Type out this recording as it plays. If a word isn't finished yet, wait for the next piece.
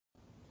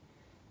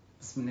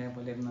بسم الله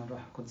والابن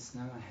والروح القدس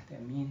نعم واحد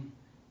امين.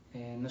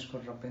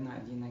 نشكر ربنا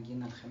ادينا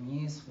جينا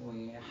الخميس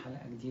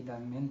وحلقه جديده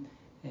من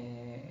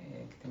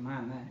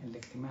اجتماعنا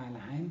الاجتماع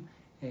العام.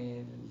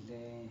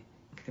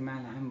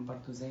 الاجتماع العام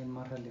برضو زي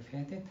المره اللي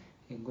فاتت.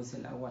 الجزء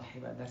الاول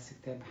هيبقى درس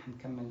كتاب،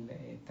 هنكمل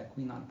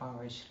التكوين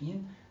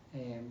 24.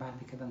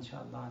 بعد كده ان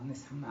شاء الله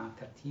هنسمع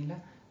ترتيله.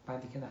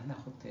 بعد كده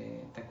هناخد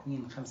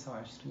تكوين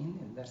 25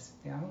 الدرس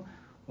بتاعه،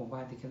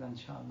 وبعد كده ان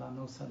شاء الله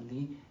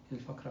نوصل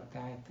للفقره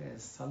بتاعه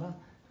الصلاه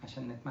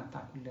عشان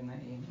نتمتع كلنا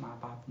مع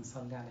بعض،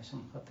 نصلي علشان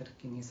خاطر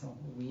الكنيسة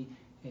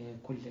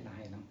وكل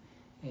العالم.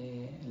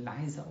 اللي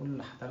عايز أقوله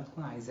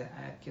لحضراتكم، عايز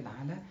أأكد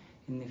على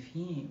إن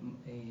في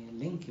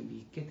لينك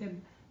بيتكتب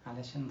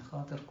علشان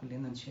خاطر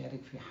كلنا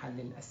نشارك في حل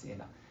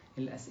الأسئلة.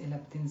 الأسئلة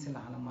بتنزل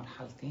على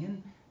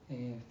مرحلتين.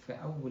 في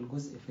أول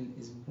جزء في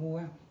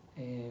الأسبوع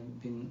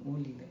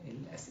بنقول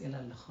الأسئلة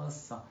اللي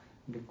خاصة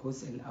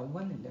بالجزء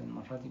الأول، اللي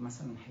المرة دي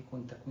مثلا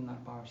هيكون تكوين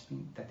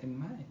 24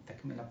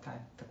 التكملة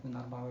بتاعة تكوين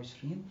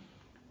 24،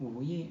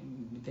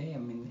 وبداية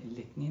من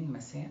الاثنين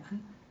مساء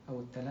أو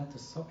الثلاث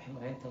الصبح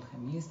لغاية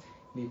الخميس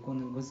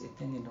بيكون الجزء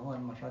الثاني اللي هو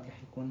المرة دي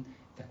هيكون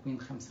تكوين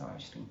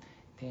 25.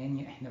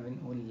 تاني احنا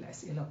بنقول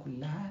الأسئلة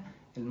كلها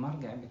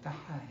المرجع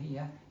بتاعها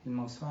هي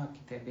الموسوعة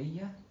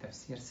الكتابية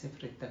تفسير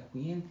سفر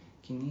التكوين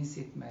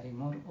كنيسة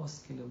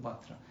مارمرقس-الكويت.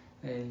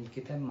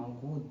 الكتاب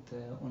موجود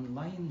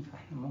اونلاين،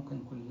 فاحنا ممكن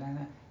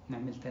كلنا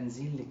نعمل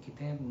تنزيل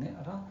للكتاب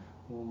نقرأ،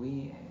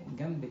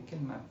 وجنب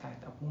الكلمة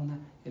بتاعت أبونا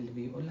اللي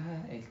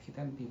بيقولها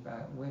الكتاب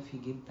بيبقى وافي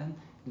جدا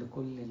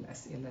لكل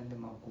الأسئلة اللي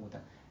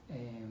موجودة.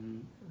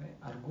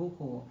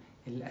 أرجوكم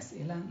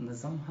الأسئلة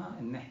نظامها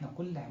إن إحنا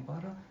كل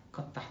عبارة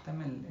قد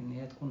تحتمل إن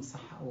هي تكون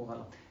صح أو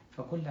غلط،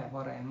 فكل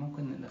عبارة يعني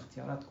ممكن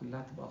الاختيارات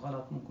كلها تبقى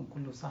غلط، ممكن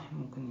كله صح،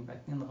 ممكن يبقى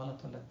 2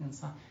 غلط ولا 2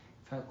 صح،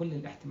 فكل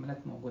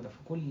الاحتمالات موجودة،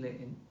 فكل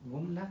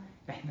جملة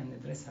إحنا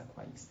ندرسها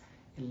كويس.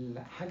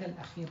 الحاجة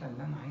الأخيرة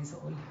اللي أنا عايز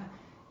أقولها،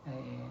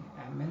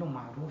 اعملوا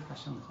معروف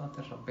عشان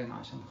خاطر ربنا،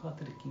 عشان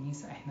خاطر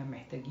الكنيسة. احنا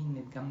محتاجين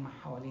نتجمع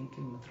حوالين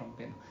كلمة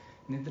ربنا،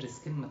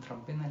 ندرس كلمة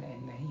ربنا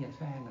لأن هي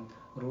فعلا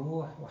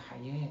روح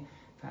وحياة.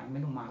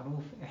 فاعملوا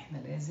معروف، احنا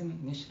لازم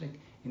نشرك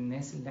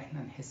الناس اللي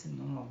احنا نحس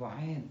ان هم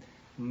بعاد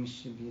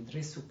مش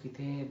بيدرسوا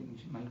الكتاب،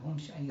 مش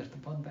ملهمش اي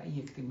ارتباط باي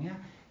اجتماع،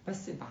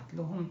 بس ابعت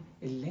لهم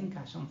اللينك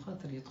عشان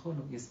خاطر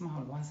يدخلوا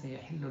يسمعوا الوعظة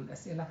يحلوا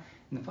الأسئلة.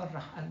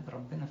 نفرح قلب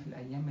ربنا في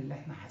الأيام اللي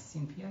احنا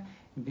حاسين فيها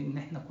بان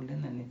احنا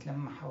كلنا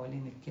نتلم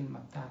حوالين الكلمة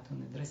بتاعته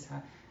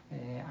وندرسها،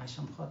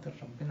 عشان خاطر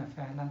ربنا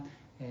فعلا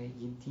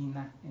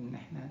يدينا ان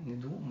احنا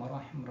ندوق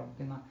مراحم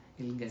ربنا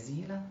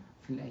الجزيلة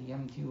في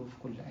الايام دي وفي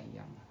كل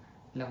ايامنا.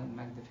 له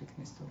المجد في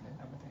كنيسته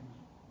للابد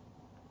امين.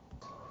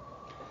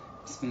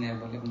 بسم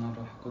الله والابن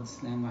والروح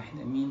القدس نعم واحد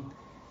امين.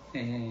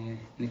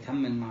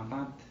 نكمل مع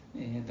بعض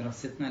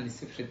دراستنا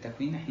لسفر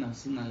التكوين. احنا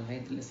وصلنا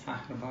لغاية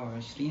الاصحاح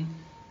 24،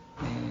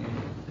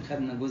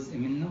 خدنا جزء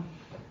منه،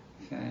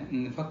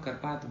 فنفكر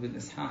بعض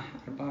بالإصحاح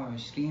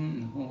 24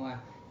 إن هو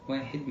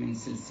واحد من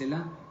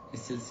سلسلة.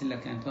 السلسلة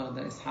كانت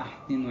واخدة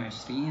إصحاح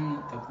 22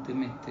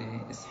 تقدمة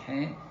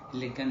إسحاق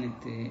اللي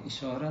كانت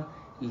إشارة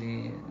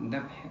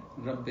لذبح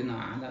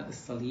ربنا على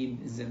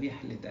الصليب،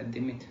 الذبيحة اللي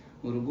اتقدمت،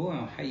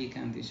 ورجوعه حي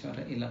كانت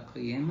إشارة إلى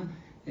القيامة.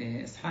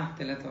 إصحاح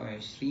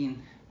 23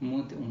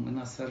 موت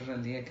أمنا سارة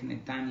اللي هي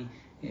كانت تعني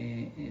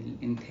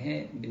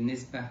الانتهاء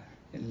بالنسبة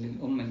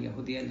للأمة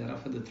اليهودية اللي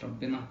رفضت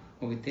ربنا،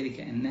 وبالتالي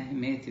كأنها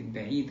ماتت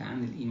بعيد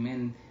عن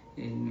الإيمان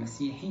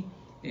المسيحي.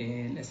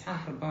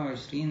 الإصحاح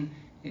 24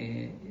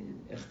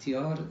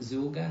 اختيار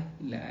زوجة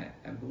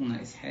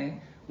لأبونا إسحاق،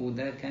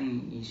 وده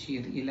كان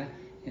يشير إلى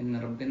أن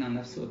ربنا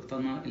نفسه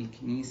اقتنى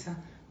الكنيسة.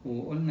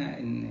 وقلنا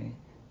أن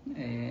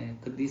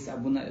قديس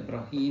أبونا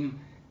إبراهيم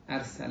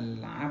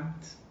أرسل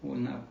عبد،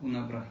 وقلنا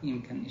أبونا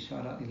إبراهيم كان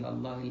إشارة إلى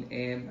الله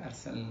الآب،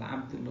 أرسل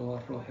العبد اللي هو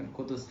الروح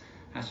القدس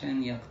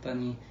عشان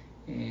يقتني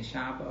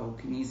شعب أو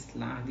كنيسة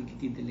العهد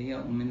الجديد اللي هي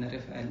أمنا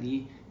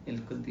رفقة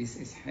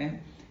للقديس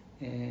إسحاق.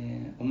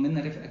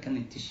 أمنا رفقة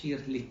كانت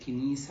تشير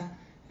للكنيسة،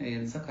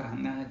 ذكر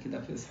عنها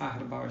كده في إصحاح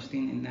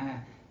 24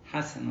 إنها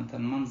حسنة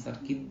المنظر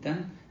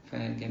جدا،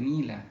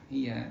 فجميلة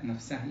هي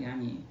نفسها،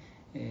 يعني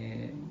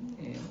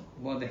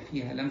واضح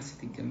فيها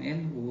لمسة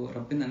الجمال،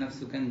 وربنا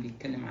نفسه كان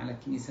بيتكلم على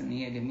الكنيسة إن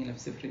هي جميلة. في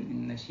سفر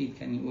النشيد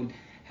كان يقول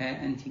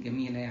ها أنت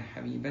جميلة يا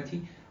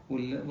حبيبتي.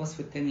 والوصف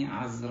الثاني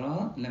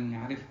عذراء لم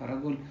يعرفها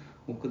رجل،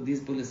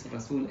 وقديس بولس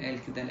الرسول قال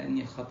كده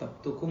لأني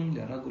خطبتكم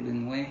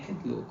لرجل واحد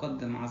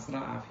لأقدم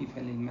عذراء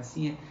عفيفة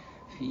للمسيح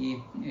في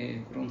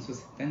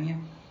كورنثوس الثانية.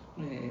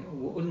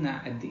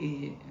 وقلنا قد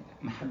إيه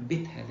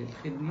محبتها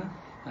للخدمة،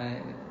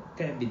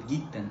 تعبت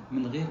جدا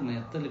من غير ما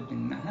يطلب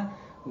منها،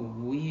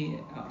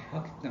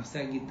 وأرهقت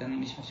نفسها جدا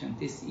مش عشان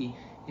تسقي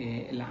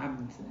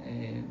العبد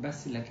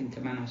بس، لكن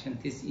كمان عشان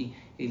تسقي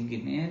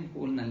الجمال.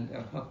 وقلنا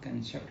الإرهاق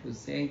كان شكله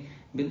إزاي،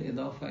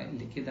 بالإضافة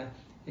لكده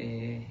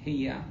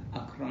هي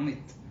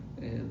أكرمت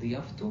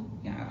ضيافته،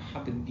 يعني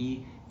رحبت بيه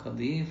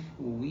كضيف،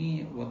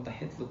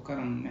 ووضحت له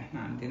الكرم إن إحنا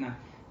عندنا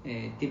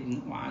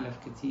تبن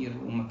وعلف كتير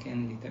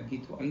ومكان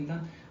لتبيته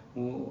أيضا.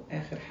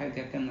 وآخر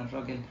حاجة كان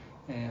الراجل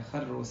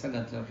خر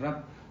وسجد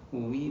للرب،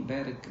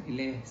 وبارك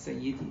إله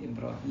سيدي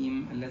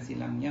إبراهيم الذي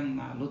لم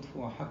يمنع لطفه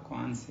وحقه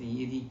عن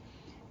سيدي.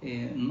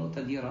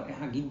 النقطة دي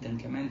رائعة جدا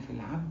كمان في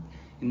العبد،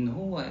 إن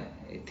هو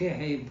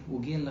تعب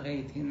وجه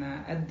لغاية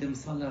هنا، قدم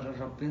صلاة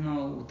لربنا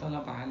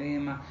وطلب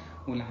علامة،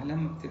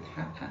 والعلامة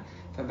بتتحقق.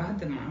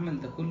 فبعد ما عمل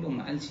ده كله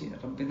ما قالش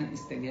ربنا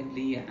استجاب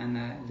لي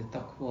أنا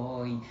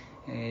لتقواي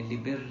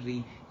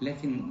لبري،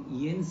 لكن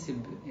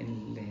ينسب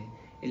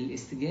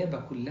الاستجابة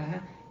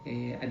كلها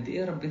قد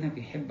إيه ربنا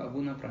بيحب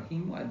أبونا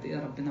إبراهيم، وقد إيه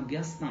ربنا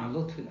بيصنع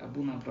لطف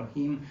لأبونا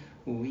إبراهيم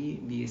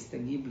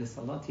وبيستجيب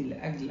لصلاتي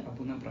لأجل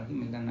أبونا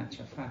إبراهيم اللي أنا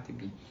اتشفعت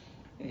بيه.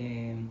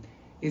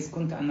 إذ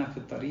كنت أنا في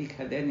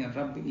الطريق هداني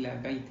الرب إلى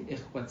بيت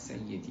إخوة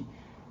سيدي.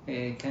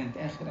 كانت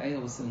آخر آية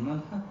وصلنا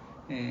لها.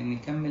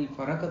 نكمل.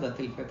 فركضت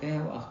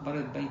الفتاة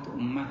وأخبرت بيت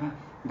أمها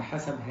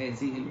بحسب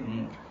هذه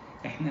الأمور.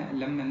 إحنا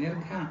لما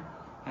نرجع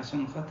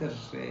عشان خاطر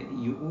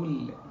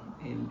يقول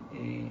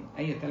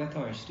آية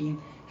 23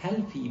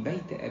 هل في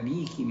بيت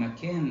أبيك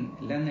مكان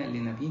لنا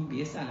لنبيك؟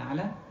 بيسأل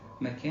على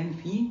مكان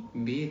في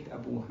بيت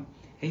أبوها.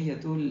 هي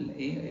تقول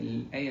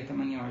الآية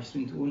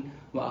 28 تقول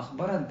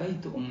وأخبرت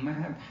بيت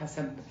أمها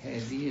بحسب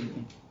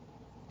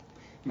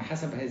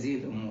هذه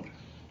الأمور.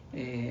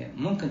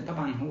 ممكن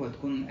طبعا هو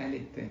تكون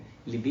قالت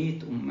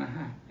لبيت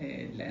أمها،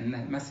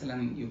 لأن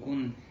مثلا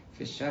يكون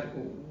في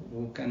الشرق،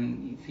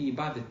 وكان في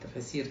بعض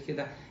التفاسير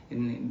كده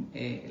إن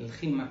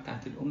الخيمة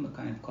بتاعت الأم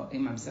كانت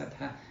قائمة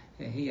بذاتها،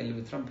 هي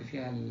اللي بتربي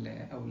فيها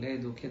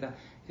الأولاد وكده،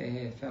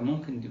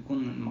 فممكن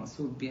يكون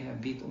المقصود بها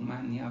بيت أمها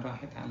إن هي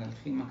راحت على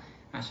الخيمة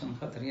عشان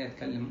خاطر هي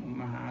تكلم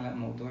أمها على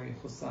موضوع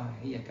يخصها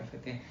هي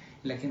كفتاة.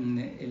 لكن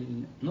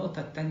النقطة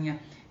التانية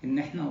إن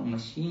إحنا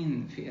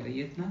وماشيين في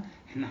قرايتنا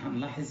إحنا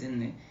هنلاحظ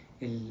إن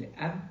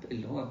الأب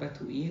اللي هو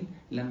بتوئيل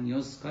لم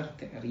يذكر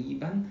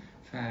تقريبا،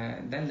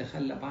 فده اللي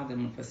خلى بعض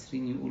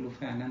المفسرين يقولوا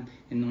فعلا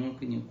إنه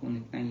ممكن يكون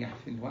اتنيح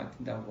في الوقت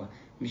ده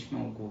مش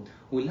موجود.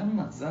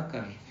 ولما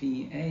اتذكر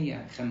في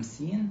آية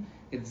 50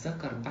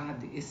 اتذكر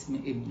بعد اسم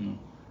ابنه،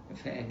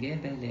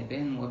 فأجاب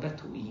لابان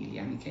وبتوئيل،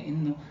 يعني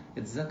كأنه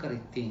اتذكر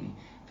التاني.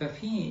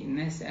 ففي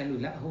ناس قالوا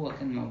لا هو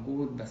كان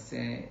موجود بس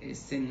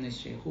السن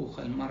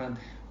الشيخوخة المرض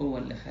هو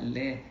اللي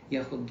خلاه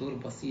ياخد دور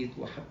بسيط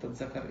وحتى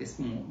اتذكر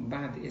اسمه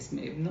بعد اسم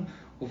ابنه.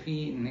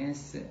 وفي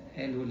ناس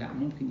قالوا لا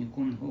ممكن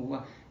يكون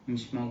هو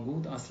مش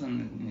موجود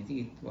أصلا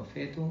نتيجة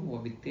وفاته،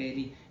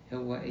 وبالتالي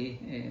هو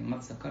ما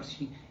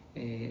اتذكرش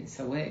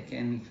سواء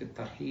كان في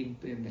الترحيب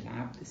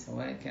بالعبد،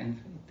 سواء كان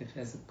في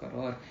اتخاذ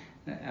القرار،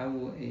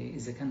 أو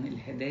إذا كان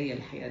الهدايا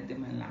اللي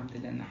هيقدمها للعبد،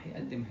 لأن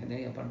هيقدم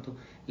هدايا برضو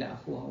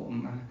لأخوها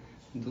وأمها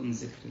دون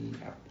ذكر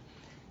العبد.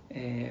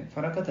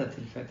 فركضت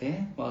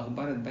الفتاة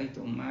وأخبرت بيت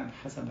أمها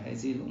بحسب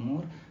هذه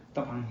الأمور.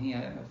 طبعا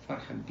هي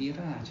فرحة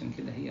كبيرة عشان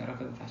كده هي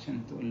ركضت عشان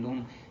تقول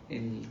لهم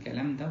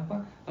الكلام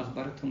ده.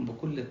 أخبرتهم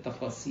بكل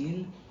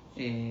التفاصيل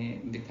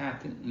بتاعة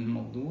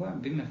الموضوع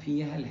بما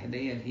فيها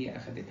الهدايا اللي هي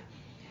أخذتها.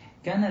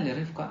 كان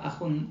لرفقة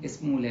أخ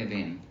اسمه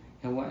لابان،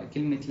 هو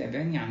كلمة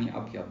لابان يعني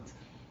أبيض.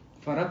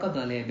 فركض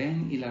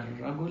لابان إلى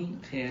الرجل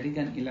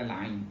خارجا إلى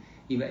العين.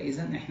 يبقى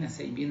إذن إحنا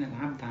سايبين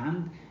العبد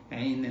عند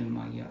عين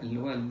المية اللي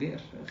هو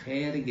البئر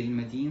خارج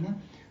المدينة،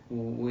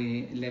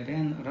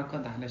 ولابان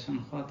ركض علشان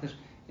خاطر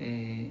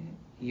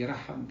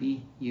يرحب بيه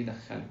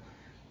يدخله.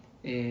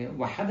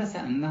 وحدث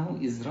أنه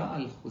إذ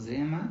رأى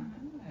الخزامة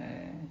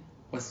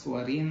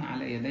والسوارين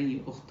على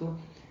يدي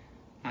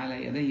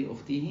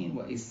أخته،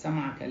 وإذ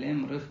سمع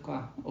كلام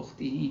رفقة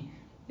أخته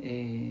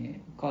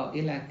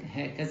قائلة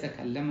هكذا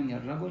كلمني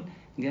الرجل،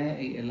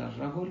 جاء إلى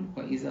الرجل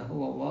وإذا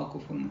هو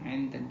واقف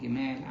عند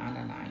الجمال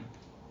على العين.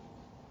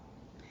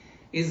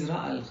 إذ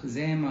رأى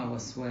الخزامة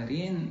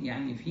والسوارين،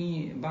 يعني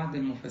في بعض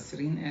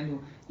المفسرين قالوا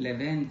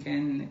لابان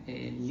كان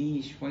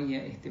ليه شوية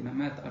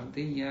اهتمامات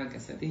أرضية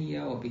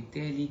جسدية،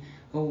 وبالتالي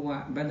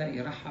هو بدأ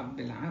يرحب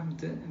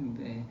بالعبد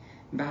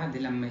بعد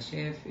لما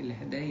شاف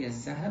الهدايا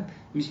الذهب،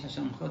 مش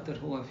عشان خاطر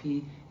هو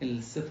فيه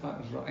الصفة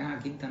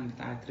الرائعة جدا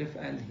بتاعت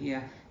رفقة اللي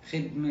هي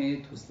خدمة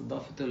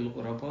واستضافة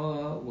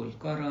الغرباء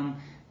والكرم.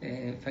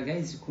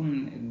 فجايز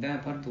يكون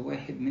ده برضو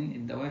واحد من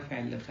الدوافع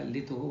اللي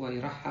خلته هو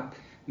يرحب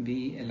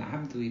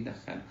بالعبد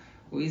ويدخله.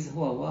 وإذ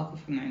هو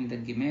واقف عند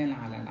الجمال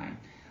على العين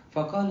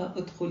فقال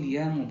ادخل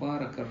يا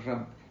مبارك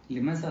الرب،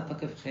 لماذا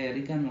تقف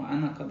خارجا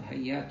وأنا قد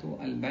هيأت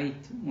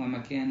البيت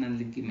ومكانا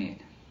للجمال.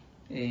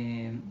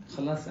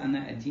 خلاص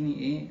أنا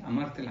أديني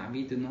أمرت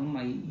العبيد إن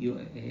هم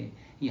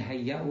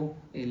يهيئوا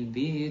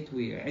البيت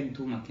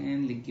ويعدوا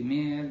مكان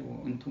للجمال،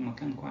 وانتوا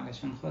مكانكم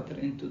علشان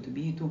خاطر انتوا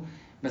تبيتوا.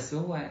 بس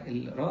هو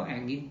الرائع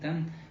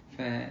جدا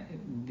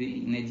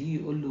فبيناديه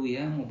يقول له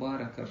يا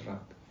مبارك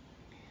الرب.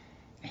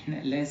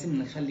 احنا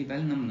لازم نخلي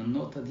بالنا من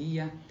النقطة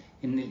دي،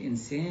 ان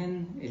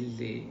الانسان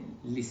اللي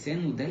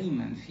لسانه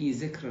دايما فيه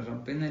ذكر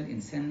ربنا،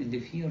 الانسان اللي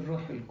فيه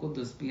الروح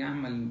القدس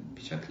بيعمل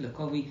بشكل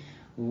قوي،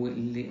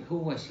 واللي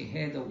هو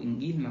شهادة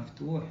وإنجيل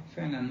مفتوح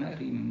فعلا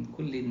مقري من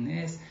كل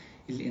الناس،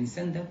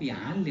 الإنسان ده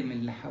بيعلم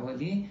اللي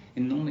حواليه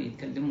إنهم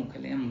يتكلموا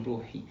كلام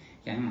روحي.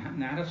 يعني ما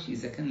نعرفش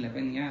إذا كان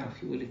لبان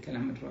يعرف يقول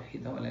الكلام الروحي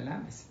ده ولا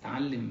لا، بس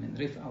اتعلم من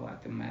رفقة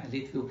وقت ما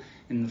قالت له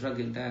إن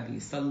الراجل ده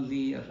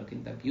بيصلي،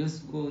 الراجل ده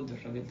بيسجد،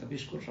 الراجل ده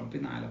بيشكر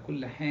ربنا على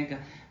كل حاجة.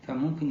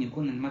 فممكن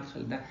يكون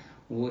المدخل ده.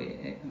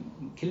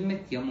 وكلمة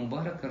يا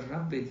مبارك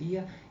الرب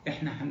دي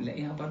احنا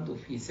هنلاقيها برضو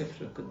في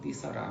سفر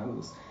القديسة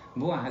راعوز.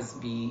 بوعز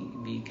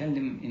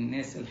بيكلم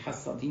الناس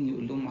الحصادين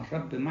يقول لهم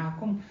الرب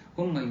معكم،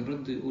 هم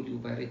يردوا يقول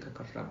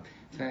يباركك الرب.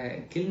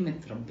 فكلمة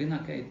ربنا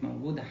كانت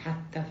موجودة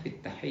حتى في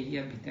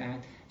التحية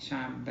بتاعت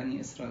شعب بني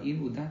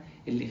إسرائيل، وده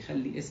اللي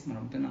يخلي اسم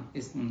ربنا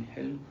اسم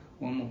حلو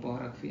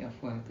ومبارك في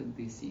أفواه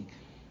قديسيك.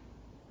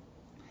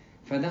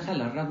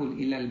 فدخل الرجل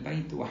إلى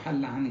البيت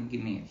وحل عن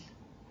الجمال.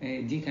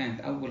 دي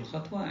كانت أول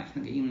خطوة.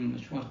 احنا جايين من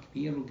مشوار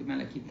كبير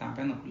والجمال أكيد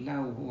تعبانة كلها،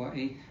 وهو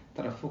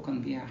ترفقا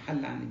بها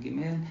حل عن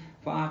الجمال،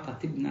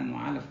 فأعطى تبنا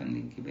وعلفا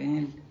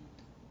للجبال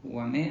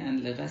وماء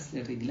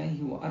لغسل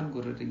رجليه وأرجل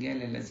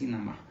الرجال الذين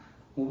معه.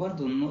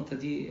 وبرضو النقطة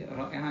دي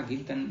رائعة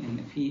جدا،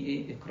 إن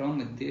في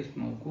إكرام الضيف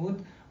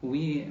موجود،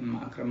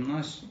 وما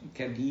أكرمناش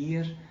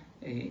كبير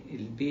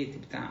البيت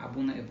بتاع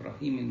أبونا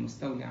إبراهيم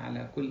المستولي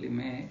على كل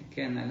ما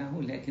كان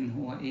له، لكن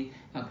هو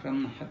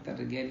أكرمنا حتى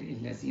الرجال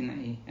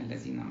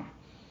الذين معه.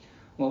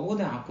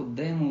 ووضع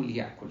قدامه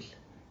ليأكل،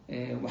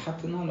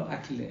 وحطنا له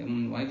أكل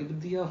من واجب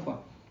الضيافة.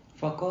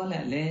 فقال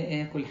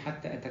لا آكل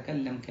حتى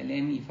أتكلم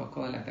كلامي،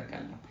 فقال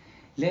تكلم.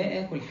 لا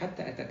آكل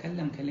حتى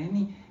أتكلم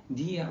كلامي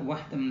دي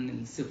واحدة من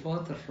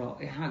الصفات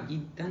الرائعة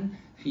جدا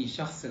في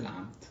شخص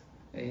العبد.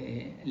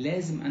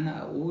 لازم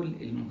أنا أقول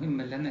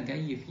المهمة اللي أنا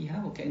جاي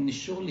فيها، وكأن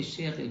الشغل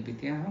الشاغل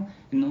بتاعه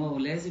إن هو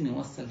لازم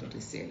يوصل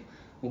الرسالة.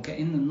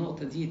 وكأن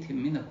النقطة دي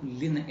تهمنا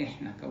كلنا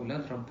إحنا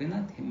كأولاد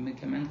ربنا، تهم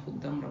كمان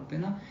خدام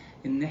ربنا،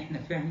 إن إحنا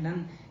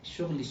فعلا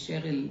الشغل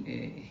الشاغل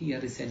هي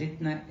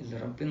رسالتنا اللي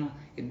ربنا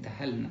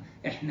اداها لنا.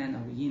 إحنا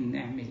ناويين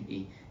نعمل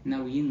إيه؟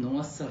 ناويين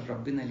نوصل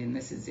ربنا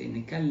للناس إزاي؟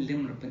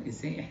 نكلم ربنا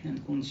إزاي؟ إحنا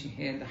نكون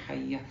شهادة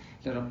حية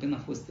لربنا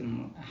في وسط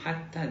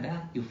حتى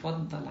ده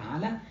يفضل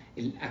على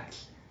الأكل،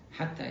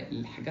 حتى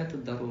الحاجات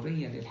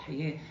الضرورية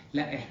للحياة.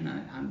 لا،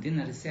 احنا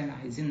عندنا رسالة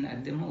عايزين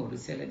نقدمها،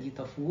 والرسالة دي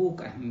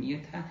تفوق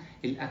أهميتها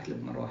الأكل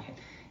بمراحل.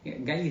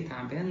 جاي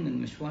تعبان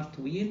من مشوار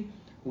طويل،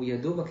 ويا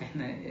دوبك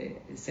احنا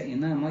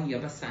سقيناه مية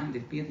بس عند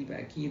البير،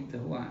 يبقى أكيد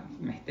هو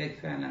محتاج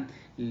فعلا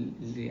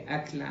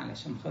لأكل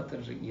علشان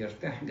خاطر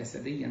يرتاح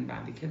جسديا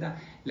بعد كده.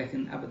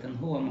 لكن أبدا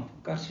هو ما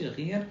فكرش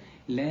غير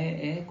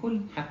لا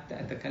آكل حتى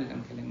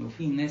أتكلم كلامي.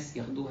 وفي ناس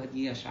ياخدوها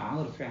دي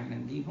شعار فعلا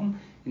ليهم،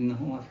 إن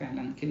هو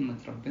فعلا كلمة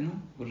ربنا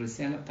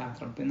والرسالة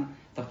بتاعت ربنا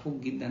تفوق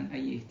جدا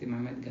أي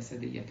اهتمامات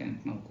جسدية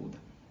كانت موجودة.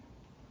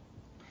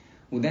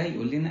 وده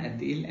يقول لنا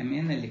قد إيه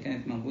الأمانة اللي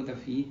كانت موجودة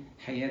في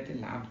حياة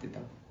العبد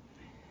ده.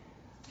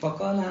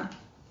 فقال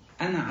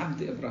أنا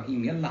عبد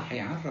إبراهيم. يلا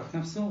هيعرف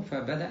نفسه،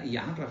 فبدأ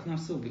يعرف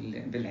نفسه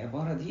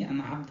بالعبارة دي،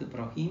 أنا عبد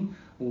إبراهيم.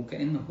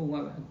 وكأنه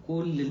هو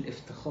كل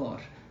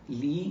الافتخار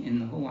ليه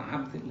إن هو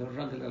عبد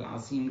للرجل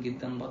العظيم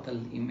جدا، بطل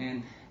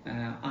الإيمان،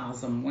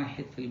 أعظم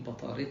واحد في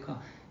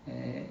البطاركة،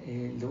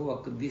 اللي هو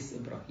القديس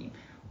إبراهيم.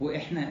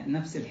 وإحنا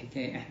نفس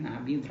الحكاية، إحنا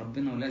عبيد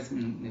ربنا،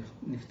 ولازم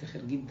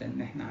نفتخر جدا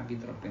إن إحنا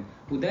عبيد ربنا.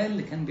 وده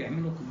اللي كان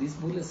بيعمله القديس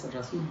بولس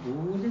الرسول،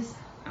 بولس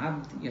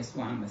عبد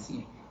يسوع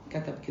المسيح.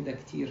 كتب كده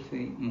كتير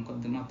في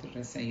مقدمات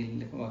الرسائل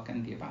اللي هو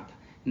كان بيبعتها،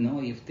 إن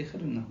هو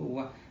يفتخر إن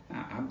هو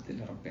عبد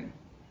لربنا.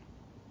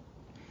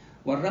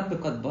 والرب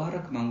قد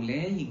بارك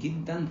مولاي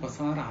جدا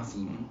فصار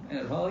عظيما.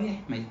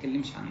 رايح ما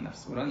يتكلمش عن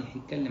نفسه، رايح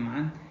يتكلم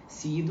عن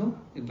سيده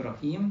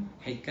إبراهيم،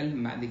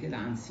 هيتكلم بعد كده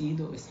عن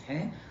سيده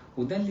إسحاق.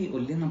 وده اللي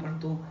يقول لنا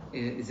برضو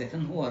إذا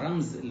كان هو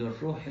رمز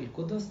للروح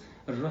القدس،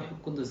 الروح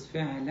القدس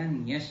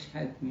فعلا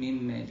يشهد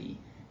مما ليه،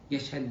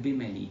 يشهد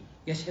بما ليه.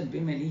 يشهد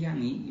بما ليه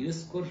يعني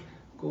يذكر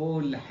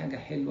كل حاجة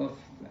حلوة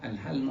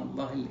قالها لنا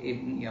الله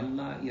الابن،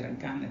 يلا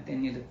يرجعنا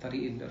تاني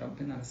للطريق اللي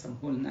ربنا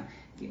رسمه لنا.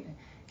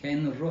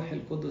 كأن الروح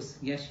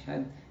القدس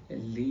يشهد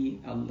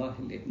لله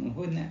الابن.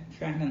 وهنا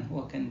فعلا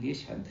هو كان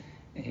بيشهد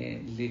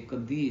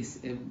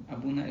لقديس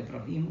أبونا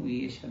إبراهيم،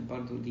 ويشهد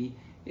برضو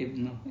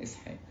لابنه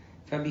إسحاق.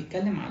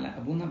 فبيتكلم على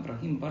أبونا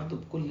إبراهيم برضو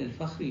بكل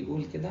الفخر،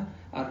 يقول كده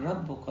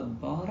الرب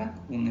قد بارك.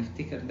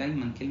 ونفتكر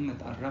دايما كلمة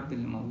الرب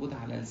اللي موجودة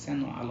على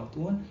لسانه على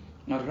طول،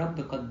 الرب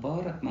قد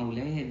بارك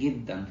مولاي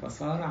جدا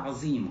فصار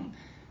عظيما.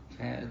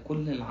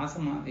 فكل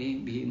العظمة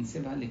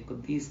بينسبها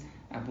للقديس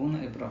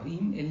أبونا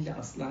إبراهيم اللي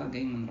أصلها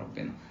جاي من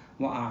ربنا.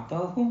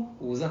 وأعطاه،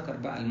 وذكر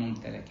بقى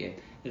الممتلكات،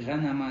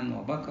 غنما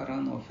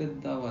وبقرا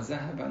وفضة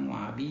وذهبا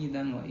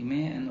وعبيدا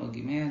وإماء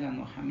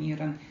وجمالا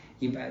وحميرا.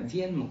 يبقى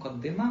دي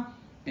المقدمة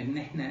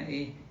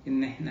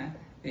إن إحنا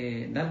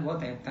ده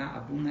الوضع بتاع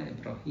أبونا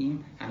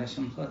إبراهيم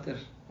علشان خاطر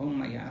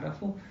هم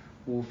يعرفوا.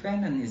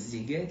 وفعلا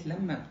الزيجات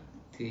لما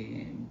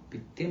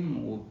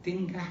بتتم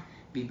وبتنجح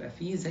بيبقى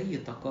فيه زي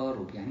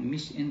تقارب، يعني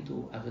مش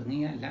انتوا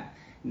أغنياء، لا،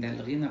 ده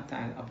الغنى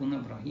بتاع أبونا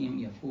إبراهيم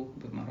يفوق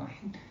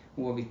بمراحل.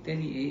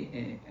 وبالتالي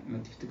ما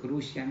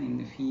تفتكروش يعني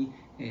إن في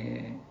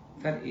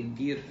فرق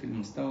كبير في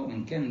المستوى،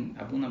 وإن كان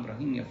أبونا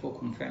إبراهيم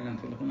يفوقهم فعلا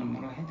في الغنى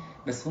بمراحل،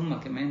 بس هم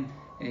كمان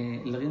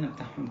الغنى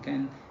بتاعهم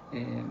كان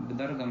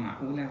بدرجة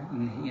معقولة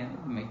إن هي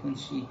ما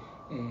يكونش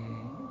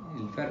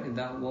الفرق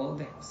ده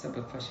واضح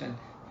بسبب فشل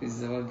في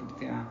الزواج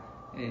بتاع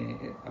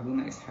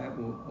أبونا إسحاق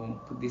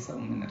والقديسة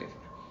أمنا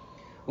رفقة.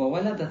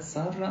 وولدت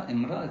سارة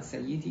امرأة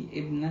سيدي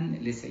ابنا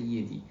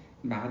لسيدي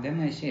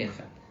بعدما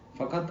شاخ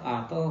فقد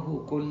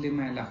أعطاه كل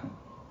ما له.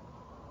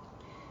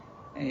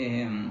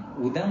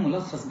 وده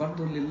ملخص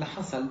برضو للي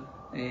حصل.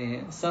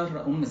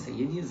 سارة أم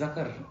سيدي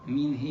ذكر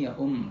مين هي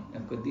أم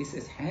القديس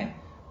إسحاق،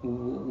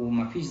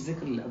 وما فيش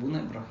ذكر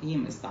لأبونا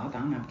إبراهيم استعاض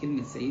عنها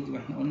بكلمة سيدي،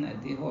 وإحنا قلنا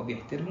قد إيه هو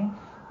بيحترمه.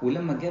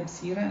 ولما جاب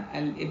سيرة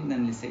قال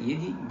ابنا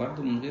لسيدي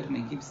برضو من غير ما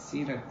يجيب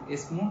سيرة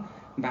اسمه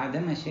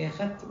بعدما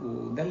شاخت.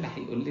 وده اللي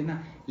هيقول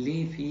لنا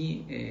ليه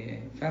في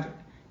فرق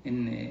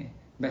إن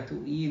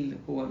بتوئيل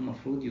هو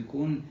المفروض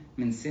يكون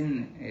من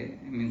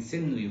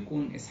سنه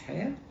يكون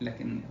إسحاق،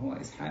 لكن هو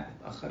إسحاق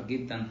اتأخر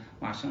جدا،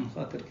 وعشان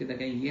خاطر كده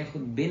جاي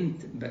ياخد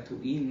بنت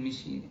بتوئيل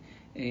مش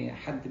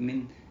حد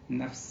من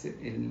نفس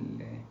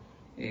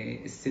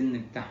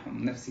السن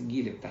بتاعهم، نفس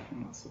الجيل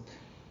بتاعهم مقصود.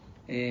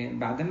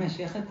 بعدما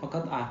شاخت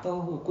فقد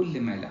أعطاه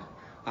كل ما له.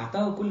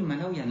 أعطاه كل ما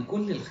له يعني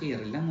كل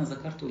الخير اللي أنا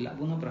ذكرته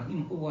لأبونا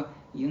إبراهيم هو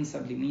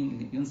ينسب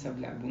لمين؟ ينسب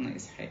لأبونا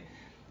إسحاق.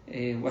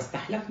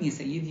 واستحلفني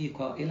سيدي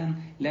قائلا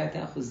لا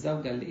تأخذ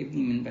زوجة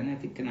لابني من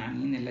بنات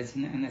الكنعانيين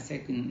الذين أنا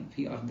ساكن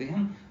في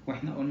أرضهم.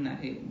 وإحنا قلنا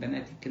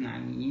بنات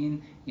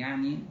الكنعانيين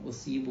يعني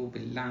أصيبوا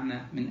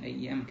باللعنة من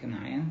أيام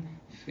كنعان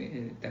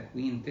في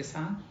تكوين 9،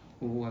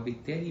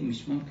 وبالتالي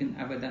مش ممكن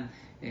أبدا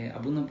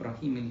أبونا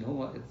إبراهيم اللي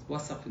هو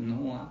وصف إن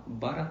هو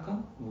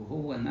بركة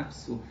وهو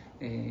نفسه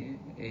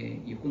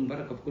يكون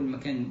بركة في كل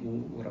مكان،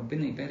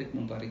 وربنا يبارك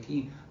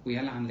مباركيه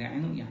ويلعن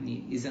لاعنه.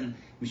 يعني إذا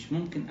مش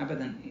ممكن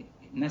أبدا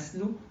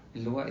نسله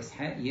اللي هو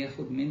إسحاق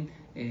ياخد من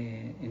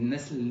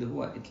النسل اللي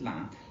هو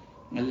اتلعن.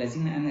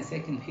 الذين أنا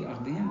ساكن في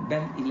أرضهم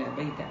بل إلى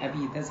بيت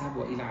أبي تذهب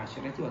وإلى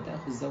عشيرتي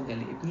وتأخذ زوجة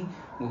لابني.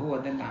 وهو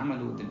ده اللي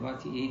عمله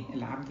دلوقتي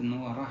العبد، إن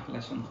هو راح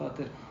علشان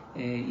خاطر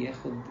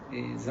ياخد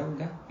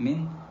زوجة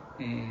من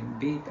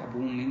بيت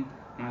أبوه من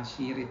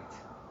عشيرة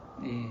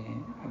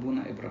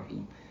أبونا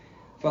إبراهيم.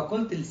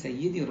 فقلت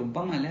لسيدي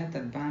ربما لا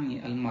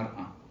تتبعني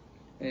المرأة.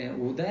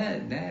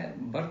 وده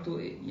برضو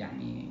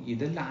يعني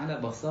يدل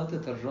على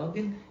بساطة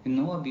الراجل، إن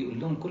هو بيقول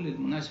لهم كل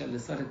المناقشة اللي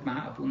صارت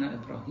مع أبونا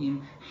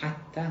إبراهيم،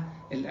 حتى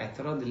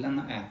الاعتراض اللي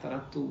أنا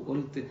اعترضته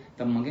وقلت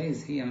طب ما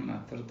جايز هي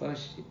ما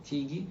ترضاش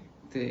تيجي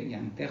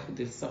يعني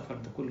تاخد السفر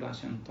ده كله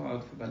عشان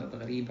تقعد في بلد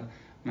غريبة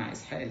مع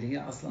إسحاق اللي هي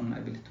أصلا ما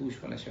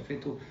قابلتوش ولا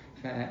شافته.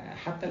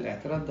 فحتى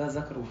الاعتراض ده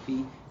ذكره في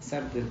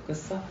سرد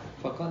القصة.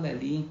 فقال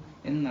لي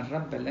إن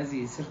الرب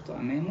الذي سرت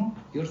أمامه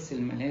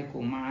يرسل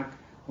ملاكه معك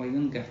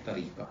وينجح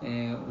طريقه.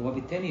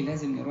 وبالتالي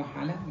لازم يروح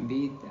على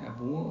بيت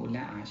أبوه ولا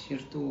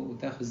عشيرته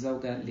وتاخذ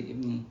زوجة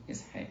لابني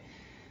إسحاق.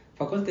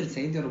 فقلت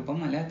لسيدي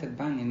ربما لا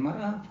تتبعني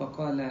المرأة.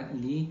 فقال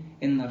لي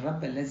إن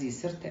الرب الذي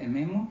سرت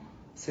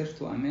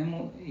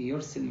أمامه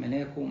يرسل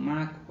ملاكه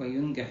معك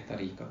وينجح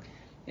طريقك.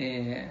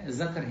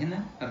 ذكر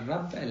هنا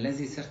الرب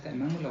الذي سرت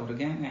أمامه. لو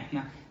رجعنا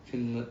إحنا في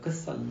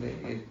القصة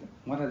اللي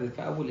وردت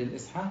في أول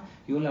الإصحاح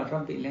يقول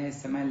الرب إله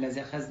السماء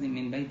الذي أخذني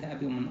من بيت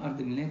أبي ومن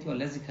أرض ميلادي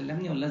والذي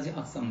كلمني والذي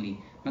أقسم لي.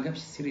 ما جابش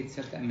سيرة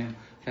سرت أمامه،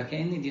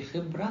 فكأن دي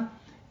خبرة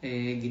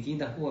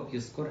جديدة هو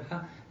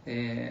بيذكرها،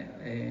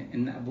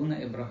 إن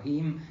أبونا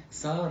إبراهيم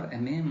صار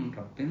أمام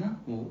ربنا،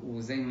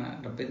 وزي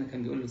ما ربنا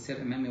كان بيقول له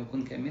سر أمامي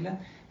وكن كاملا،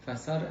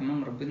 فصار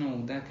أمام ربنا.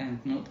 وده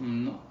كانت نقطة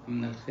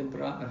من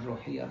الخبرة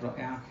الروحية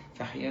الرائعة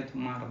في حياته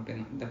مع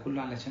ربنا. ده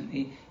كله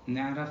علشان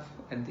نعرف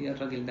قد إيه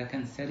الراجل ده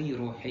كان ثري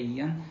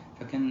روحيا،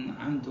 فكان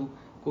عنده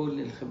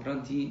كل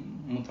الخبرات دي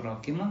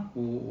متراكمة،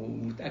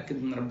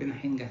 ومتأكد ان ربنا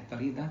هينجح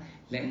الطريق ده،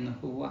 لان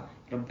هو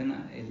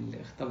ربنا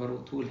اللي اختبره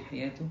طول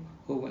حياته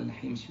هو اللي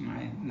هيمشي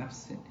معاه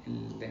نفس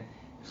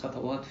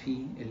الخطوات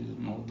في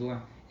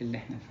الموضوع اللي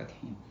احنا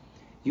فاتحين.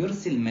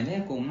 يرسل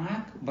ملاكه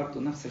معك برضو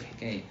نفس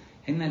الحكاية.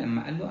 هنا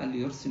لما قال له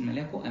يرسل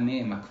ملاكه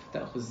أمامك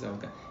فتأخذ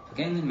زوجة،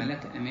 فكان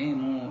الملاك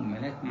أمامه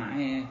الملاك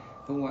معاه.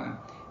 هو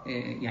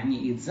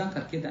يعني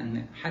يتذكر كده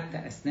أن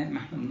حتى أثناء ما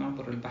احنا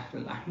بنعبر البحر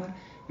الأحمر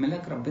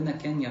ملاك ربنا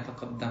كان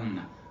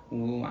يتقدمنا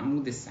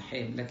وعمود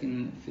السحاب،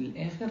 لكن في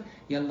الآخر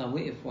يلا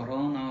وقف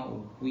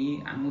ورانا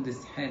وعمود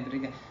السحاب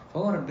رجع.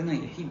 فهو ربنا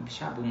يحيط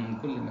بشعبه من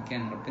كل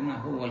مكان. ربنا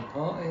هو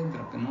القائد،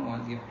 ربنا هو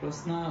اللي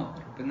يحرسنا،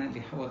 ربنا اللي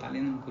يحوط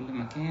علينا من كل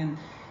مكان.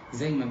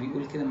 زي ما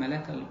بيقول كده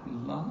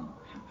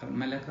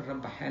ملاك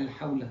الرب حال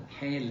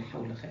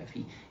حول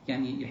خائفيه،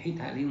 يعني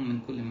يحيط عليهم من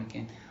كل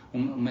مكان.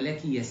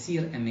 وملاكي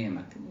يسير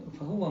أمامك،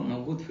 فهو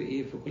موجود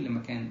في كل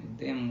مكان،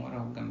 قدام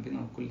وراه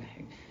وجنبنا وكل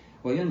حاجة.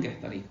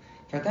 وينجح طريق.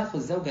 فتأخذ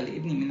زوجة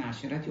لابني من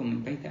عشيرتي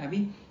ومن بيت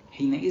أبي،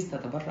 حينئذ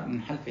تتبرأ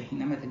من حلفي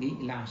حينما تجيء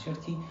إلى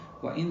عشيرتي،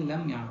 وإن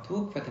لم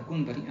يعطوك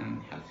فتكون بريئا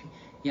من حلفي.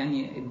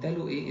 يعني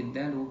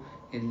اداله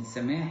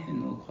السماح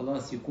إنه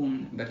خلاص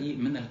يكون بريء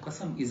من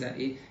القسم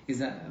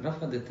إذا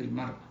رفضت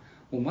المرأة.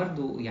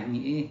 وبرضه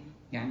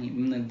يعني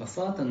من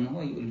البساطة إن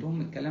هو يقول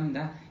لهم الكلام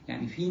ده،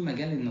 يعني في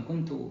مجال إن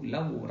كنتوا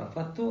لو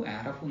رفضتوا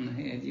اعرفوا إن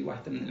هي دي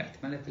واحدة من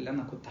الاحتمالات اللي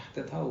أنا كنت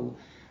حاططها.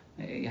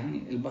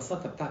 يعني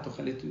البساطة بتاعته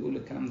خليته يقول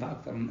الكلام ده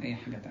أكتر من أي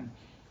حاجة تانية.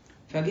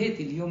 فجئت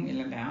اليوم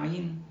إلى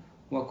العين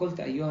وقلت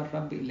أيها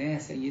الرب إله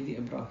سيدي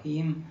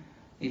إبراهيم.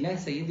 إله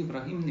سيدي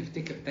إبراهيم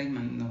نفتكر دايما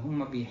إن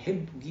هم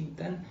بيحبوا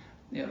جدا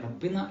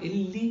ربنا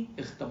اللي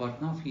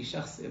اختبرناه في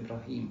شخص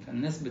إبراهيم.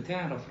 فالناس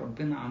بتعرف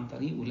ربنا عن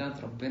طريق ولاد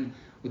ربنا،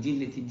 ودي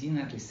اللي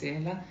تدينا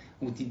الرسالة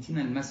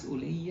وتدينا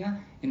المسؤولية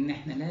إن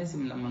إحنا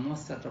لازم لما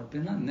نوصل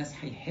ربنا الناس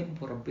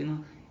هيحبوا ربنا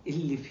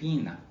اللي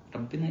فينا،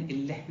 ربنا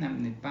اللي إحنا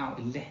بنتبعه،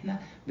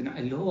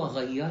 اللي هو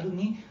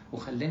غيرني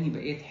وخلاني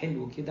بقيت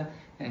حلو كده.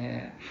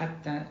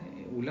 حتى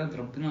ولاد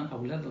ربنا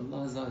أولاد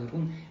الله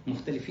ظاهرون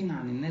مختلفين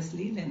عن الناس.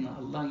 ليه؟ لأن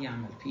الله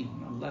يعمل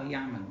فيهم، الله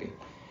يعمل بهم.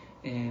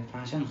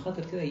 فعشان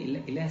خاطر كده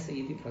إله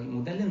سيدي إبراهيم.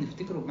 وده اللي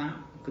نفتكره مع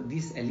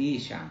القديس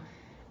أليشع.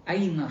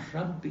 أين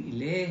الرب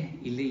إله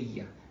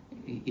إيليا؟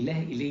 إله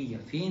إيليا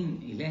فين؟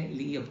 إله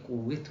إيليا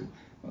بقوته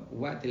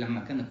وقت لما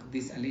كان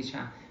القديس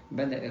أليشع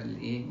بدأ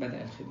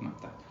الخدمة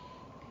بتاعته.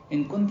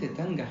 إن كنت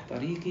تنجح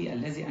طريقي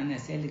الذي أنا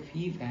سالك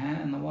فيه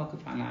فها أنا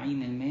واقف على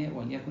عين الماء،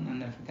 وليكن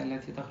أن الفتاة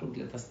التي تخرج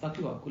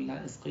لتستقي وأقول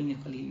لها اسقيني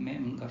قليل ماء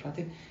من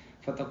جرتك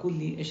فتقول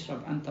لي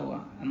اشرب أنت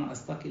وأنا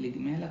أستقي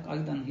لجمالك،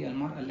 أيضا هي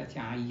المرأة التي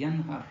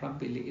عينها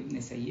الرب لابن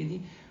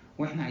سيدي.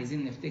 وإحنا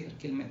عايزين نفتكر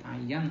كلمة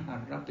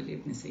عينها الرب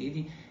لابن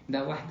سيدي،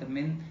 ده واحدة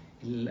من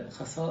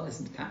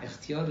الخصائص بتاع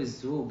اختيار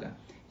الزوجة.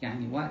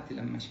 يعني وقت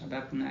لما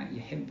شبابنا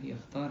يحب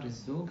يختار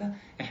الزوجة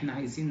احنا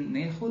عايزين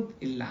ناخد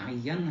اللي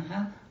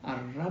عينها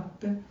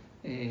الرب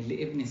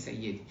لابن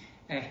سيدي.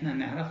 احنا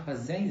نعرفها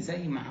ازاي؟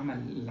 زي ما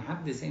عمل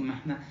العبد زي ما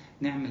احنا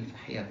نعمل في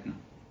حياتنا.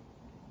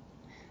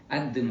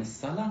 قدم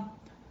الصلاة،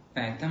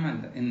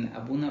 اعتمد ان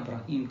ابونا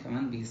ابراهيم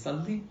كمان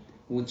بيصلي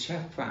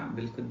وتشفع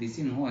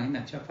بالقديسين. هو هنا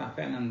تشفع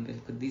فعلا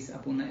بالقديس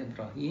ابونا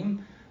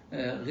ابراهيم.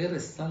 غير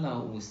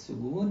الصلاة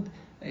والسجود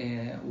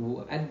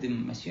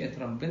وقدم مشيئة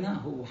ربنا،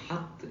 هو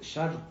حط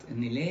شرط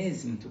ان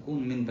لازم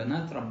تكون من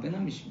بنات ربنا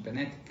مش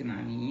بنات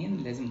الكنعانيين،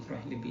 لازم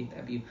تروح لبيت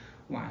ابي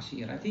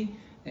وعشيرتي.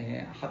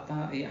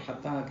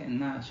 حطها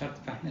كأنها شرط.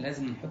 فاحنا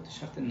لازم نحط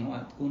شرط ان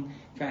هو تكون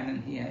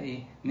فعلا هي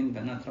من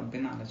بنات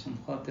ربنا، علشان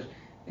خاطر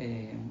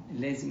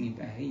لازم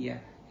يبقى هي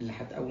اللي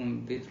هتقوم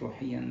البيت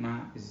روحيا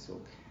مع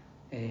الزوج.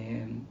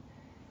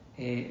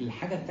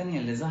 الحاجة التانية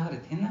اللي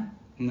ظهرت هنا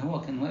ان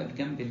هو كان واقف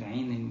جنب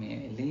العين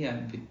الماء اللي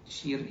هي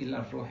بتشير الى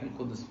الروح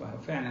القدس.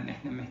 ففعلا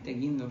احنا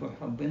محتاجين نروح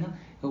ربنا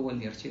هو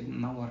اللي يرشدنا،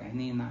 ننور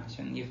عينينا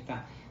عشان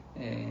يفتح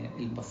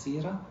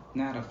البصيرة،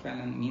 نعرف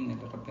فعلا مين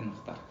اللي ربنا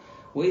اختار.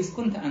 وإذ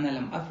كنت أنا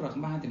لم أفرغ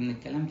بعد من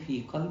الكلام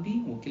في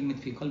قلبي، وكلمة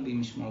في قلبي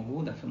مش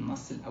موجودة في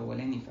النص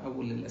الأولاني في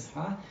أول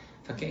الإصحاح،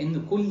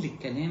 فكأن كل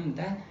الكلام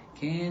ده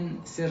كان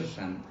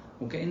سرا،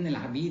 وكأن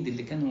العبيد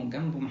اللي كانوا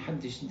جنبه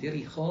محدش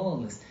دري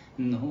خالص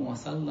ان هو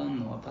صلى،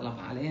 ان هو طلب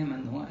علامة،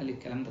 ان هو قال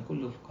الكلام ده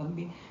كله في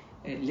قلبي.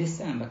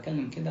 لسه انا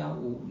بتكلم كده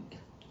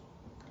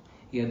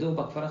يا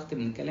دوبك فرغت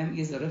من الكلام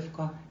إذ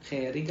رفقة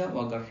خارجة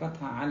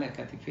وجرتها على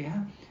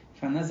كتفها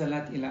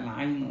فنزلت إلى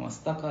العين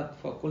واستقت،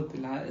 فقلت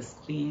لها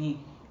اسقيني،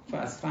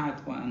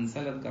 فأسرعت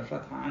وأنزلت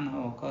جرتها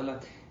عنها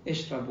وقالت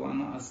اشرب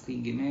وأنا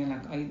أسقي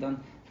جمالك أيضا،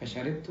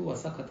 فشربت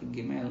وسقط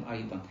الجمال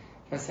أيضا.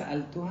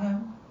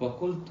 فسألتها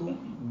وقلت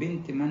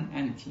بنت من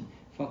أنت؟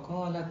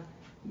 فقالت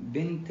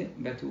بنت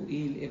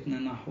بتوئيل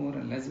ابن نحور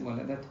الذي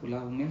ولدته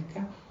له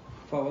ملكة.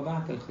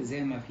 فوضعت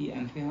الخزامة في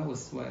أنفها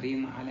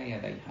والسوارين على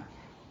يديها.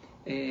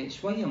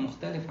 شوية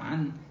مختلف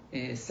عن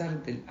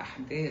سرد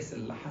الأحداث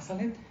اللي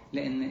حصلت،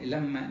 لأن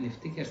لما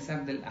نفتكر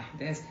سرد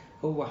الأحداث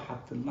هو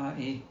حط لها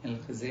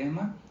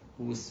الخزامة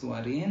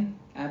والسوارين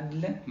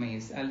قبل ما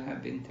يسألها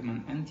بنت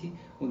من أنت،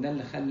 وده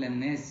اللي خلى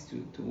الناس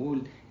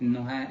تقول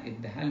إنها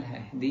ادها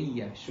لها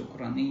هدية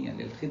شكرانية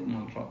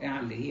للخدمة الرائعة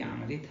اللي هي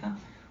عملتها.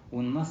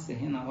 والنص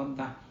هنا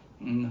وضح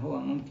إن هو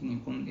ممكن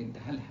يكون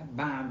ادها لها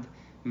بعد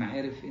ما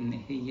عرف إن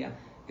هي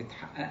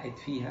اتحققت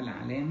فيها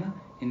العلامة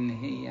إن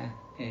هي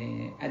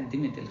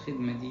قدمت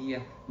الخدمة دي،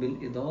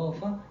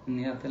 بالإضافة إن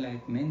هي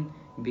طلعت من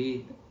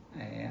بيت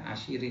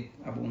عشيرة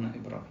أبونا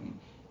إبراهيم.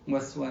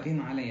 والسوارين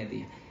على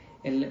يديها،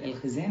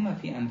 الخزامة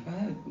في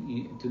أنفها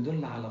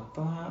تدل على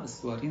الطاعة،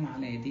 السوارين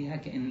على يديها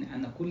كأن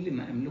أنا كل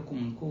ما أملكه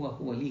من قوة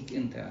هو ليك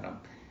أنت يا رب.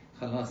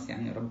 خلاص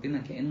يعني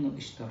ربنا كأنه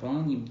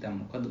اشتراني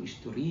بدمه، قد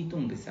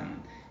اشتريتم بثمن.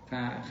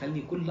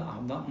 فخلي كل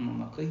أعضائنا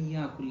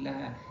نقية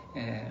كلها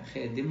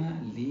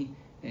خادمة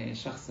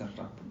لشخص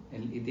الرب.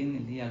 الإيدين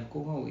اللي هي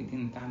القوة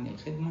وإيدين تعني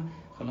الخدمة،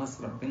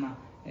 خلاص ربنا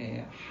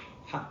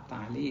حط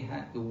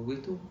عليها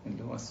قوته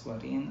اللي هو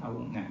السوارين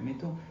أو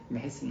نعمته،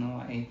 بحيث إن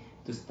هو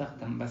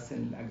تستخدم بس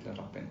لأجل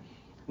ربنا.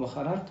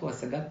 وخررت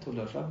وسجدت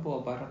للرب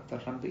وباركت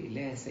الرب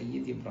إله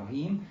سيدي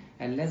إبراهيم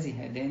الذي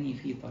هداني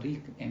في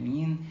طريق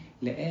أمين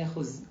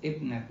لآخذ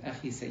ابنة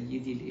أخي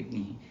سيدي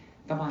لابنه.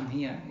 طبعا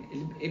هي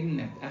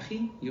ابنة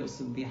أخي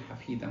يقصد بها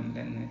حفيدة،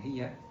 لأن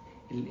هي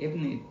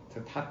الابن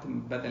تتحط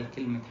بدل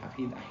كلمة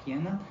حفيد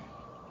أحيانا،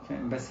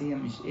 بس هي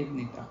مش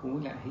ابنة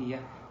أخوه، لا هي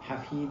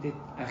حفيدة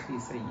أخي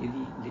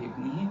سيدي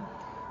لابنه.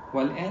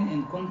 والآن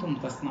إن كنتم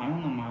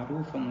تصنعون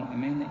معروفا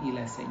وأمانة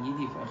إلى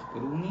سيدي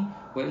فأخبروني،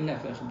 وإلا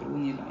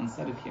فأخبروني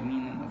لأنصرف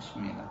يمينا أو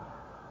شمالا.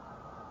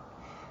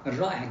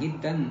 الرائع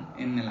جدا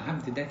ان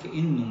العبد ده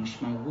كأنه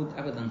مش موجود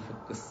ابدا في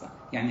القصة.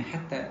 يعني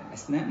حتى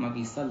اثناء ما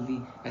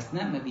بيصلي،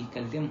 اثناء ما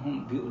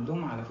بيكلمهم، بيقول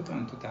لهم على فكرة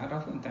انتوا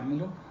تعرفوا ان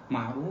تعملوا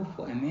معروف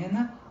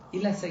وامانة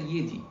الى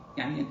سيدي.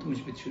 يعني انتوا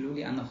مش بتشيلوا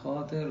لي انا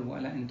خاطر،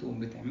 ولا انتوا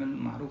بتعملوا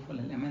المعروف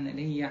ولا الامانة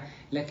ليا،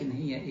 لكن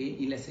هي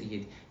ايه؟ الى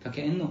سيدي.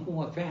 فكأنه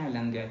هو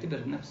فعلا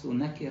بيعتبر نفسه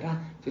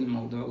نكرة في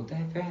الموضوع،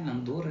 وده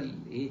فعلا دور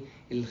الايه؟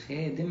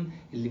 الخادم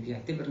اللي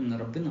بيعتبر ان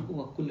ربنا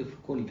هو الكل في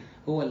كل،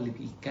 هو اللي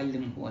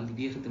بيتكلم، هو اللي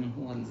بيخدم،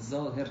 هو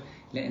الظاهر.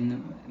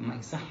 لان ما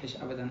يصحش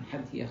ابدا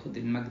حد ياخد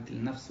المجد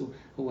لنفسه،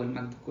 هو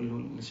المجد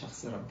كله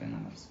لشخص ربنا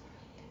نفسه.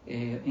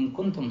 إن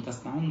كنتم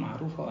تصنعون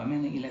معروفا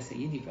وأمانة إلى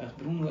سيدي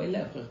فأخبروني،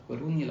 وإلا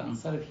فأخبروني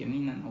لأنصرف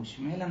يمينا أو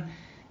شمالا.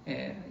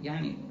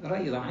 يعني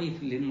رأي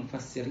ضعيف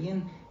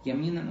للمفسرين،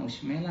 يمينا أو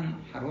شمالا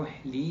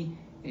هروح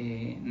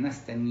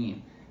لناس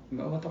تانيين.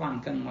 هو طبعا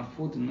كان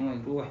مرفوض إن هو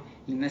يروح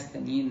لناس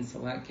تانيين،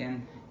 سواء كان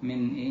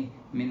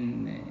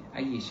من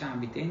أي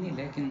شعب تاني،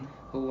 لكن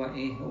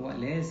هو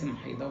لازم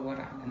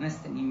هيدور على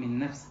ناس تانيين من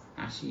نفس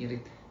عشيرة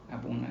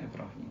أبونا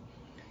إبراهيم.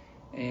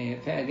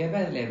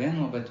 فأجاب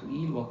لابان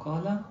وبتوئيل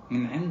وقال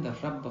من عند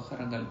الرب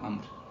خرج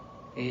الأمر.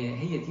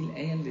 هي دي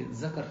الآية اللي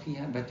ذكر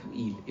فيها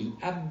بتوئيل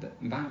الأب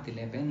بعد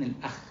لابان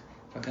الأخ،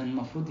 فكان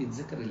المفروض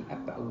يتذكر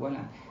الأب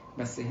أولا،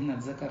 بس هنا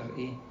اتذكر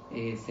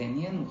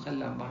ثانيا،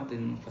 وخلى بعض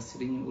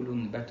المفسرين يقولوا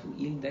إن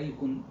بتوئيل ده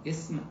يكون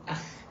اسم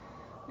أخ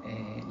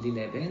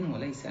للابان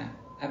وليس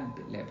أب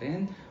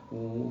لابان،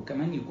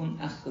 وكمان يكون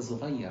أخ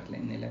صغير،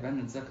 لأن لابان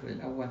اتذكر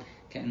الأول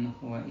كأنه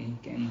هو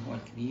كأنه هو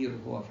الكبير،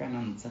 وهو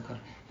فعلا اتذكر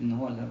إن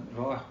هو اللي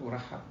راح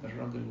ورحب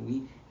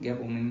بالرجل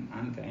وجابه من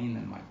عند عين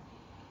الماء.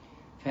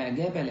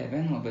 فأجاب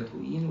لابان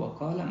وبتوئيل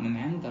وقال من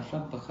عند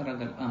الرب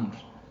خرج الأمر.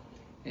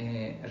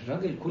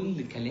 الراجل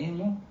كل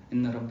كلامه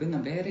إن ربنا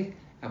بارك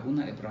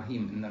أبونا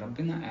إبراهيم، إن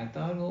ربنا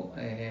اعطاله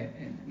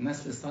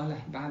نسل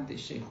صالح بعد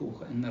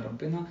الشيخوخة، إن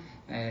ربنا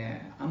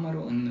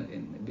أمره إن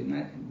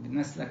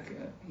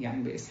بنسلك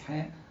يعني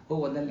بإسحاق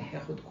هو ده اللي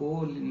هياخد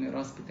كل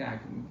الميراث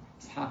بتاعك،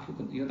 إسحاق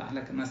يدعى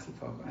لك نسل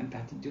فأنت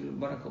هتديله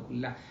البركة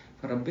كلها.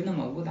 فربنا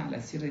موجود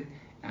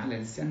على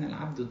لسان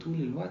العبد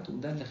طول الوقت،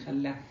 وده اللي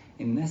خلى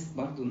الناس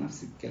برضو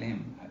نفس الكلام.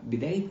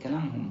 بداية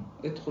كلامهم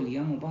ادخل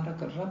يا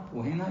مبارك الرب،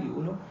 وهنا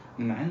يقولوا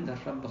من عند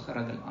الرب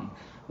خرج الأمر.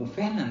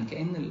 وفعلا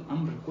كأن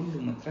الأمر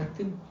كله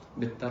مترتب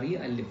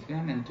بالطريقة اللي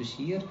فعلا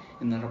تشير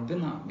إن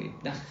ربنا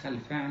بيتدخل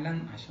فعلا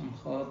عشان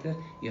خاطر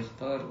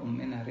يختار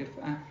أمنا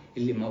رفقة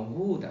اللي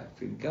موجودة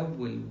في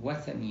الجو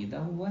الوثني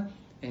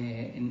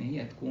إن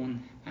هي تكون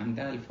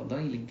عندها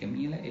الفضائل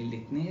الجميلة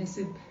اللي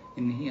تناسب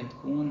إن هي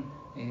تكون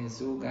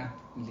زوجة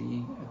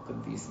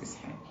للقديس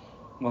إسحاق.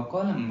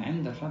 وقال من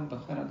عند الرب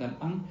خرج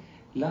الأمر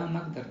لا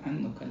نقدر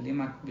أن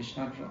نكلمك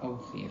بشر أو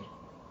خير.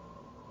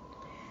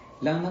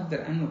 لا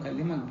نقدر أن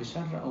نكلمك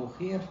بشر أو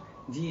خير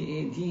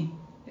دي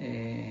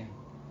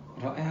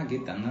رائعة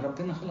جدا. أن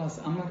ربنا خلاص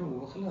أمر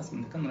وخلاص،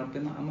 من كان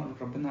ربنا أمر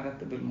ربنا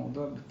رتب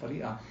الموضوع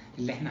بالطريقة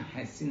اللي احنا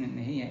حاسين إن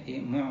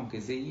هي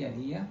معجزية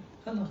دي،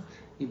 خلاص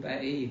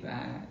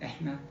يبقى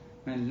احنا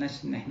ما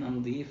لناش إن احنا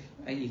نضيف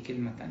أي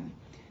كلمة تانية.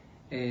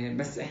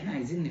 بس احنا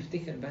عايزين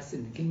نفتكر بس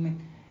إن كلمة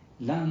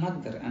لا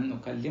نقدر أن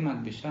نكلمك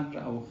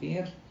بشر أو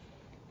خير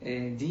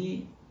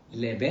دي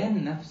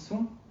لابان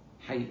نفسه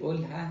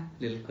هيقولها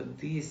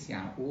للقديس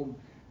يعقوب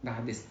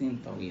بعد سنين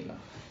طويلة.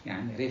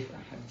 يعني رفقة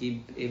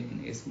هتجيب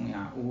ابن اسمه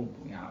يعقوب،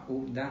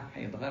 ويعقوب ده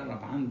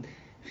هيتغرب عند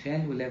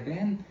خاله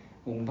لابان،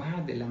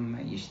 وبعد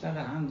لما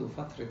يشتغل عنده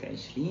فترة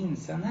 20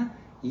 سنة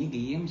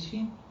يجي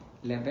يمشي،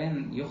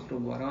 لابان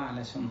يخرج وراه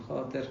علشان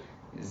خاطر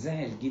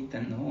زعل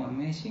جدا ان هو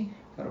ماشي.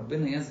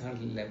 فربنا يظهر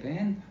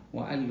للابان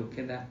وقال له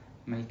كده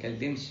ما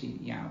يكلمش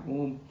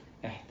يعقوب،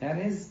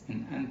 احترز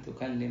من أن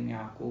تكلم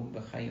يعقوب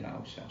بخير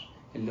أو شر،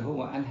 اللي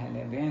هو قالها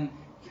لابان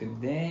في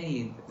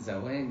بداية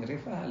زواج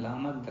رفقة. لا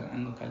نقدر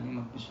أن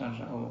نكلمك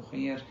بشر أو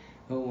خير،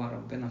 هو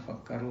ربنا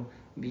فكره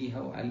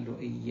بيها وقال له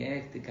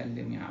إياك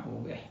تكلم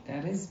يعقوب،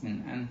 احترز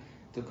من أن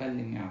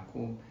تكلم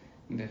يعقوب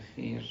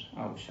بخير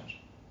أو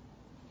شر.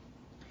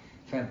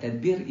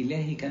 فتدبير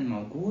إلهي كان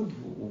موجود،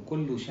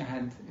 وكله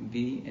شهد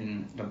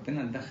بأن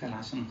ربنا اتدخل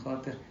عشان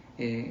خاطر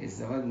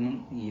الزواج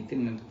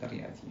يتم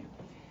بالطريقة دي.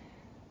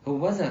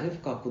 هوذا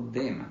رفقة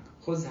قدامك،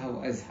 خذها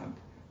واذهب،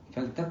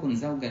 فلتكن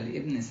زوجة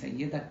لابن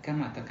سيدك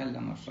كما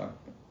تكلم الرب.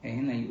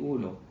 هنا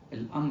يقولوا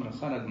الأمر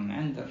خرج من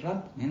عند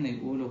الرب، هنا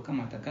يقولوا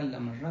كما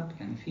تكلم الرب،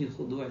 يعني في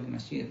خضوع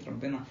لمشيئة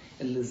ربنا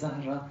اللي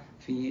ظهر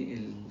في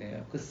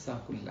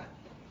القصة كلها.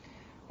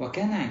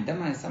 وكان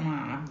عندما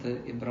سمع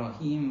عبد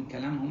إبراهيم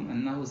كلامهم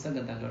أنه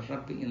سجد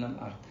للرب إلى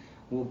الأرض.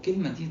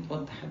 والكلمة دي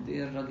توضح قد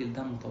إيه الراجل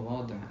ده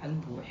متواضع،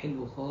 قلبه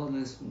حلو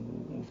خالص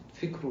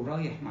وفكره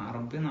رايح مع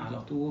ربنا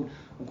على طول،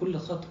 وكل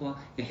خطوة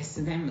يحس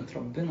نعمة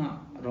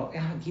ربنا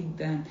رائعة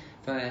جدا.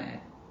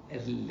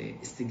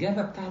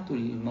 فالاستجابة بتاعته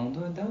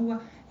للموضوع ده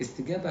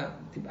استجابة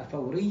تبقى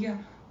فورية،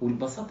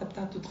 والبساطة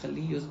بتاعته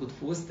تخليه يسجد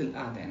في وسط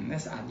القعدة. يعني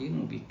الناس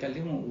قاعدين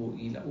وبيتكلموا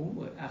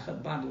ويلاقوه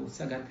أخذ بعضه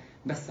وسجد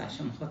بس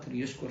عشان خاطر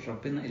يشكر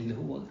ربنا اللي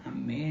هو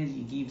عمال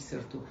يجيب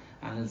سيرته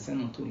على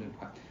لسانه طول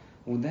الوقت.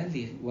 وده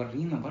اللي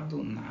ورينا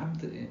برضو ان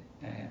عبد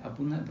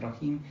أبونا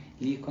إبراهيم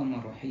ليه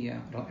قامة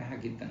روحية رائعة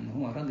جدا، إن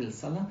هو راجل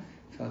صلاة،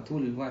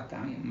 فطول الوقت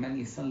عمال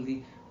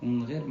يصلي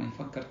ومن غير ما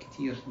يفكر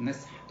كتير.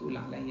 الناس هتقول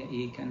عليا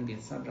إيه، كان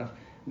بيتصرف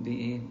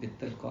بإيه،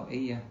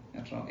 بالتلقائية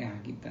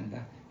الرائعة جدا.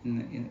 ده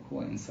إن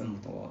هو إنسان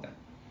متواضع.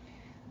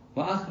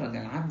 وأخرج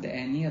العبد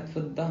آنية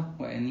فضة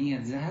وآنية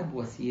ذهب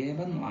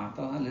وثيابا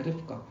وأعطاها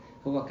لرفقة.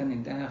 هو كان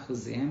اداها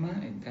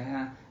خزامة،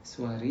 اداها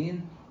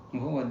سوارين،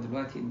 وهو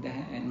دلوقتي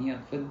اداها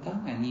آنية فضة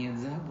آنية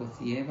ذهب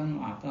وثيابا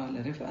وأعطاها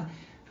لرفقة.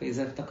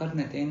 فإذا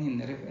افتكرنا تاني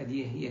إن رفقة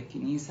دي هي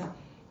الكنيسة،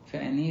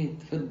 فآنية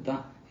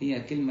فضة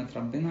هي كلمة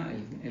ربنا.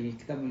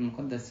 الكتاب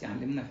المقدس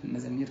يعلمنا في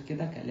المزامير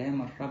كده: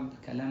 كلام الرب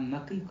كلام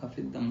نقي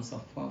كفضة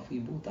مصفاة في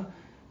بوطة،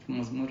 في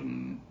مزمور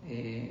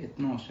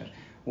 12.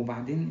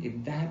 وبعدين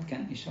الذهب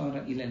كان إشارة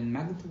إلى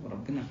المجد،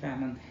 وربنا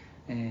فعلا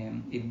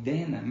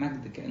ادانا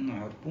مجد كأنه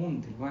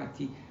عربون.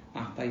 دلوقتي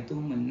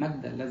أعطيتهم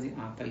المجد الذي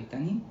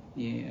أعطيتني،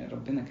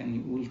 ربنا كان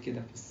يقول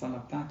كده في الصلاة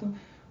بتاعته.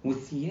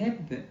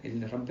 والثياب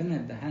اللي ربنا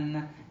اداها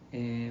لنا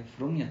في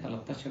رومية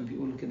 13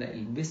 بيقولوا كده: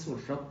 البسوا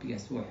الرب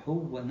يسوع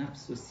هو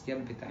نفسه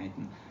الثياب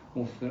بتاعتنا.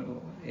 وفي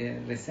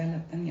الرسالة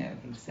الثانية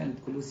في رسالة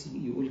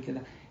كولوسي يقول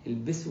كده: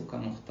 البسوا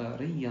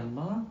كمختاري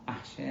الله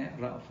أحشاء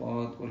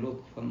رأفات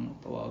ولطفا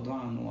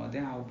وتواضعا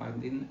ووداعا.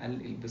 وبعدين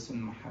قال: البسوا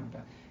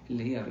المحبة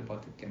اللي هي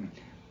رباط الكمال.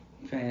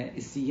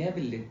 فالثياب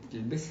اللي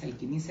تلبسها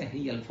الكنيسة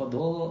هي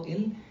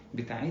الفضائل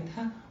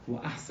بتاعتها،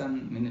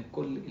 وأحسن من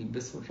الكل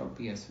البسوا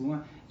الرب يسوع.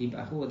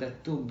 يبقى هو ده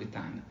التوب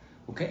بتاعنا.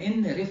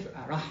 وكأن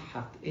رفقة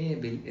راح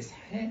تقابل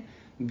إسحاق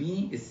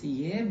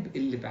بالثياب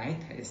اللي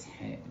بعتها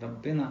إسحاق.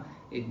 ربنا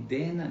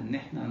ادانا ان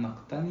احنا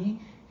نقتني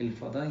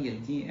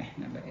الفضايل دي.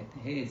 احنا بقت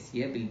هي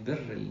ثياب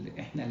البر اللي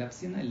احنا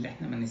لابسينها، اللي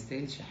احنا ما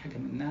نستاهلش حاجة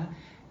منها.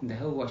 ده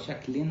هو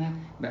شكلنا،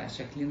 بقى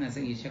شكلنا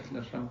زي شكل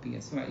الرب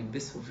يسوع.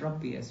 البسوا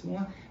الرب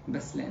يسوع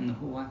بس لأن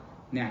هو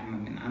نعمة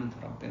من عند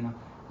ربنا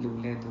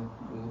لولاده،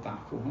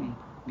 وضعفهم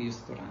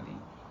بيستر عليه.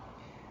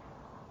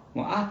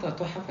 وأعطى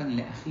تحفا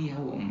لأخيها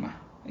وأمها.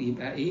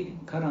 يبقى إيه،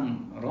 كرم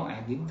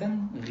رائع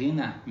جدا،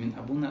 غنى من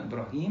أبونا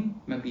إبراهيم.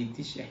 ما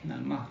بيديش إحنا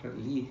المهر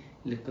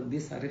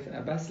للقديسة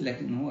رفقة بس،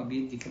 لكن هو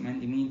بيدي كمان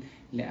لمين؟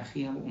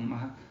 لأخيها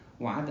وأمها.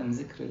 وعدم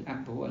ذكر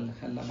الأب هو اللي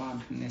خلى بعض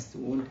الناس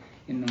تقول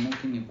إنه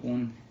ممكن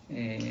يكون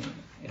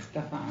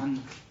اختفى عن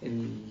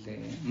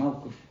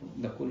الموقف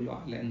ده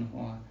كله، لأنه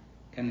هو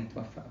كان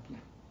اتوفى قبله.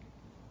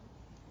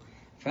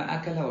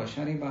 فأكل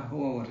وشرب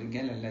هو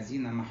والرجال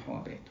الذين معه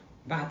وباتوا.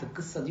 بعد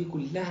القصة دي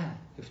كلها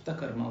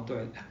افتكر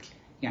موضوع الأكل.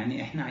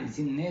 يعني احنا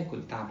عايزين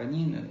ناكل،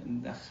 تعبانين،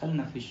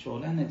 دخلنا في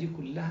الشغلانة دي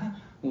كلها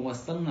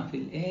ووصلنا في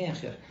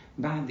الآخر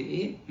بعد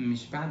إيه؟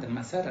 مش بعد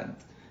ما سرد.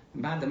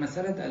 بعد ما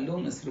سرد قال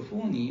لهم: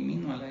 اصرفوني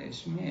يمين ولا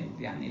شمال.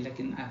 يعني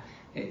لكن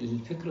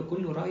الفكر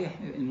كله رايح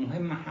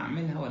المهم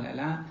هعملها ولا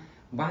لا.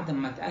 وبعد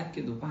ما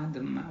اتأكد وبعد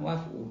ما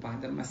وافق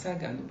وبعد ما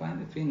سجد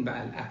وبعد فين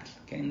بقى الأكل؟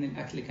 كأن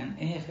الأكل كان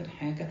آخر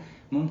حاجة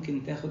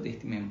ممكن تاخد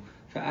اهتمامه.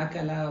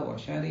 فأكل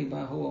وشرب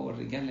هو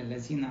والرجال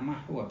الذين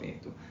معه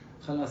وباتوا.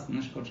 خلاص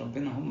نشكر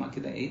ربنا، هم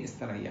كده ايه،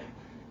 استريحوا.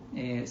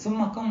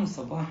 ثم قاموا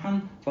صباحا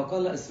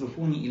فقال: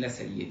 اصرفوني إلى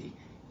سيدي.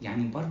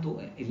 يعني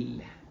برضو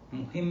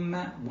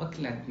المهمة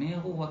واكلة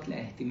دماغه واكلة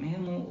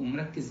اهتمامه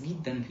ومركز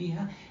جدا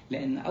فيها،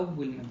 لأن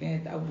أول ما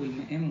بات أول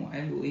ما قام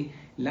وقالوا إيه،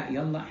 لا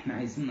يلا احنا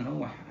عايزين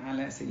نروح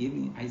على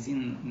سيدي،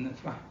 عايزين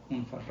نفرح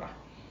ونفرح.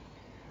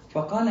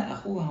 فقال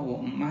أخوها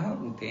وأمها.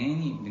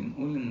 وتاني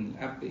بنقول إن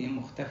الأب إيه،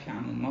 مختفي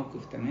عن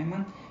الموقف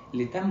تماما.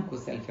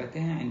 لتمكث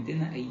الفتاة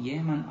عندنا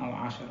أياما أو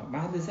 10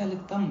 بعد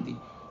ذلك تمضي.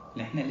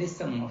 اللي احنا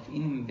لسه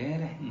موافقين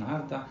امبارح،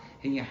 النهاردة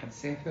هي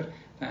هتسافر.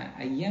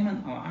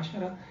 فأياما أو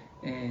 10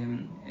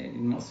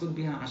 المقصود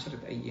بها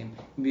 10 أيام.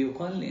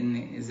 بيقال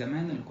إن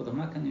زمان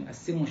القدماء كانوا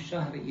يقسموا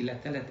الشهر إلى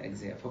 3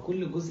 أجزاء،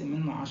 فكل جزء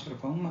منه 10.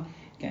 فهم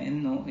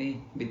كأنه إيه،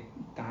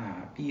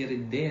 بالتعبير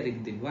الدارج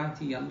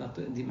دلوقتي يلا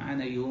تقضي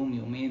معانا يوم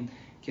يومين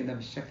كده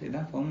بالشكل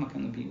ده. فهم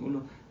كانوا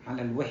بيقولوا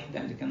على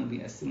الوحدة اللي كانوا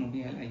بيقسموا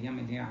بيها الأيام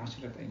اللي هي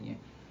 10 أيام.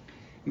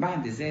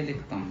 بعد ذلك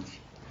تمضي.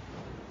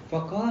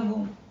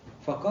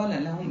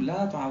 فقال لهم: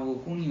 لا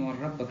تعوقوني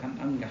والرب قد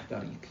أنجح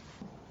طريقي.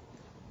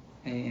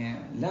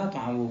 لا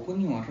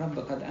تعوقوني والرب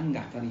قد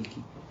أنجح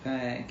طريقي.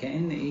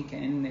 فكأن إيه،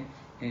 كأن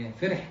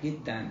فرح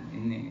جدا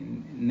إن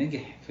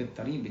نجح في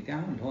الطريق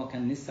بتاعه، اللي هو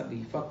كان لسه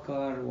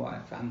بيفكر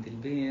واقف عند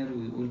البير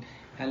ويقول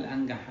هل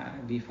أنجح،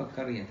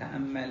 بيفكر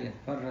يتأمل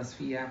يتفرس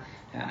فيها،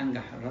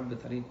 أنجح الرب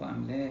طريقه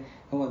أم لا.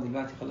 هو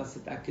دلوقتي خلاص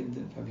اتأكد،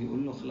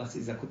 فبيقول له خلاص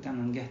إذا كنت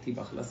أنا نجحت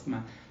يبقى خلاص،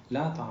 ما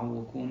لا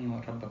تعوقوني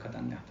والرب قد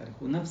أنجح طريقه.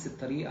 ونفس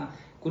الطريقة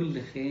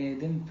كل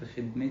خادم في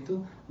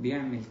خدمته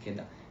بيعمل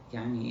كده.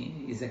 يعني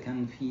إذا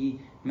كان في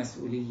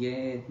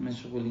مسؤوليات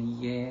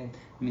مشغوليات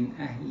من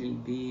أهل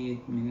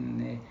البيت،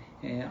 من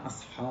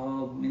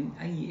أصحاب، من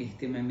أي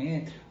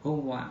اهتمامات،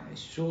 هو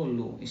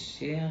الشغل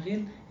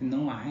الشاغل إن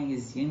هو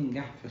عايز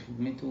ينجح في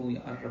خدمته،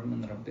 يقرب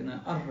من ربنا،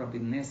 يقرب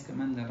الناس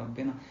كمان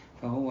لربنا.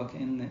 فهو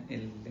كأن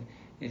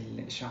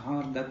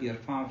الشعار ده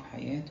بيرفعه في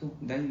حياته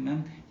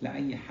دايما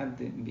لأي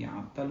حد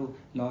بيعطله: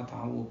 لا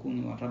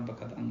تعوقوني والرب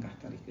قد أنجح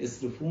طريقي،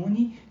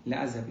 اصرفوني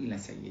لأذهب إلى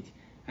سيدي.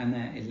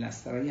 أنا اللي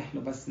أستريح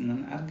له بس إن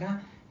أنا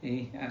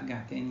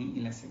أرجع تاني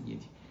إلى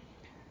سيدي.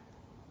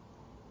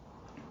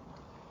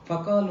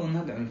 فقالوا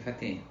ندعو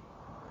الفتاة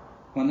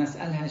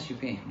ونسألها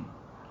شفاها.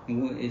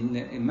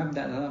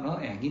 والمبدأ ده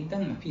رائع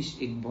جدا،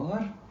 مفيش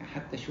إجبار.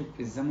 حتى شوف في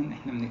الزمن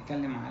احنا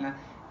بنتكلم على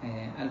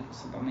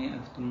 1700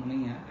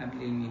 1800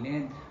 قبل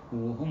الميلاد،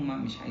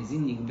 وهم مش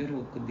عايزين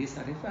يجبروا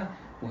القديسة رفقة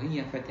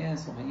وهي فتاة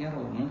صغيرة،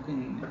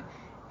 وممكن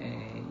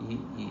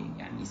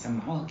يعني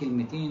يسمعوها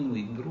كلمتين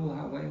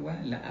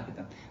ويجبروها لا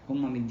أبدا،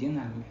 هم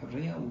مدينها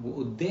الحرية.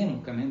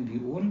 وقدامه كمان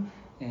بيقول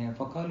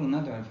فقالوا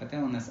ندعو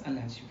الفتاة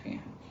ونسألها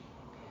شفاها.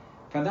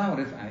 فدعوا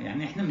رفقة،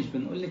 يعني احنا مش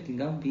بنقول لك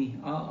تجاوبي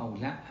او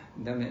لا،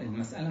 ده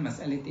المسألة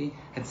مسألة ايه؟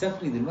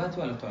 هتسافري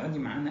دلوقتي ولا تقعدي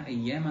معانا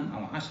اياما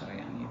او 10،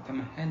 يعني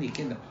تمهلي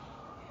كده.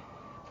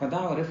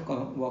 فدعوا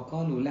رفقة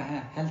وقالوا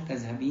لها هل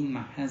تذهبين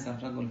مع هذا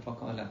الرجل؟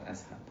 فقالت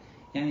اذهب.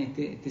 يعني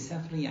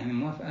تسافري، يعني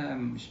موافقة،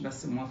 مش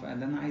بس موافقة،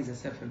 ده انا عايزة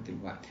اسافر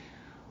دلوقتي.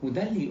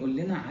 وده اللي يقول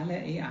لنا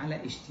على ايه؟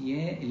 على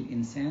اشتياق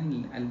الانسان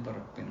لقلب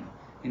ربنا،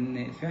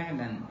 ان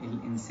فعلا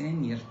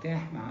الانسان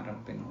يرتاح مع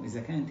ربنا.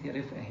 واذا كانت هي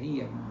رفقة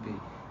هي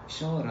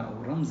إشارة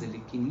أو رمز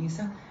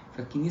للكنيسة،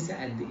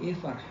 فالكنيسة قد إيه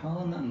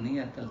فرحانة إن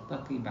هي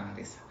تلتقي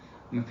بعرسها.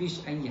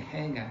 مفيش أي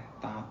حاجة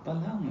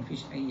تعطلها،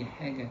 ومفيش أي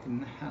حاجة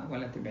تمنحها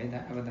ولا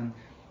تبعدها أبدا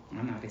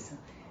عن عرسها.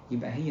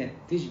 يبقى هي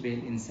تشبه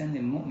الإنسان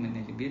المؤمن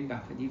اللي بيتبع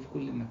فديه في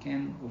كل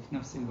مكان، وفي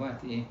نفس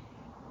الوقت إيه؟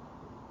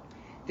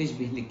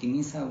 تشبه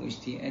للكنيسة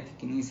واشتياقات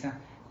الكنيسة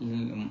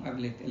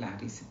لمقابلة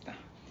العريس بتاعها.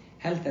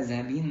 هل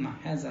تذهبين مع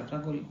هذا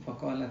الرجل؟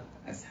 فقالت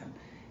أذهب.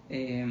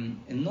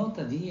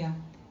 النقطة دي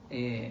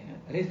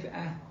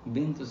رفقة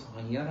بنت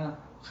صغيرة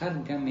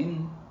خارجة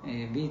من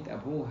بيت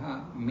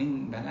أبوها،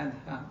 من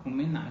بلدها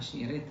ومن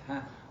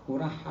عشيرتها،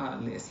 وراحة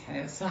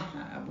لإسحاق. صح،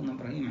 أبونا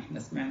إبراهيم احنا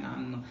سمعنا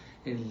عنه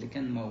اللي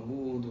كان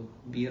موجود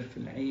وكبير في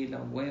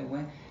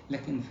العيلة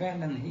لكن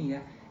فعلا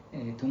هي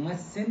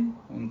تمثل،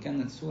 وإن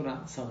كانت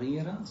صورة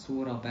صغيرة،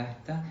 صورة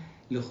باهتة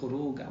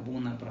لخروج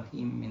أبونا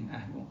إبراهيم من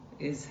أهله.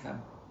 اذهب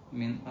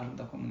من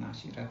أرضك ومن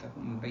عشيرتك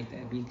ومن بيت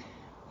أبيك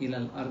إلى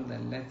الأرض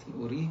التي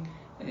أريك.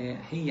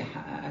 هي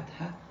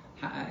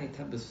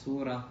حققتها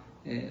بالصورة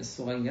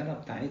الصغيرة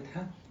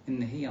بتاعتها،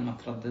 إن هي ما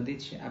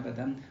ترددتش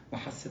أبدا،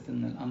 وحست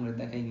إن الأمر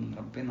ده جاي من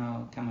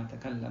ربنا كما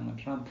تكلم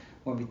الرب.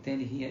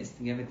 وبالتالي هي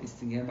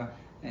استجابة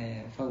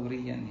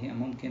فورية، إن هي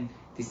ممكن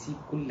تسيب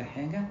كل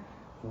حاجة.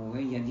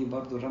 وهي دي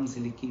برضو رمز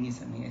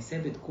للكنيسة، إن هي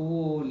سابت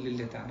كل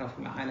اللي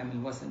تعرفه العالم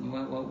الوثني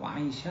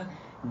وعايشة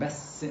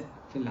بس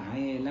في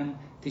العالم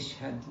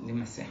تشهد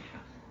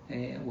لمسيحها.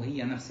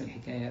 وهي نفس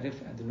الحكاية،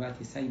 رفقة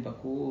دلوقتي سايبة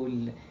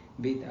كل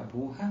بيت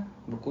أبوها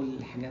بكل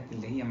الحاجات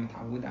اللي هي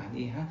متعودة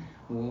عليها،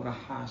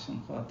 وراحة عشان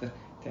خاطر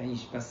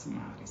تعيش بس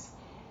مع عريسها.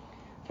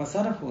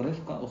 فصرفوا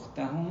رفقة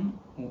أختهم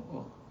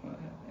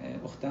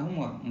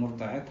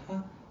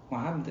ومرضعتها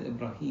وعبد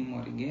إبراهيم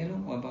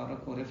ورجاله،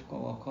 وباركوا رفقة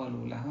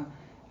وقالوا لها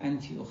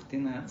أنت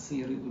أختنا،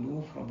 صيري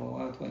ألوف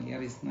ربوات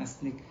وليرث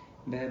نسلك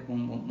باب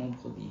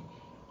مبغضين.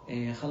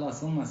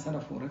 خلاص هم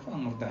صرفوا رفقة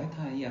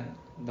مرضعتها، هي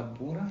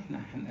دبورة، احنا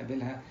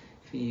هنقابلها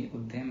في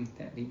قدام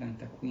تقريبا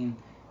تكوين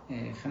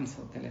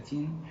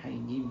 35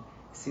 هيجيب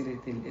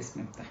سيرة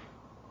الاسم بتاعها.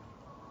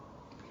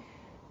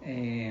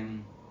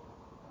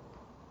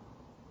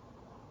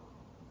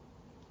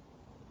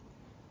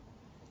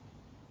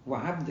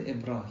 وعبد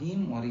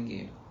إبراهيم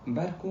ورجاله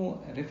باركوا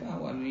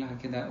رفقة وقالوا لها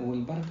كده.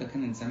 والبركة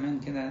كانت زمان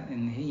كده،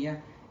 إن هي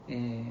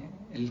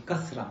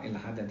الكثرة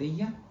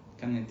العددية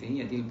كانت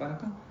هي دي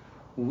البركة،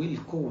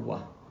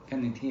 والقوة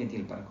كانت هي دي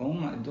البركة.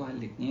 هم ادوها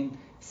الاثنين.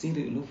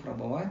 سيري ألوف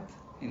ربوات،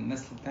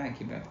 النسل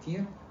بتاعك يبقى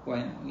كتير،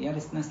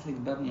 ويرث نسلك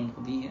باب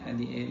مبغضيه،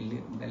 ادي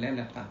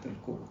الدلالة بتاعت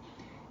القوة.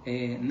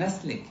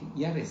 نسلك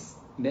يرث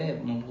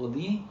باب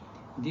مبغضيه،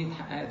 دي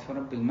اتحققت في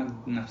رب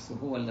المجد نفسه،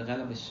 هو اللي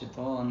غلب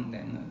الشيطان،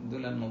 لأن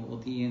دول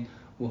المبغضين،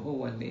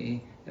 وهو اللي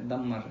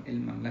دمر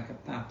المملكة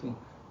بتاعته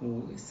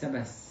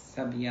وسبى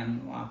سبيا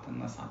وأعطى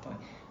الناس عطايا.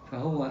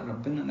 فهو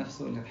ربنا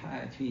نفسه اللي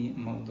اتحققت فيه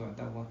الموضوع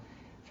دوت.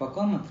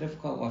 فقامت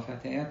رفقة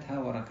وفتياتها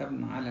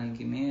وركبنا على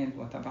الجمال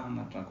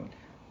وتبعنا الرجل.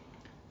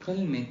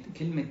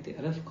 كلمة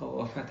رفقة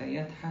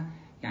وفتياتها،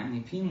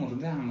 يعني في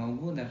مرضعة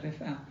موجودة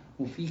الرفقة،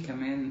 وفي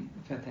كمان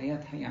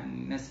فتياتها، يعني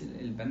الناس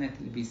البنات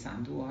اللي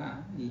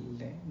بيساعدوها،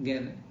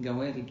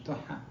 الجواري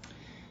بتوعها.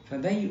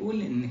 فده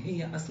يقول إن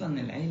هي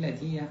أصلا العيلة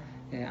دي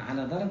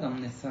على درجة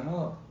من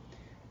الثراء.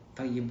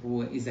 طيب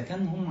وإذا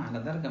كان هم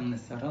على درجة من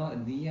الثراء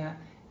دي،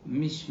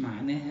 مش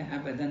معناها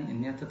أبدا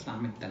إن هي تطلع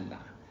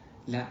متدلعة،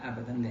 لا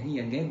أبدا، ده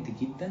هي جاد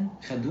جدا،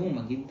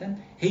 خدومة جدا.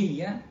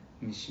 هي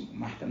مش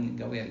واحدة من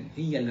الجواري،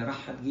 هي اللي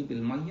راح تجيب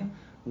المية،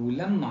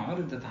 ولما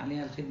عرضت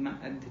عليها الخدمة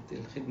أدت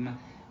الخدمة.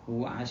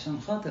 وعشان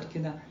خاطر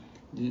كده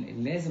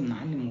لازم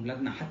نعلم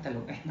أولادنا، حتى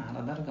لو إحنا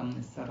على درجة من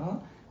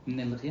الثراء من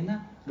الغنى،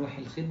 روح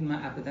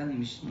الخدمة أبدا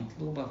مش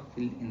مطلوبة في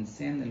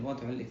الإنسان.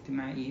 الوضع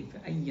الاجتماعي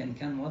في أيا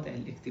كان وضع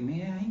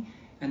الاجتماعي،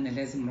 أن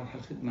لازم روح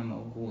الخدمة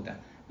موجودة،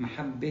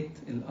 محبة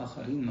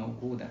الآخرين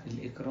موجودة،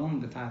 الإكرام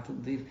بتاعة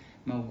الضيف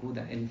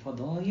موجودة،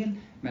 الفضائل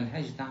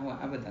ملهاش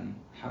دعوة أبدا.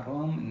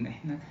 حرام إن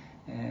إحنا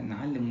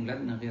نعلم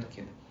أولادنا غير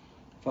كده.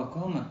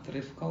 فقامت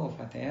رفقة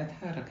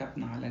وفتياتها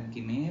ركبنا على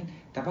الجمال.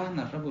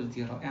 تبعنا الرجل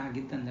دي رائعة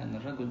جدا، لأن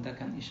الرجل ده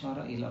كان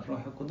إشارة إلى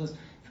الروح القدس.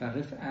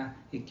 فالرفقة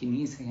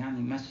الكنيسة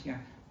يعني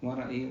ماشية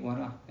ورا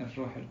ورا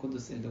الروح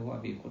القدس اللي هو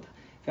بيقودها.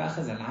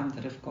 فأخذ العبد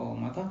رفقة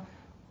ومضى.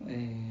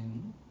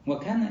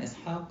 وكان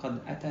إسحاق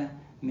قد أتى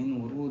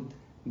من ورود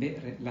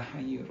بئر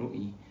لحي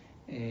رؤي.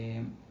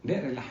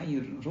 بئر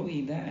لحي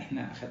رؤي ده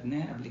احنا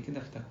أخدناه قبل كده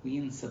في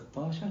تكوين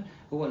 16،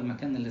 هو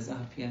المكان اللي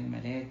ظهر فيها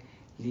الملاك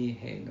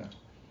لهاجر.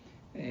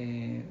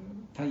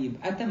 طيب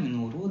أتى من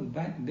ورود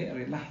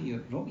بئر لحي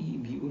رؤي،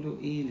 بيقولوا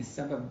إيه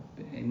للسبب؟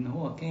 إن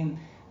هو كان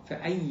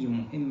في أي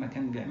مهمة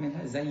كان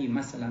بيعملها، زي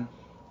مثلا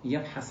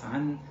يبحث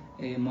عن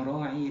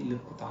مراعي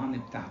للقطعان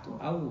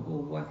بتاعته، أو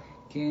هو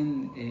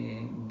كان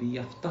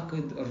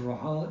بيفتقد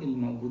الرعاة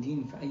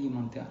الموجودين في أي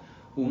منطقة،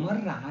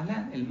 ومر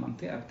على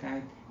المنطقة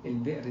بتاعت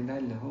البئر ده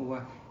اللي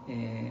هو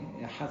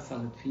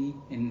حصلت فيه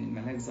إن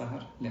الملاك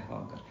ظهر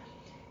لهاجر.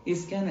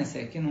 إذ كان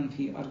ساكنا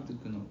في أرض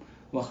الجنوب.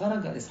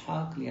 وخرج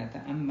إسحاق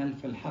ليتأمل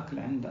في الحقل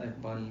عند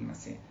إقبال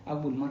المساء.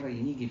 أول مرة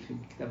يجي في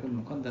الكتاب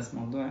المقدس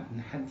موضوع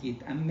إن حد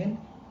يتأمل،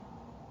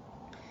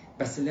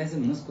 بس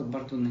لازم نذكر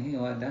برضو إن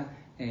هو ده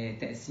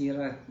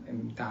تأثير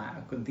بتاع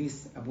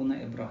قديس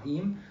أبونا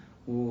إبراهيم.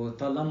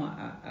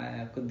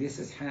 وطالما قديس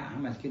إسحاق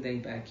عمل كده،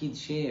 يبقى أكيد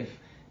شاف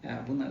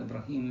أبونا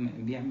إبراهيم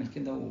بيعمل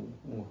كده،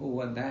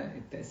 وهو ده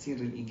التأثير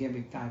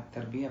الإيجابي بتاع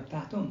التربية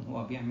بتاعته، إن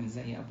هو بيعمل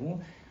زي أبوه،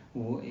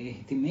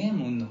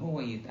 واهتمامه إن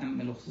هو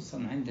يتأمل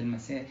خصوصا عند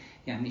المساء.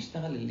 يعني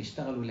اشتغل اللي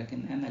اشتغله،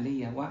 لكن أنا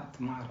ليا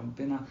وقت مع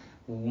ربنا،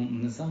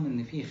 ونظام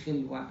إن فيه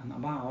خلوة، أنا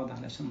بقعد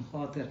علشان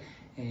خاطر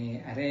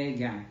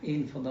أراجع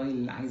إيه الفضائل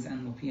اللي عايز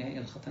أنمو فيها، إيه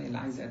الخطايا اللي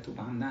عايز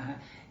أتوب عنها،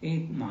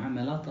 إيه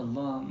معاملات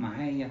الله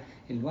معايا.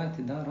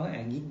 الوقت ده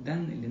رائع جدا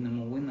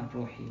لنمونا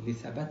الروحي،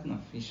 لثباتنا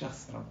في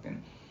شخص ربنا.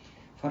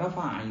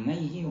 فرفع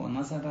عينيه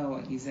ونظر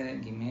وإذا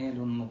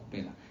جمال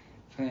مقبلة.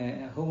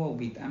 فهو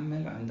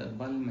بيتأمل عند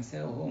إقبال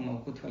المساء وهو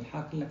موجود في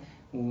الحقل،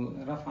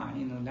 ورفع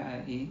عينه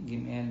لقى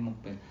جمال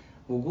مقبلة.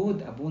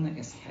 وجود أبونا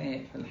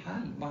إسحاق في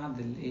الحقل، بعض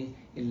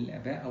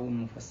الآباء أو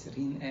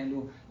المفسرين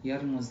قالوا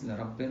يرمز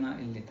لربنا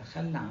اللي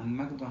تخلى عن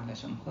مجده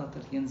علشان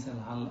خاطر ينزل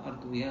على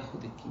الأرض وياخد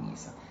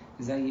الكنيسة.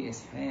 زي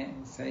إسحاق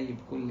سايب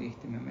كل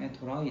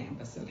اهتماماته، رايح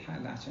بس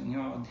الحقل عشان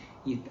يقعد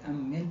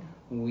يتأمل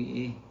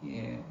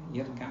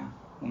ويرجع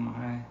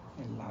ومعاه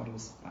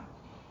العروس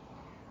بتاعته.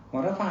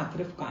 ورفعت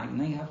رفقة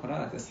عينيها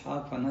فرأت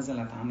إسحاق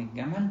فنزلت عن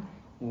الجمل.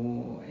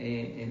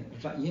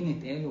 والرأيين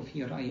اتقالوا،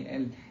 في رأي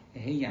قال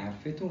هي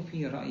عرفته،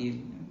 في رأي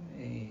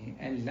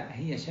قال لا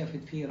هي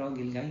شافت فيه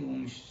راجل جاي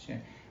ومش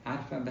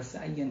عارفة. بس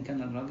أيا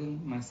كان الراجل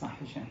ما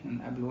يصحش احنا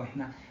نقابله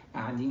واحنا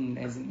قاعدين،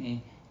 لازم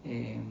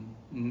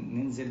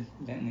ننزل،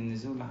 لأن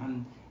النزول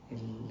عن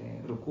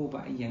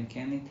الركوبة أيا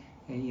كانت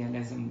هي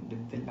لازم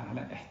بتدل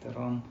على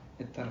احترام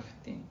الطرف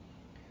الثاني.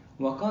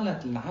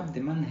 وقالت للعبد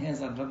من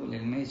هذا الرجل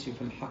الماشي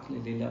في الحقل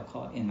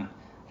للقائنا؟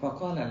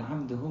 فقال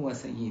العبد هو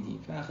سيدي.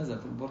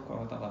 فأخذت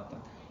البرقع وتغطت.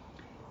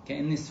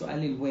 كأن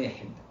السؤال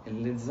الواحد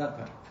اللي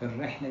اتذكر في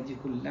الرحلة دي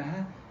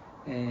كلها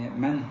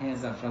من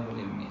هذا الرجل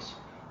الماشي،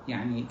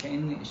 يعني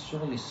كأن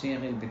الشغل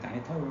الشاغل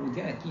بتاعتها.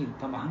 ودي أكيد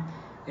طبعا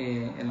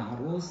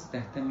العروس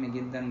تهتم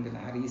جدا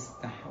بالعريس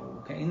بتاعها،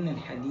 وكأن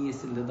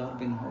الحديث اللي دار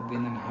بينها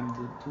وبين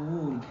العبد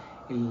طول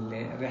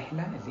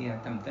الرحلة اللي هي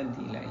تمتد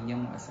إلى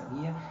أيام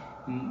وأسابيع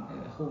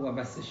هو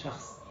بس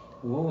شخص.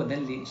 وهو ده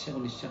اللي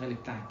الشغل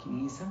بتاع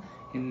الكنيسة،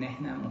 إن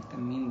إحنا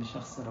مهتمين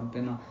بشخص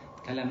ربنا،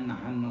 كلامنا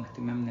عنه،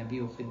 اهتمامنا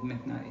بيه،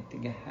 وخدمتنا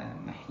اتجاه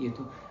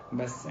ناحيته،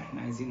 بس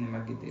إحنا عايزين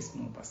نمجد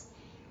اسمه بس.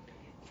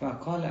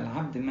 وقالت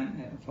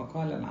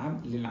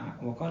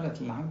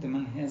للعبد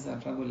من هذا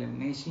الرجل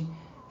الماشي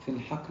في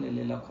الحقل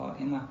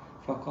للقائنا؟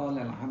 فقال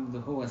العبد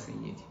هو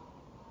سيدي.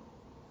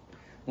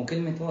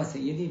 وكلمة هو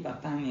سيدي بقى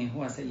تعني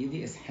هو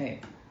سيدي إسحاق،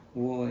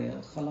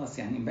 وخلاص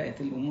يعني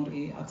بقت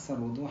الأمور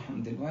أكثر وضوحا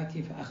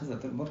دلوقتي.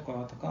 فأخذت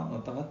البرقع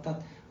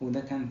وتغطت. وده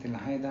كانت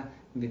العادة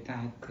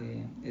بتاعت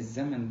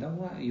الزمن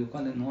ده.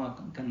 يقال إن هو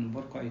كان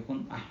البرقع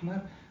يكون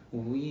أحمر،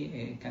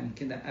 وكان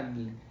كده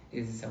قبل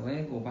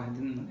الزواج،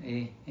 وبعدين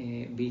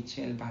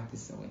بيتشال بعد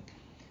الزواج.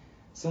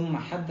 ثم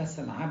حدث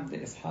العبد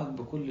إسحاق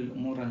بكل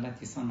الأمور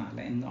التي صنع،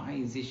 لأنه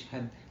عايز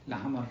يشهد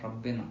لعمل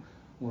ربنا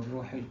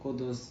والروح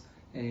القدس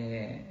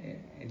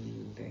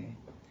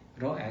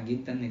رائع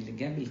جدا اللي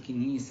جاب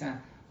الكنيسة،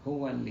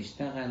 هو اللي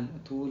اشتغل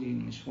طول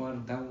المشوار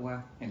دوا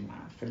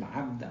في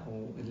العبد،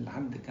 أو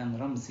العبد كان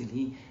رمز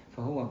ليه.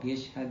 فهو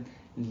بيشهد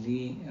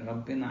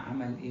لربنا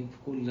عمل في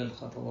كل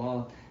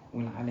الخطوات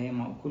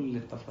والعلامة وكل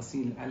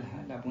التفاصيل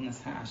قالها لأبونا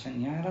إسحاق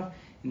عشان يعرف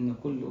إن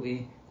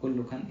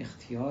كله كان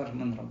اختيار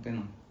من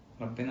ربنا.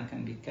 ربنا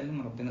كان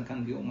بيتكلم، ربنا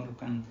كان بيؤمر،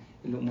 وكان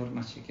الأمور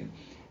ماشية كده.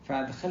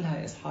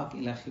 فأدخلها إسحاق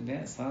إلى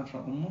خباء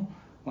سارة أمه،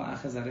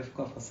 وأخذ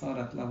رفقة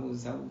فصارت له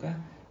زوجة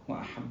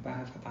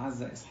وأحبها.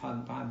 فتعزى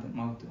إسحاق بعد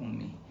موت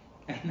أمه.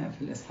 إحنا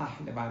في الإصحاح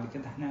اللي بعد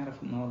كده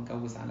هنعرف إن هو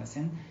اتجوز على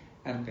سن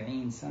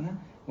 40 سنة،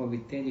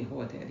 وبالتالي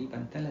هو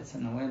تقريبا 3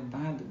 سنوات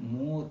بعد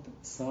موت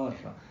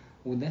سارة.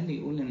 وده اللي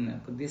يقول إن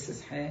قديس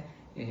إسحاق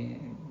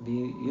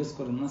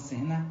بيذكر النص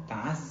هنا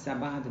تعزى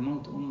بعد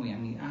موت أمه،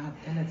 يعني قعد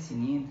 3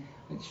 سنين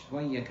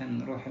شوية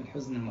كان روح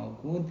الحزن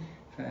موجود،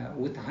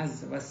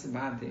 واتعز بس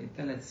بعد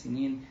 3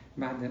 سنين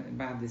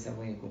بعد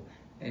زواجه.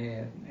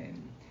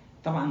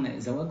 طبعا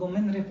زواجه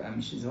من رفقة،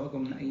 مش زواجه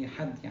من أي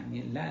حد،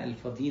 يعني لقى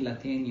الفضيلة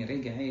تاني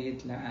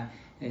رجعت، لقى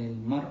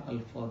المرأة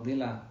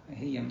الفاضلة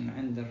هي من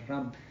عند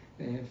الرب،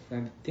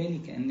 فبالتالي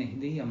كأن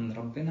هدية من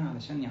ربنا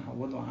علشان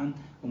يعوضوا عن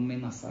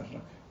أمنا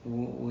سارة.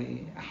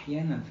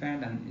 وأحيانا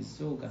فعلا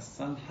الزوجة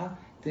الصالحة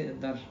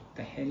تقدر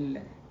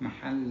تحل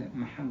محل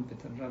محبة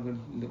الرجل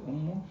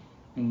لأمه،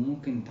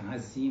 وممكن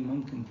تعزيه،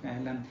 ممكن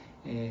فعلا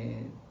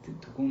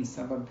تكون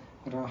سبب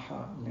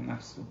راحة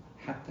لنفسه،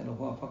 حتى لو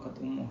هو فقد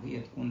أمه هي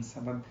تكون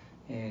سبب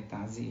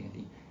تعزية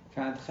ليه.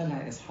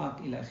 فأدخلها إسحاق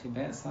إلى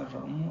خباء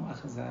سارة أمه،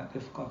 أخذ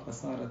رفقة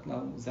فصارت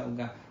له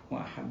زوجة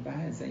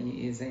وأحبها،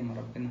 زي ما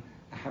ربنا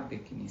أحب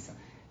الكنيسة.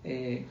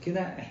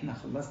 كده احنا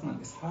خلصنا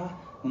الإصحاح،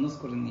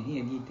 ونذكر إن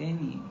هي دي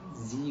تاني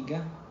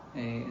زيجة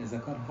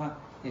ذكرها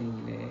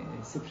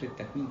سفر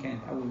التكوين.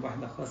 كانت أول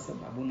واحدة خاصة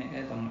بأبونا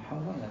آدم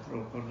وحواء،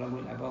 يترك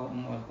الرجل أباه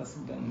وأمه والتصق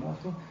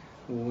بامرأته،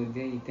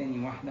 ودي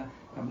تاني واحدة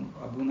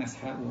أبونا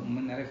إسحاق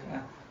وأمنا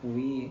رفقة،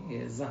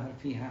 وظهر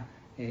فيها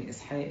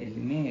إسحاق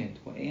اللي مات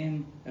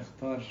وقام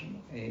اختار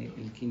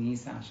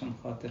الكنيسة عشان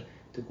خاطر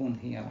تكون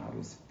هي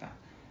العروس بتاعته.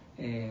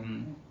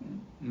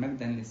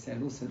 مجدا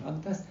للثالوث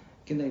الأقدس.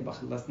 كده يبقى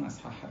خلصنا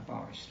إصحاح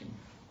 24.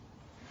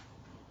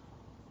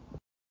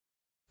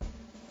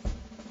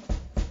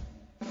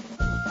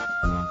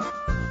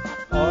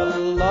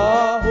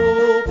 الله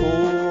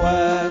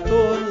قوة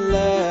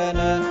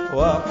لنا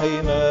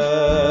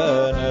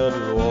وحمانا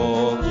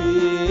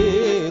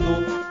الوقيد،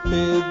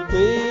 في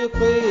الضيق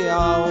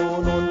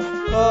عون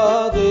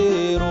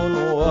قدير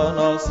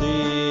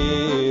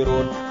ونصير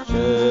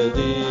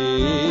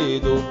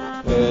شديد،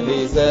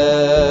 فلذا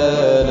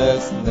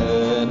لسنا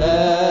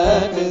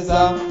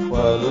نجزع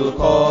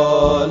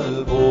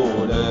والقلب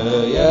لا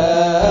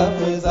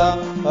يفزع،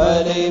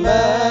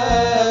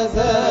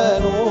 ولماذا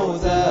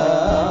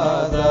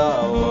نزعزع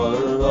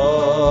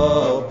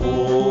والرب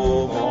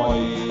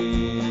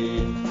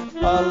معين.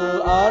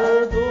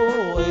 الأرض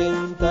إن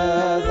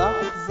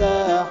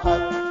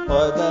تزحزحت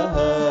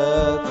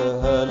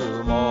ودهتها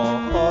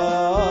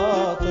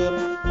المخاطر،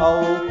 أو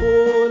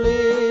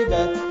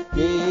قلبت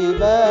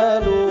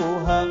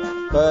جبالها،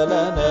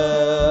 فلنا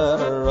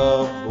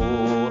الرب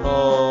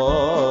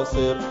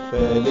ناصر،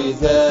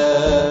 فلذا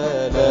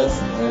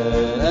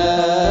لسنا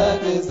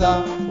نجزع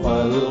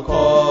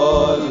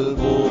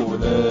والقلب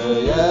لا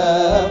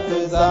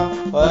يفزع،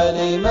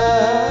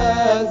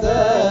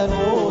 ولماذا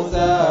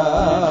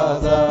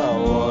نزعزع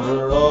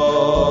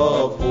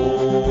والرب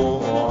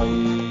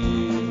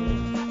معين.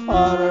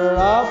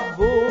 الرب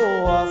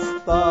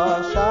وسط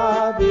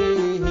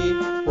شعبه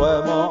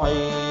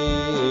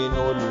ومعين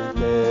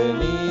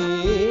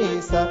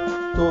الكنيسة،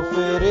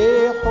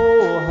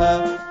 تفرحها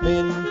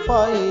من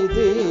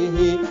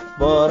فيضه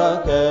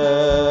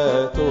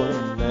بركات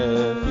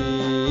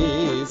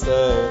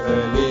نفيسة،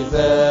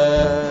 فلذا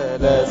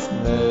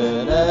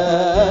لسنا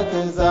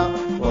نجزع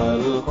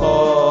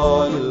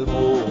والقلب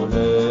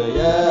لا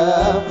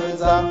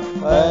يفزع،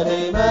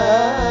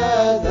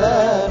 ولماذا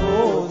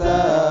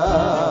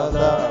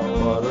نزعزع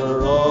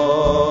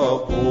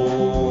والرب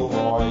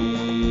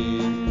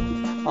معين.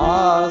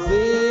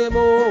 عظيم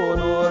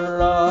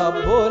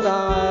الرب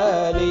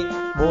العالي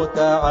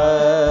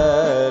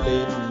متعال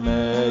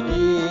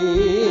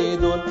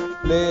مجيد،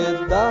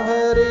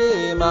 للدهر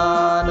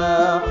معنا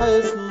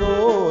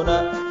حصننا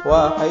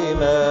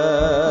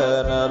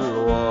وحمانا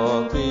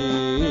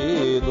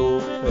الوطيد،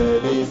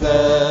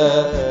 فلذا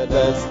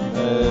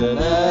لسنا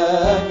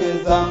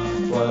نجزع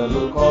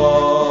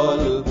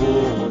والقلب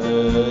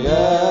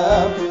لا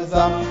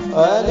يفزع،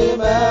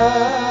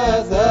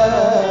 ولماذا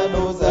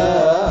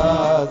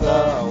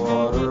نزعزع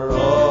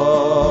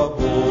والرب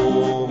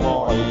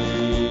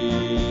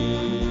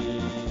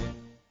معين.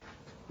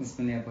 بسم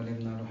الله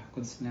والابن والروح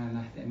القدس من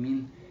الواحد امين.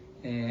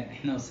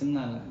 احنا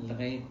وصلنا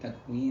لغايه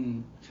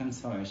تكوين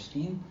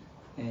 25.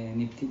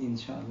 نبتدي ان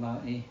شاء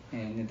الله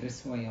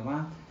ندرسه ويا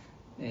بعض.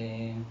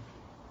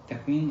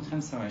 تكوين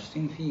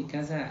 25 فيه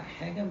كذا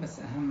حاجه، بس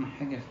اهم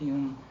حاجه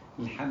فيهم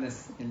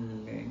الحدث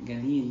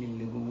الجليل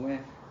اللي جواه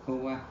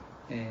هو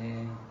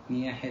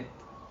نياحه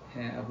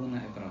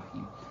ابونا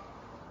ابراهيم.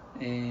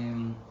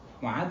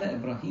 وعاد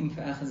ابراهيم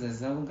فاخذ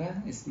زوجه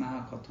اسمها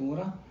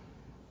قطوره،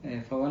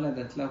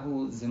 فولدت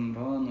له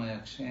زمران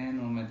ويقشان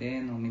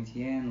ومدان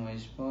ومديان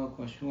وإشباك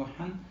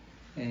وشوحا.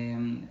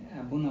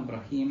 أبونا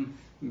إبراهيم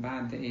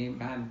بعد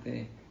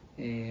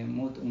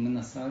موت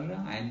أمنا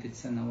سارة عدة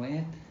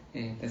سنوات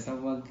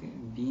تزوج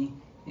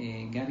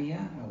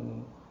بجارية أو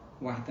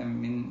واحدة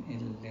من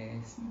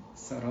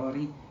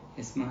السراري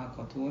اسمها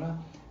قطورة،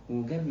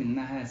 وجاب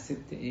منها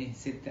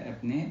 6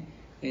 أبناء.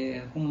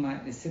 هم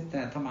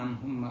الستة طبعا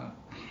هم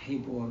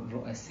هيبقوا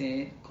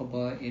رؤساء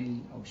قبائل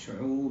أو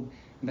شعوب،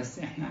 بس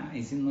احنا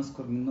عايزين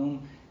نذكر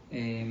منهم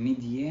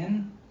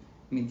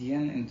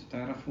مديان. انتوا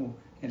تعرفوا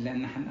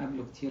لأن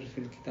هنقابله كتير في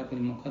الكتاب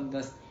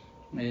المقدس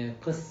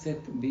قصة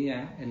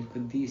بيع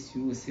القديس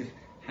يوسف،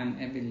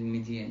 هنقابل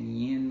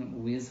المديانيين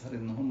ويظهر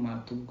ان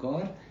هم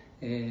تجار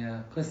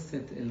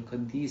قصة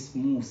القديس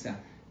موسى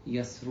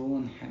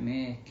يسرون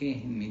حماه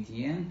كاهن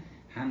مديان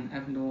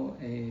هنقابله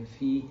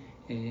في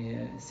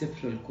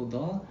سفر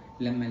القضاء،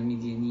 لما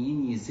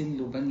المديانيين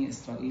يذلوا بني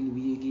إسرائيل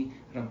ويجي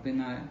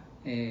ربنا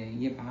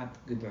يبعت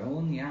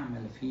جدعون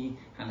يعمل فيه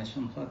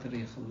علشان خاطر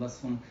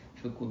يخلصهم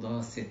في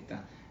قضاء 6.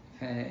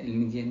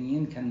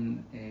 فالمديانيين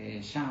كان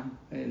شعب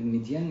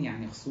المديان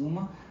يعني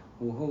خصومة،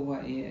 وهو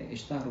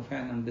اشتهروا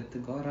فعلا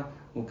بالتجارة،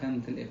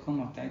 وكانت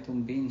الإقامة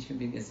بتاعتهم بين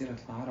شبه جزيرة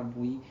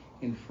العرب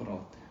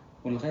والفرات،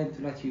 ولغاية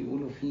دلوقتي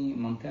يقولوا في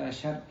منطقة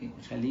شرق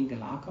خليج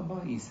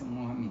العقبة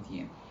يسموها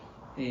مديان.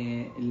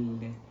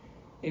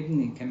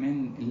 ابن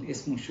كمان اللي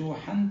اسمه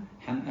شوحا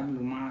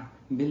هنقابله مع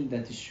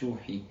بلدة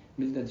الشوحي.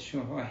 بلدة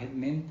الشوحي واحد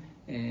من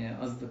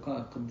أصدقاء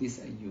القديس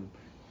أيوب.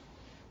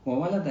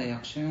 وولد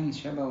يقشان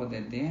شبا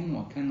وددان،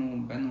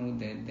 وكانوا بنو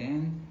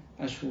ددان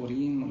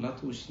أشوريم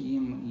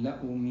ولطوشيم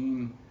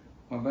لأوميم،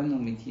 وبنو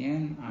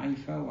مديان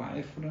عيفا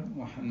وعفر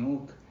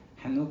وحنوك.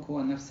 حنوك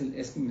هو نفس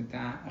الاسم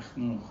بتاع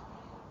أخنوخ،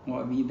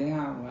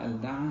 وأبيداع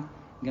وألدعة.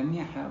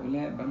 جميع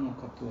هؤلاء بنو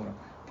قطورة.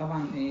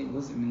 طبعا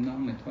جزء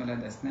منهم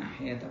اتولد أثناء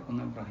حياة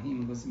أبونا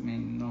إبراهيم، جزء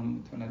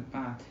منهم اتولد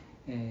بعد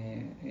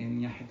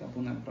نياحة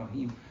أبونا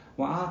إبراهيم.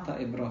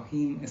 وأعطى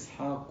إبراهيم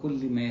إسحاق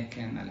كل ما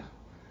كان له.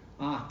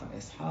 أعطى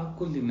إسحاق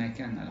كل ما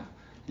كان له،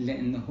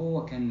 لأن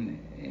هو كان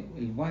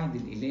الوعد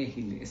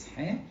الإلهي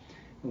لإسحاق،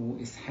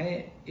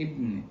 وإسحاق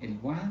ابن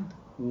الوعد،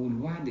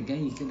 والوعد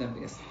جاي كده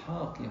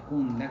بإسحاق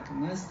يكون لك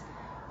نسل.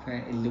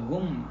 فاللي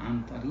جم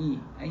عن طريق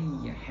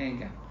أي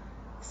حاجة،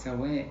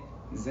 سواء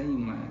زي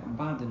ما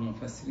بعض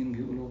المفسرين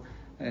بيقولوا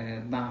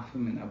ضعف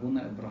من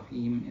أبونا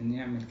إبراهيم إن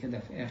يعمل كده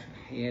في آخر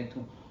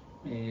حياته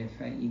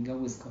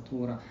فيتجوز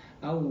قطورة،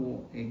 أو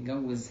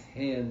يتجوز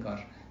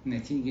هاجر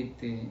نتيجة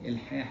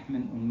الحاح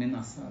من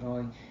أمنا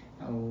ساراي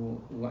أو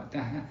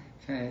وقتها.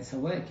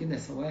 فسواء كده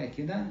سواء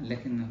كده،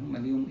 لكن هم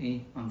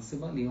ليهم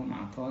أنصبة، ليهم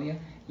عطايا،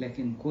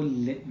 لكن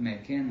كل ما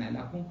كان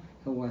له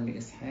هو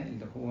لإسحاق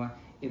اللي هو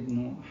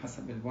ابنه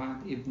حسب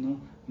الوعد، ابنه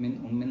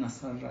من أمنا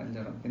سارة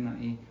اللي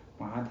ربنا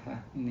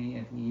وعدها إن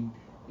هي تجيب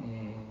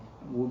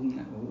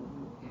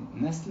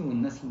نسل،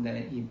 والنسل ده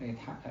يبقى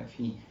يتحقق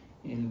فيه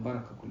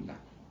البركة كلها.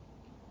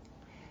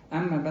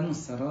 أما بنو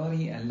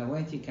السراري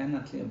اللواتي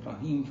كانت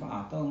لإبراهيم،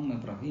 فأعطاهم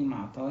إبراهيم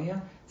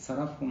عطايا،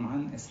 صرفهم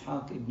عن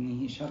إسحاق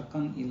ابنه شرقا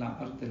إلى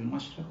أرض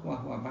المشرق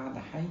وهو بعد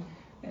حي.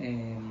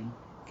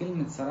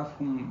 كلمة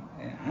صرفهم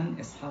عن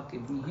إسحاق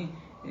ابنه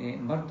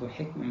برضو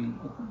حكمة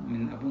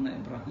من أبونا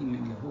إبراهيم،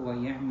 اللي هو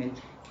يعمل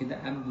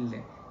كده قبل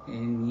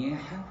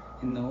النياحة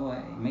إن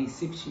هو ما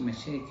يسيبش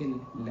مشاكل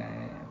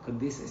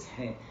لقديس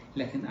إسحاق،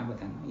 لكن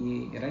أبدا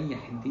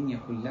يريح الدنيا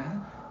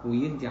كلها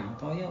ويدي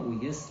عطايا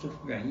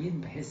ويصرف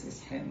بعيد، بحيث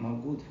إسحاق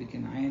موجود في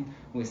كنعان،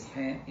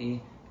 وإسحاق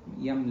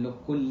يملك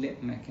كل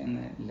ما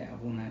كان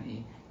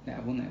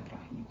لأبونا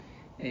إبراهيم.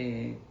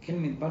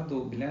 كلمة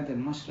برضو بلاد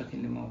المشرق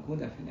اللي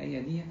موجودة في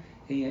الآية دي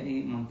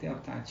هي منطقة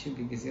بتاعت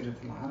شبه جزيرة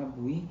العرب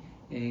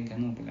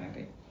وجنوب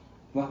العراق.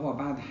 وهو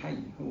بعد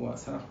حي، هو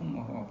صرفهم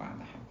وهو بعد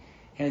حي.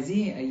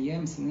 هذه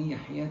أيام سنية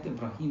حياة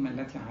إبراهيم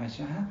التي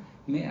عاشها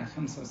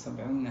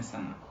 175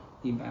 سنة.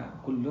 يبقى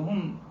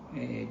كلهم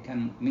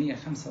كان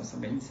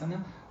 175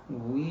 سنة.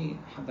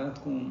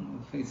 وحضراتكم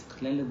في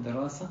خلال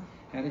الدراسة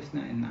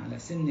عرفنا أن على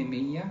سن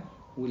 100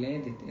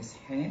 ولادة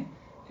إسحاق،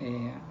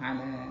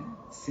 على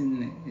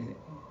سن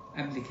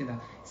قبل كده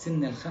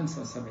سن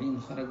 75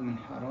 خرج من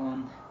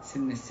حران،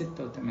 سن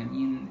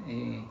 86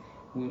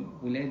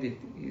 ولادة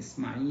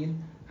إسماعيل،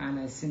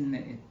 على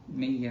سن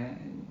 100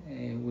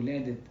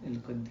 ولادة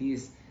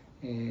القديس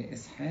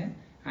إسحاق،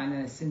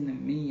 على سن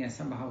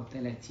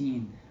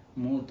 137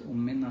 موت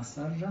أمنا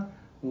سارة،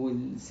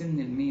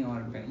 والسن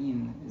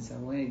 140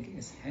 زواج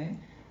إسحاق.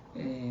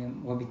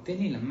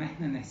 وبالتالي لما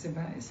احنا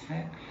نحسبها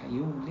إسحاق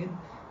هيولد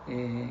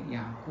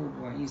يعقوب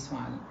وعيسو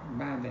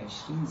بعد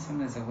 20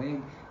 سنة زواج،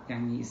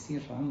 يعني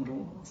يصير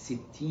عمره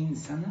 60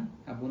 سنة.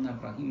 أبونا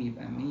إبراهيم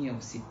يبقى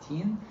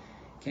 160.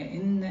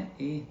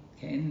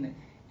 كأن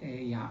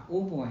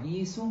يعقوب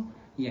وعيسو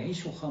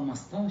يعيشوا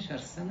 15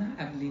 سنة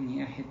قبل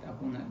نياحة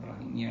أبونا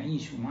إبراهيم،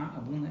 يعيشوا مع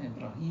أبونا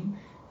إبراهيم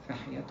في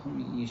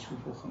حياتهم،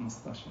 يشوفوا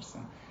 15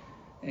 سنة.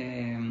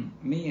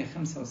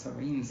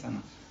 175 سنة.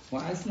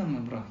 وأسلم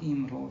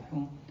إبراهيم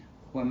روحه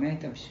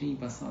ومات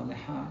بشيبة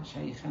صالحة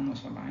شيخا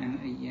وشبعان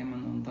أياما،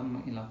 وانضم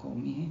إلى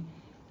قومه.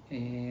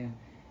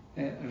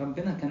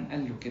 ربنا كان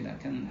قال له كده،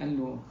 كان قال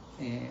له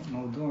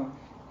موضوع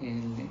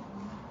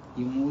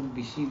يموت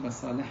بشيبة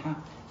صالحة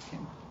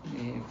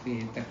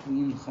في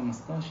تكوين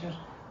 15.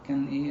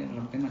 كان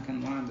ربنا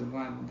كان وعد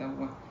الوعد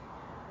دوت.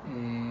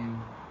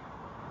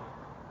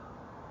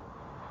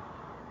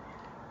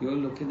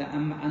 يقول له كده: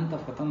 أما أنت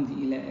فتمضي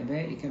إلى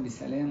آبائك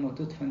بسلام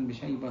وتدفن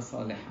بشيبة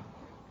صالحة.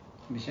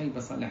 بشيبة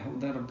صالحة،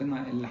 وده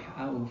ربنا اللي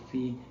حققه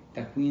في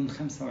تكوين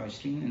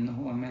 25 إن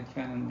هو مات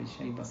فعلا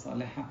بشيبة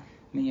صالحة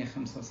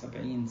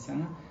 175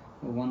 سنة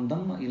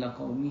وانضم إلى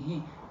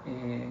قومه.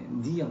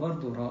 دي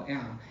برضو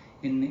رائعة،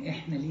 إن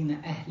إحنا لينا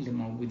أهل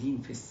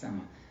موجودين في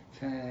السماء،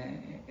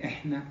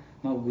 فإحنا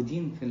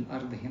موجودين في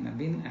الأرض هنا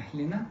بين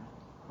أهلنا،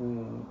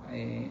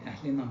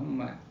 وأهلنا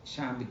هم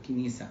شعب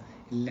الكنيسة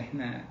اللي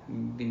احنا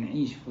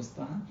بنعيش في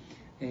وسطها،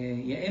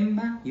 يا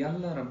إما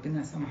يلا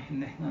ربنا سمح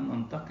إن احنا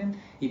ننتقل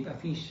يبقى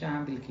في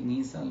شعب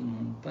الكنيسة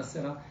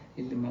المنتصرة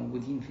اللي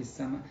موجودين في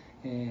السماء،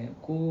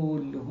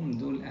 كلهم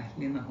دول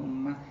أهلنا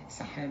هم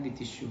سحابة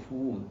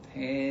الشهود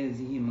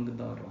هذه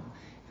مقدارها،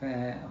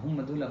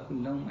 فهم دول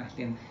كلهم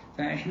أهلنا.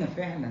 فإحنا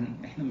فعلا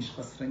إحنا مش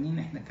خسرانين،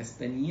 إحنا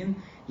كسبانين،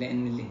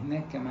 لأن اللي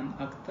هناك كمان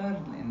أكتر،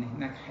 لأن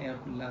هناك حياة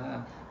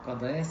كلها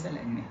قداسة،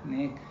 لأن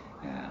هناك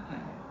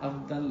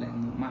أفضل،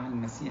 لأنه مع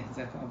المسيح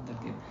ذاك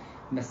أفضل جدا.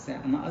 بس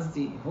أنا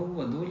قصدي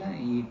هو دول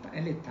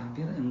يتقال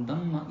التعبير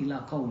انضم إلى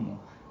قومه،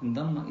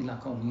 انضم إلى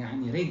قومه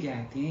يعني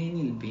رجع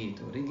تاني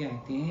لبيته، رجع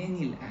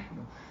تاني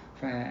لأهله.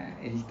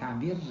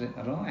 فالتعبير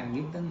رائع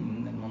جدا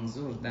من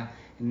المنظور ده،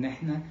 إن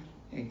إحنا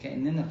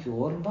كأننا في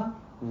غربة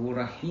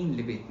ورايحين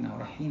لبيتنا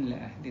ورايحين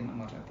لأهلنا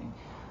مرة تاني.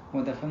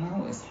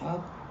 ودفنه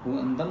إسحاق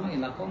وانضم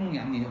إلى قومه،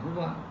 يعني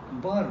هو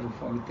بار،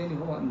 فبالتالي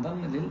هو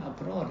انضم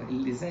للأبرار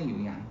اللي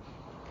زيه يعني.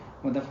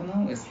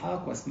 ودفنه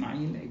إسحاق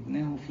وإسماعيل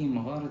ابنه في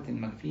مغارة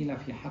المكفيلة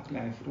في حقل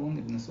عفرون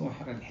ابن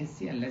سوحر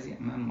الحسي الذي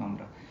أمام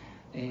ممرة.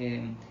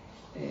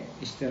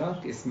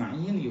 اشتراك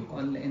إسماعيل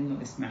يقال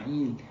لأنه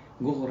إسماعيل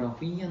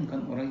جغرافيا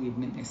كان قريب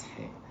من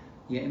إسحاق،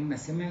 يا إما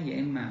سمع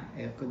يا إما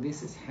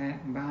قديس إسحاق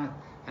بعت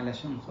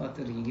علشان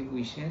خاطر يجيبوا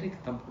يشارك.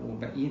 طب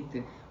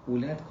وبقية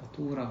ولاد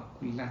قطورة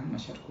كلها ما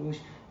شاركوش،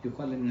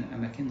 يقال إن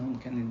أماكنهم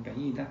كانت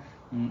بعيدة،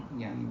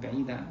 يعني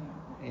بعيدة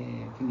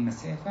في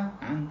المسافة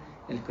عن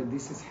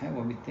القديس إسحاق،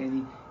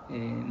 وبالتالي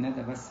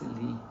ندى بس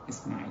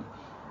لإسماعيل.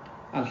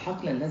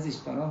 الحقل الذي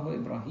اشتراه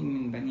إبراهيم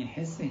من بني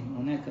حسه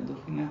هناك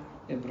دفن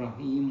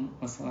إبراهيم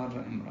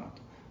وسارة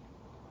امرأته.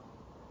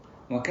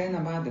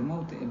 وكان بعد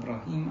موت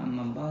إبراهيم أن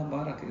الله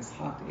بارك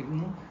إسحاق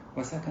ابنه،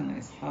 وسكن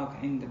إسحاق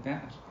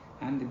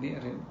عند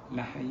بئر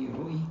لحي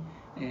رؤي،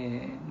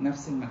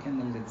 نفس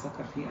المكان اللي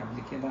اتذكر فيه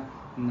قبل كده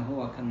إن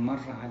هو كان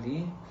مر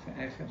عليه في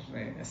آخر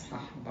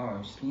إصحاح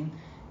 24،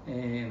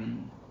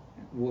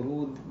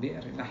 ورود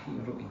بئر لحي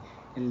رؤي،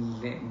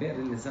 البئر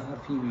اللي ظهر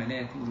فيه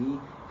الملاك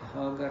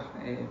لهاجر،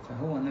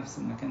 فهو نفس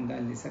المكان ده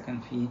اللي سكن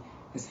فيه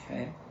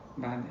إسحاق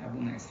بعد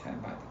أبونا إسحاق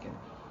بعد كده.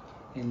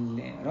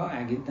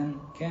 الرائع جدا،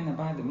 كان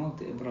بعد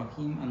موت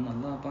إبراهيم أن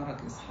الله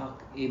بارك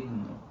إسحاق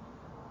ابنه،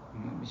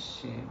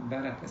 مش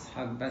بارك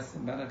إسحاق بس،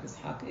 بارك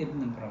إسحاق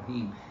ابن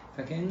إبراهيم.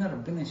 فكأن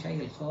ربنا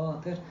شايل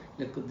خاطر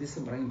للقديس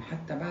إبراهيم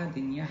حتى بعد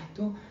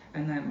نياحته،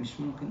 أنا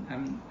مش ممكن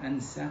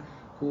أنسى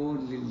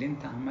كل اللي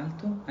أنت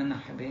عملته، أنا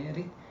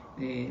هبارك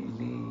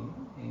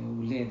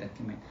لولادك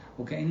كمان.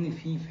 وكأن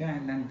في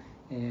فعلا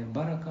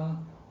بركة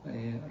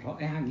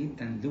رائعة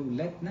جدا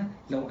لولادنا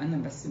لو أنا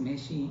بس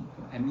ماشي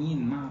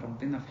أمين مع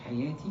ربنا في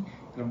حياتي.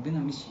 ربنا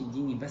مش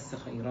يديني بس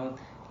خيرات،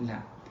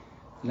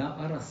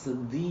 لا أرى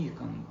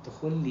صديقا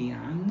تخلي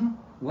عنه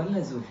ولا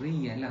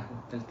ذرية له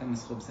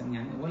تلتمس خبزا،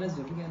 يعني ولا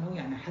ذرية له،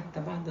 يعني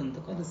حتى بعد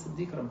انتقال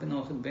الصديق ربنا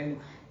واخد باله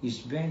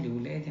يشبع لي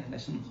ولادي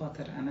علشان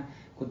خاطر أنا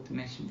كنت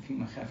ماشي في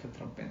مخافة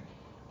ربنا.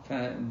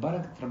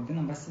 فبركة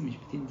ربنا بس مش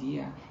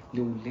بتدي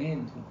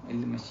لولاده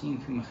اللي ماشيين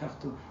في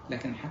مخافته،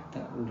 لكن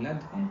حتى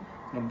أولادهم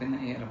ربنا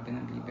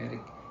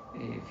بيبارك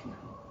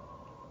فيهم.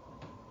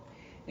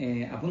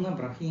 أبونا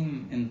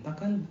إبراهيم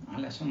انتقل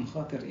علشان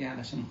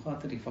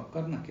خاطر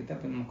يفكرنا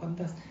الكتاب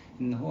المقدس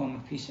إن هو ما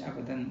فيش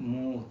أبدا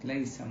موت،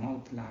 ليس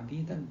موت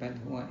لعبيدك بل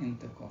هو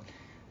انتقال.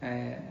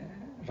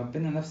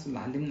 ربنا نفسه اللي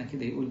علمنا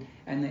كده يقول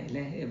أنا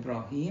إله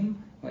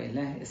إبراهيم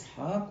وإله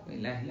إسحاق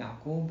وإله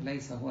يعقوب،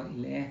 ليس هو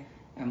إله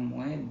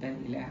أموات بل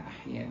إله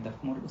أحياء. ده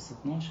في مارمرقس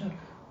 12،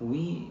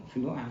 وفي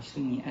الرابع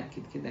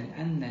يأكد كده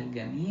لأن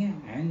الجميع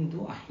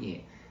عنده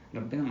أحياء.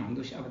 ربنا ما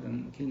عندوش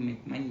أبدا كلمة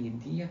ميت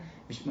دي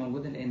مش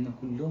موجودة، لأن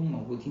كلهم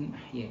موجودين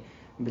أحياء.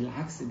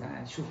 بالعكس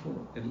ده شوفوا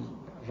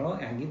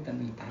الرائع جدا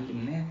اللي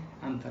اتعلمناه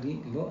عن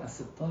طريق لوقا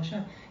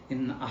 16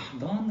 إن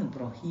أحضان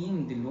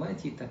إبراهيم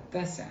دلوقتي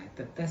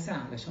تتسع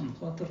علشان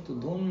خاطر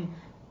تضم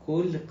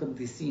كل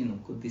القديسين،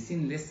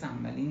 والقديسين لسه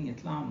عمالين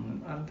يطلعوا من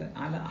الأرض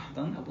على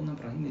أحضان أبونا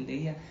إبراهيم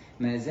اللي هي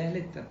ما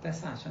زالت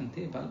تتسع عشان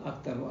تقبل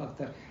أكتر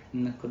وأكتر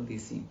من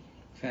القديسين.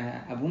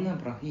 فأبونا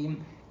إبراهيم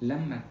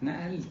لما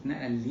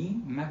اتنقل ليه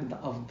مجد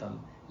أفضل،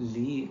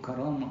 ليه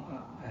كرامة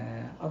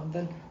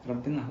أفضل،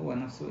 ربنا هو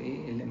نفسه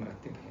اللي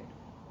مرتبها له.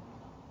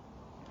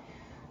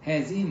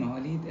 هذه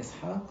مواليد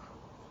إسحاق.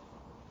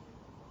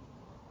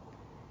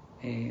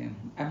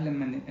 قبل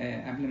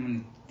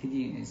ما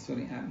نبتدي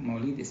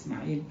مواليد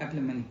إسماعيل،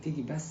 قبل ما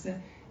نبتدي بس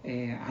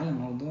على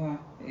موضوع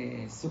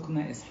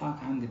سكنة إسحاق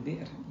عند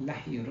بئر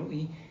لحي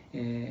رؤي،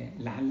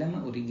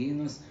 العلامة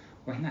أوريجينوس،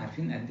 واحنا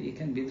عارفين قد ايه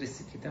كان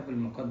بيدرس الكتاب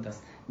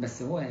المقدس،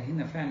 بس هو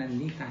هنا فعلا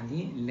ليه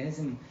تعليق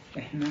لازم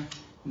احنا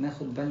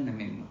ناخد بالنا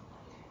منه.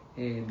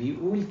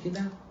 بيقول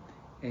كده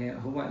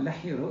هو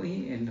لحي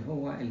رؤي اللي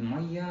هو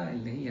المية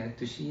اللي هي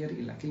تشير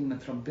إلى كلمة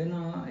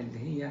ربنا اللي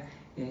هي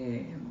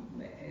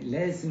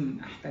لازم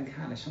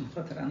أحتاجها علشان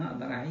خاطر أنا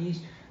أقدر أعيش.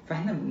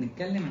 فإحنا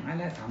بنتكلم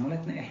على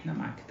تعاملاتنا إحنا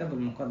مع الكتاب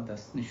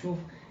المقدس، نشوف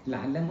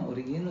العلامة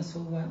أوريجينوس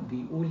هو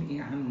بيقول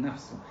إيه عن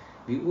نفسه.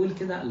 بيقول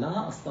كده: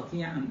 لا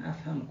أستطيع أن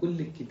أفهم كل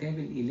الكتاب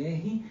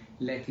الإلهي،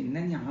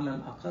 لكنني على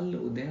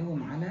الأقل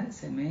أداوم على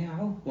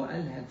سماعه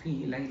وألهج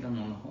فيه ليلا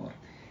ونهارا.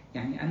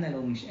 يعني أنا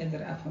لو مش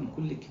قادر أفهم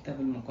كل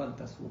الكتاب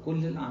المقدس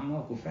وكل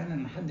الأعماق، وفعلا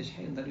محدش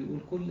هيقدر يقول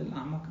كل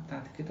الأعماق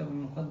بتاعت الكتاب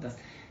المقدس،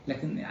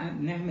 لكن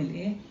نعمل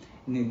إيه؟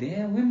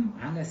 نداوم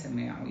على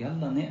سماعه.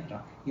 يلا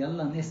نقرأ،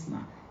 يلا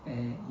نسمع،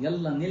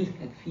 يلا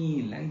نلهج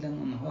فيه ليلا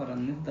ونهارا،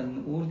 نفضل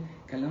نقول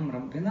كلام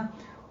ربنا،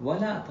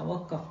 ولا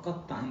أتوقف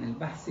قط عن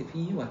البحث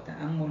فيه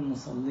والتأمل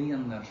مصليا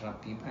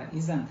للرب. يبقى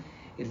إذن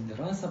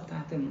الدراسة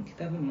بتاعت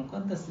الكتاب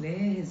المقدس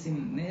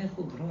لازم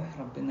ناخد روح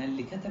ربنا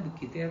اللي كتب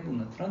الكتاب،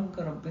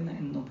 ونترجى ربنا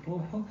إنه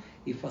بروحه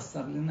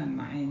يفسر لنا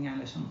المعاني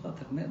علشان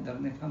خاطر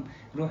نقدر نفهم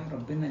روح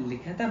ربنا اللي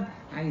كتب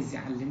عايز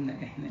يعلمنا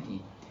إحنا إيه.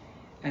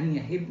 أن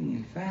يهبني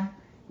الفهم،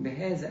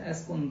 بهذا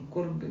أسكن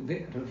قرب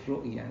بئر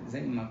الرؤيا،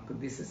 زي ما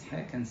القديس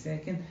إسحاق كان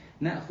ساكن،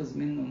 نأخذ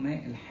منه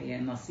ماء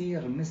الحياة،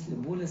 نصير مثل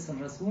بولس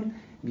الرسول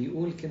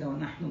بيقول كده: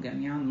 ونحن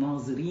جميعا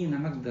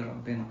ناظرين مجد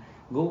ربنا.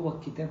 جوه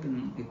الكتاب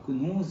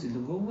الكنوز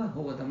اللي جوه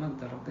هو ده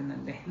مجد ربنا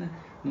اللي احنا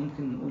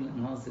ممكن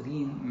نقول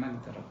ناظرين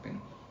مجد ربنا.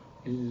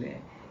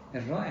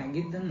 الرائع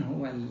جدا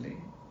هو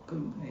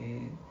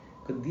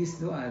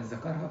القديس لوقا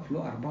ذكرها في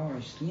لوقا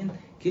 24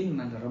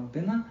 كلمة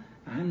لربنا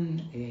عن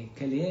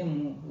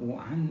كلامه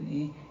وعن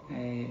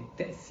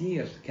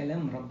تأثير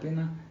كلام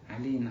ربنا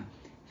علينا.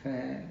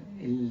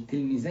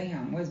 فالتلميذي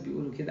عمواس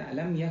بيقولوا كده: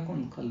 ألم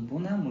يكن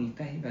قلبنا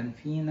ملتهبا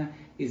فينا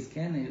إذ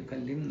كان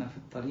يكلمنا في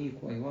الطريق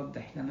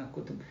ويوضح لنا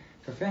الكتب.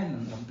 ففعلا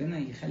ربنا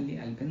يخلي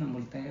قلبنا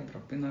ملتهب،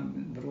 ربنا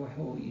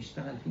بروحه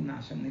يشتغل فينا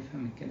عشان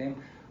نفهم الكلام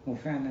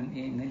وفعلا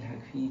نلهج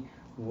فيه،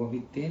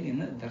 وبالتالي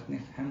نقدر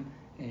نفهم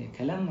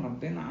كلام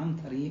ربنا عن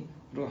طريق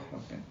روح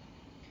ربنا.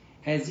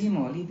 هذه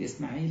مواليد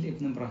إسماعيل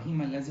ابن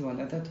إبراهيم الذي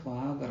ولدته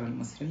هاجر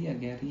المصرية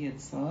جارية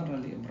سارة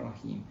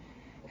لإبراهيم.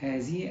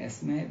 هذه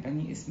أسماء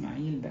بني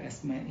إسماعيل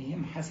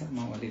بأسمائهم حسب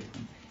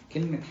موالدهم.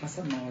 كلمة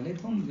حسب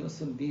موالدهم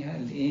يقصد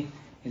بها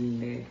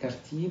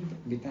الترتيب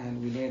بتاع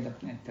الولادة،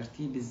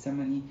 الترتيب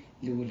الزمني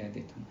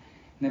لولادتهم.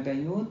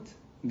 نبيوت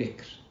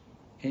بكر.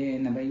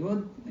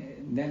 نبيوت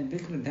ده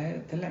البكر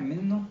ده طلع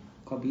منه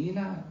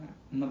قبيلة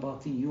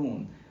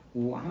نباطيون،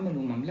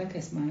 وعملوا مملكة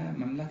اسمها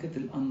مملكة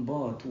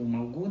الأنباط،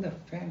 وموجودة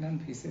فعلا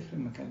في سفر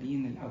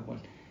مكابين الأول.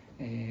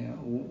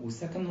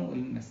 وسكنوا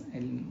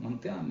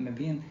المنطقة ما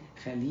بين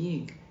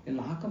خليج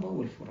العقبة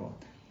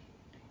والفرات.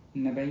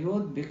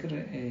 نبيوت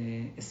بكر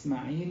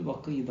إسماعيل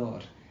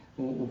وقيدار.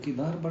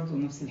 وقيدار برضو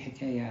نفس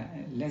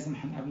الحكاية، لازم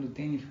هنقابله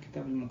تاني في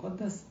الكتاب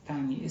المقدس،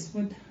 تعني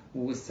اسود،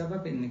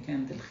 والسبب ان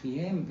كانت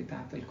الخيام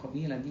بتاعت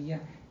القبيلة دي،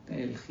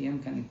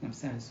 الخيام كانت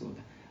نفسها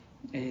سودة.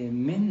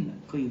 من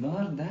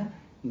قيدار ده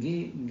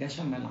جه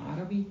جشم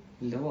العربي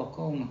اللي هو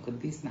قوم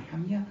القديس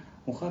نحمية،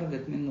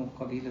 وخرجت منه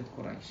قبيلة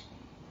قريش.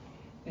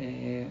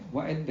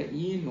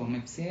 وأدبئيل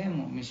ومبسام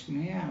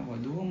ومشماع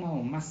ودومة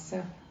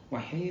ومسة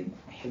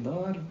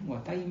وحضار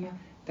وتيمة.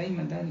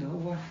 تيمة ده اللي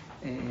هو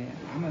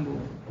عملوا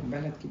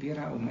بلد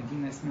كبيرة أو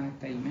مدينة اسمها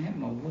تيماء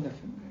موجودة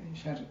في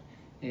شرق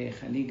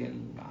خليج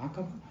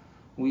العقبة.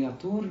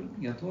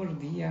 ويطور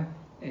دي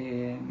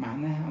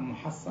معناها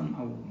محصن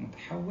أو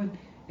متحول،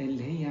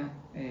 اللي هي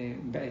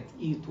بقت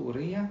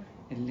إيطورية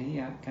اللي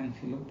هي كان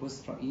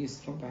فيلبس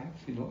رئيس ربع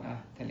في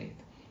لوقا 3.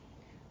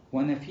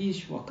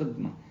 ونفيش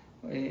وقدمة.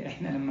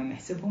 احنا لما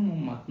نحسبهم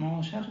هم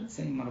 12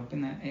 زي ما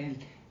ربنا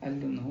قال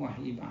له ان هو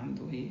هيبقى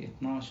عنده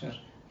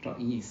 12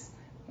 رئيس.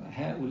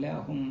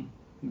 هؤلاء هم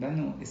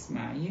بنو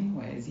إسماعيل،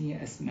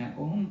 وهذه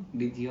أسماءهم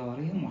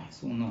بديارهم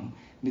وحصونهم.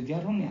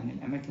 بديارهم يعني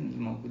الأماكن اللي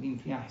موجودين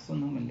فيها،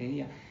 حصونهم اللي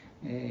هي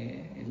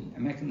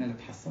الأماكن اللي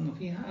تحصنوا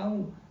فيها،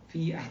 أو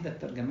في أحدى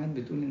الترجمات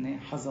بتقول إن هي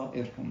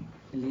حظائرهم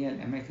اللي هي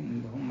الأماكن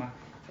اللي هم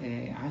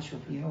عاشوا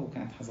فيها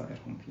وكانت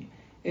حظائرهم فيها.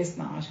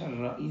 12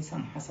 رئيسا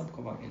حسب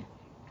قبائلهم.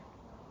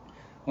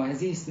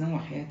 وهذه سنوى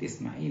حياة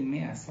إسماعيل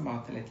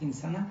 137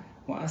 سنة،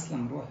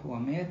 وأسلم روحه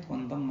ومات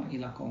وانضم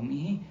إلى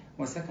قومه،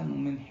 وسكنوا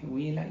من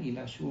حويلة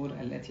إلى شور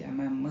التي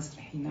أمام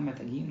مصر حينما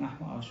تجيء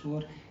نحو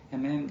أشور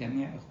أمام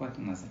جميع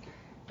إخواته نزل.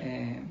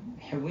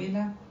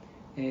 حويلة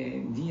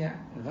دي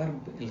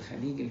غرب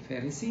الخليج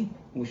الفارسي،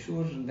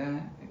 وشور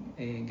ده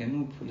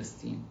جنوب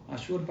فلسطين.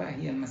 أشور بقى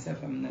هي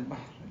المسافة من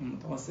البحر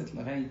المتوسط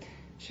لغاية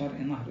شرق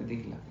نهر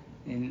دجلة،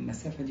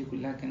 المسافة دي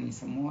كلها كان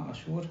يسموها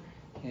أشور.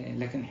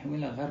 لكن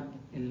حويلة غرب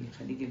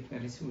الخليج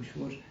الفارسي،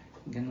 وشور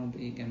جنوب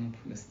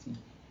فلسطين.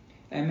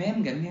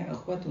 أمام جميع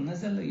إخواته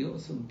نزل،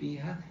 يقصد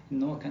بيها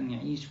إنه كان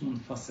يعيش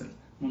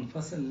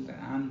منفصل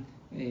عن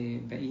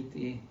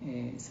بقية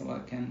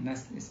سواء كان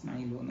نسل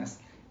إسماعيل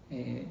ونسل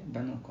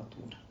بنو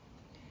قطور.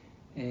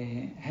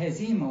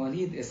 هذه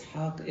مواليد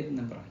إسحاق ابن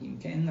إبراهيم.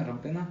 كأن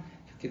ربنا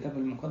في الكتاب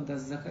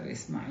المقدس ذكر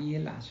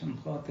إسماعيل عشان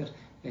خاطر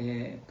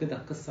كده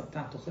القصة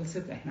بتاعته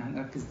خلصت. احنا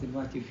هنركز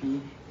دلوقتي في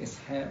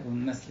إسحاق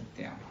والنسل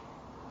بتاعه.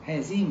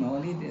 هذه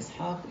مواليد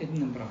إسحاق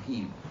ابن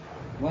إبراهيم.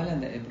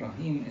 ولد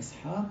إبراهيم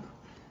إسحاق،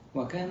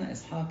 وكان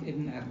إسحاق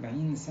ابن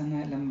 40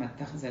 سنة لما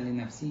اتخذ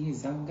لنفسه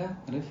زوجة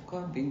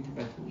رفقة بنت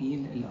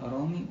بتوئيل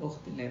الأرامي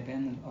أخت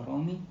لابان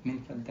الأرامي من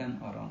فدان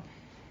أرام.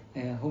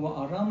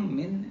 هو أرام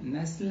من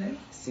نسل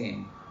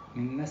سام،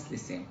 من نسل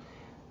سام.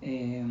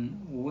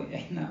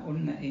 وإحنا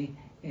قلنا إيه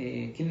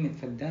كلمة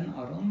فدان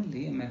أرام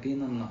اللي هي ما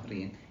بين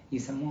النهرين،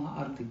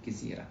 يسموها أرض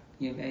الجزيرة،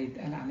 يبقى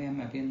يتقال عليها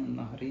ما بين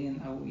النهرين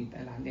أو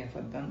يتقال عليها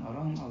فدان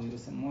أرام أو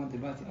يسموها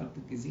دلوقتي أرض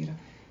الجزيرة.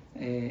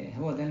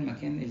 هو ده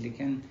المكان اللي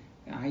كان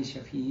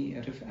عايشة فيه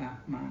رفقة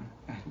مع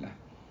أهلها.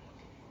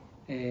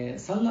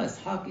 صلى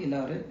إسحاق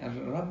إلى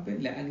الرب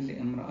لأجل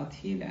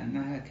امرأته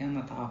لأنها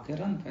كانت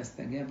عاقرا،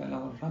 فاستجاب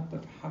له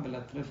الرب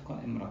فحبلت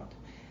رفقة امرأته.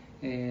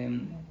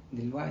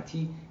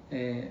 دلوقتي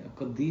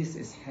قديس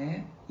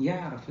إسحاق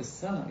يعرف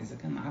الصلاة، إذا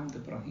كان عبد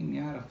إبراهيم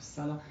يعرف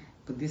الصلاة،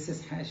 قديس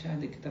إسحاق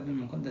شاهد الكتاب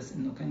المقدس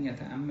إنه كان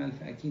يتأمل،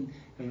 فأكيد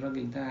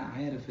الراجل ده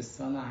عارف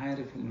الصلاة،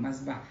 عارف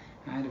المسبح،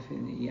 عارف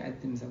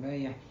يقدم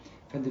ذبايح.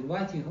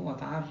 فدلوقتي هو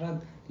تعرض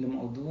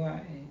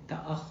لموضوع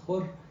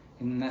تأخر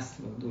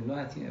النسل،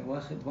 ودلوقتي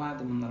واخد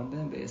وعد من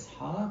ربنا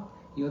بإسحاق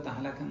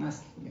يدعى لك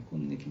نسل،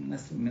 يكون لك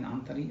النسل من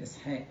عن طريق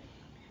إسحاق.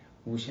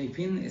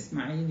 وشايفين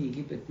إسماعيل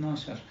يجيب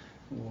 12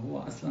 وهو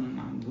أصلا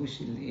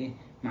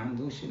ما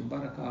عندوش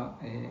البركة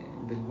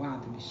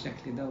بالوعد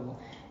بالشكل ده،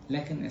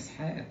 لكن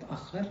إسحاق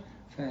اتأخر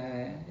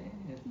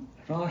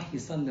فراح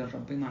يصلي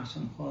لربنا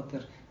عشان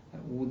خاطر.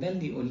 وده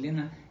اللي يقول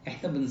لنا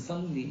احنا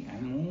بنصلي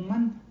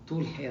عموما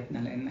طول حياتنا،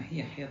 لأن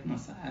هي حياتنا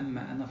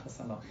أما أنا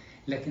فصلاة،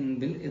 لكن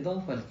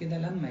بالإضافة لكده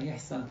لما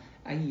يحصل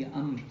أي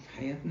أمر في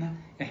حياتنا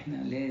احنا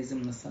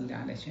لازم نصلي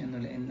علشانه،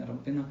 لأن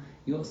ربنا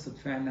يقصد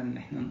فعلا ان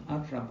احنا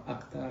نقرب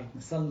أكتر،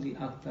 نصلي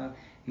أكتر،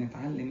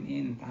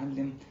 نتعلم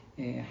نتعلم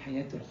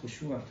حياة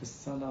الخشوع في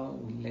الصلاة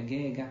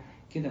واللجاجة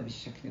كده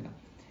بالشكل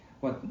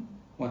ده.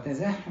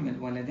 وتزاحم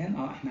الولدان.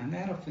 احنا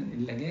هنعرف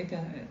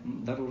اللجاجة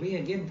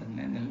ضرورية جدا،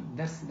 لأن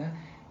الدرس ده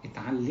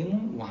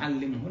اتعلمه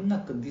وعلمه لنا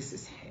القديس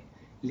إسحاق.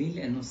 ليه؟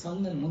 لأنه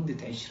صلى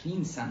لمدة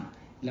 20 سنة.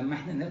 لما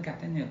احنا نرجع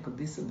تاني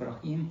للقديس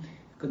إبراهيم،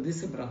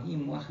 القديس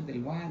إبراهيم واخد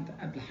الوعد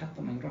قبل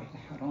حتى ما يروح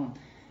لحران،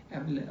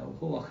 قبل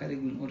وهو خارج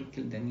من أور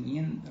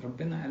الكلدانيين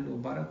ربنا قال له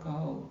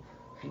بركة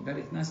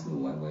وهيبارك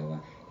نسله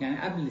يعني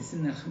قبل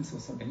سن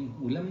 75.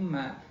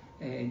 ولما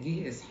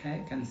جه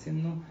إسحاق كان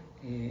سنه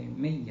 100،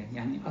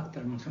 يعني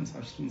أكتر من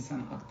 25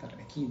 سنة، أكتر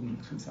أكيد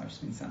من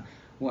 25 سنة.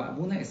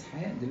 وأبونا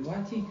إسحاق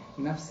دلوقتي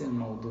نفس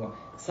الموضوع،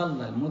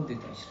 صلى لمدة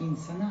 20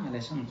 سنة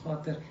علشان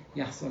خاطر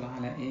يحصل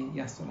على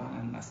يحصل على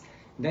النسل.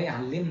 ده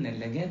يعلمنا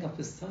اللجاجة في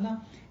الصلاة،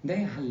 ده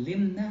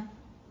يعلمنا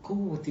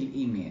قوة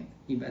الإيمان.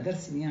 يبقى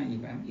درس يعني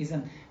يبقى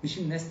إذا مش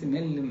الناس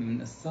تمل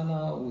من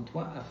الصلاة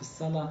وتوقف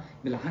الصلاة،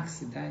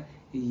 بالعكس ده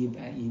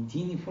يبقى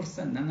يديني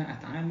فرصة إن أنا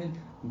أتعامل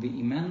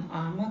بإيمان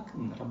أعمق،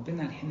 إن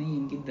ربنا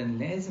الحنين جدا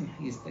لازم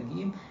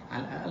هيستجيب.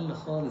 على الأقل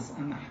خالص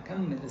أنا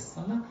هكمل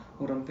الصلاة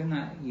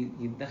وربنا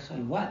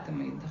يتدخل وقت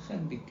ما يتدخل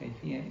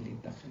بالكيفية اللي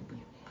يتدخل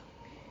بيها.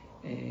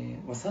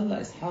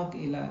 وصلى إسحاق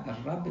إلى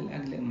الرب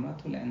لأجل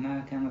امرأته لأنها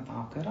كانت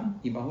عاقرا.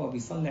 يبقى هو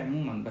بيصلي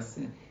عموما، بس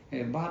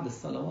بعض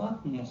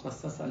الصلوات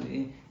مخصصة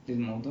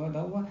للموضوع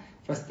ده،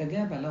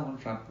 فاستجاب له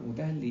الرب.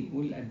 وده اللي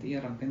يقول قد إيه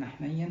ربنا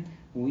حنين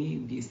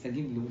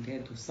وبيستجيب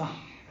لولاده.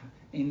 صح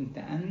إن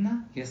تأنى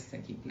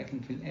يستجيب، لكن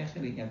في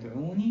الآخر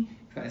يدعوني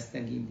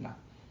فأستجيب له.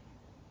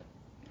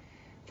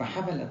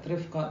 فحبلت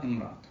رفقة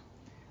امرأته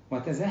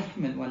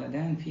وتزاحم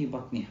الولدان في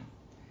بطنها.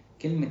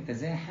 كلمة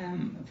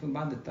تزاحم في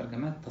بعض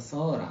الترجمات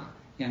تصارع،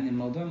 يعني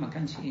الموضوع ما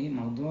كانش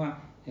موضوع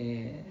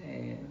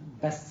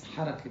بس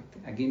حركة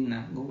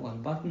أجنة جوه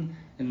البطن،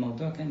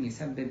 الموضوع كان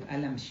يسبب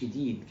ألم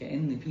شديد،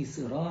 كأن في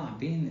صراع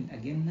بين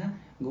الأجنة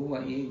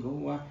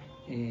جوه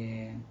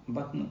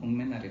بطن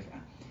أمنا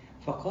رفقة.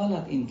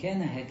 فقالت إن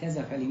كان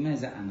هكذا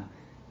فلماذا أنا؟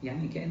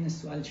 يعني كأن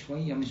السؤال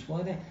شوية مش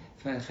واضح،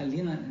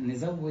 فخلينا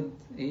نزود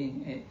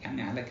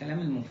يعني على كلام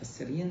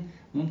المفسرين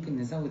ممكن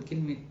نزود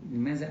كلمة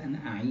لماذا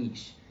أنا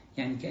أعيش.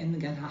 يعني كأن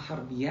جالها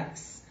حرب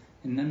يأس،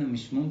 إن أنا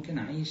مش ممكن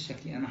أعيش،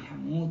 شكلي أنا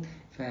هموت،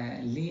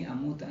 فليه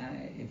أموت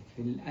في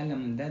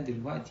الألم ده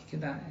دلوقتي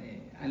كده؟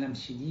 ألم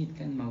شديد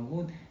كان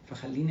موجود،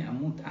 فخليني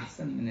أموت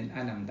أحسن من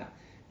الألم ده،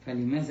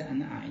 فلماذا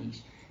أنا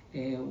أعيش؟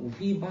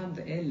 وفي بعض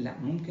قال لا،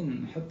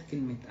 ممكن نحط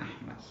كلمة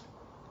أحمل.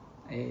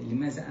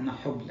 لماذا أنا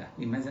حبلى؟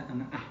 لماذا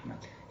أنا أحمل؟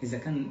 إذا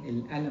كان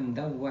الألم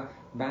ده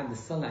بعد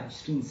الصلاة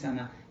 20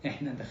 سنة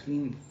إحنا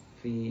داخلين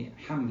في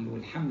حمل،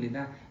 والحمل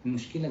ده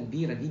المشكلة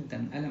كبيرة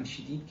جدا، ألم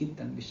شديد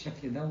جدا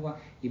بالشكل ده،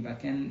 يبقى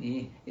كان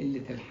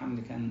قلة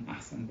الحمل كان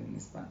أحسن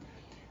بالنسبة لنا.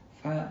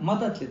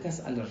 فمضت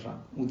لتسأل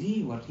الرب. ودي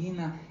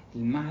يورينا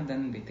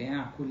المعدن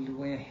بتاع كل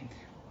واحد.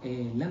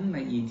 لما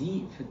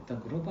يضيق في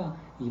التجربة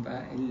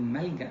يبقى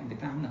الملجأ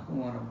بتاعنا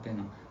هو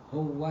ربنا،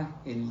 هو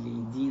اللي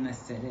يدينا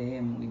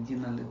السلام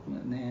ويدينا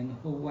الاطمئنان،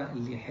 هو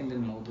اللي يحل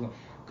الموضوع.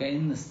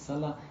 كأن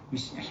الصلاة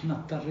مش احنا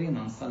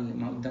اضطرينا نصلي،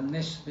 ما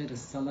قدامناش غير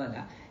الصلاة،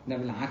 لا، ده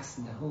بالعكس،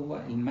 ده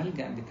هو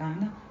الملجأ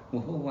بتاعنا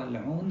وهو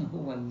العون،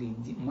 هو اللي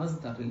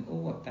مصدر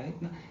القوة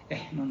بتاعتنا.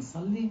 احنا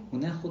نصلي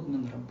وناخد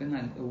من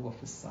ربنا القوة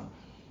في الصلاة.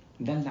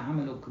 ده اللي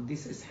عمله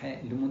القديس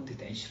إسحاق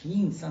لمدة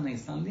 20 سنة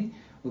يصلي،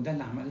 وده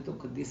اللي عملته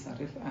القديسة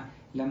رفقة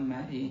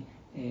لما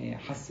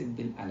حست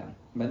بالألم،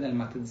 بدل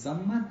ما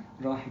تتذمر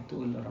راحت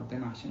تقول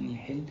لربنا عشان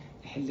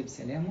يحل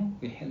بسلامه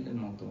ويحل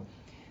الموضوع.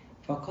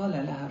 فقال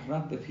لها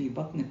الرب في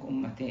بطنك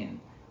أمتان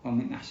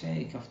ومن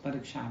أحشائك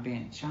يفترق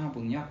شعبان، شعب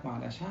يقوى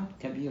على شعب،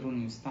 كبير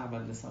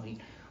يستعبد لصغير.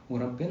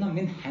 وربنا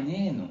من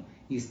حنانه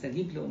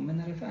يستجيب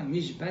لأمنا رفقة،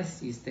 مش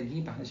بس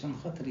يستجيب علشان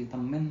خاطر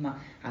يطمنا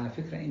على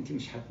فكرة انت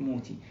مش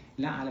هتموتي،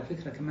 لا على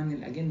فكرة كمان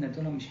الأجنة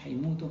دول مش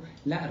هيموتوا،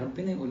 لا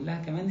ربنا يقول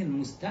لها كمان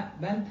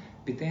المستقبل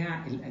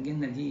بتاع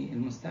الأجنة دي،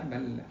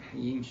 المستقبل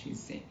هيمشي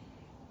ازاي.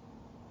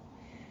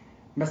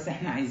 بس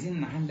احنا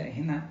عايزين نعلق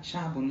هنا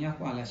شعب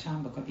يقوى على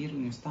شعب، كبير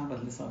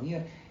يستعبد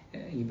لصغير.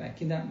 يبقى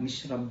كده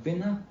مش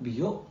ربنا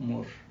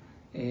بيؤمر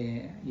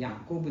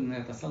يعقوب انه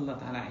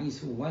يتسلط على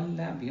عيسو،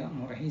 ولا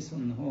بيأمر عيسو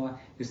ان هو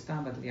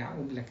يستعبد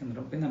ليعقوب، لكن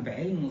ربنا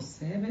بعلمه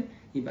السابق.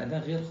 يبقى ده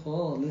غير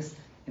خالص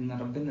ان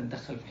ربنا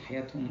اتدخل في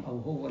حياتهم او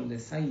هو اللي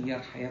سير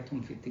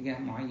حياتهم في اتجاه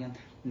معين،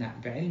 لا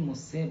بعلمه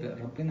السابق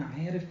ربنا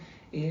عارف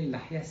ايه اللي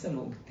هيحصل،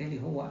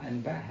 وبالتالي هو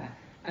أنبأها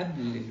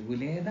قبل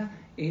الولادة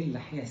ايه اللي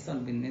هيحصل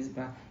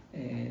بالنسبة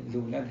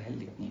لولادها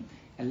الاثنين.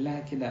 قال لها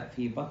كده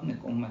في بطنك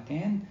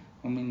أمتان،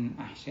 ومن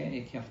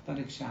أحشائك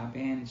يفترق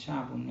شعبان،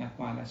 شعب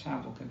يقوى على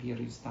شعب،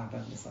 وكبير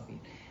يستعبد لصغير.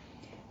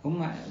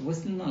 هما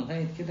وصلنا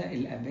لغاية كده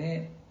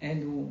الآباء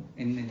قالوا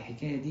إن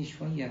الحكاية دي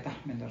شوية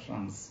تحمل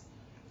الرمز.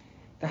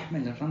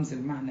 تحمل الرمز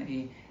بمعنى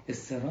إيه؟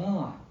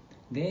 الصراع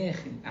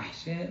داخل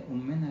أحشاء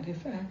أمنا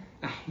رفقة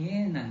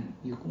أحيانا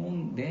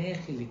يكون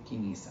داخل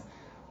الكنيسة.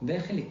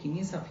 داخل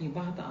الكنيسة في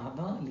بعض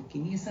أعضاء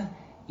الكنيسة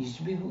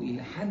يشبهوا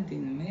إلى حد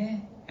ما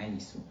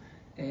عيسو.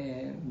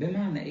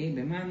 بمعنى إيه؟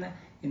 بمعنى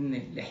إن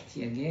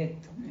الاحتياجات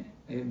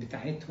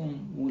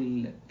بتاعتهم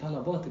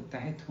والطلبات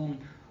بتاعتهم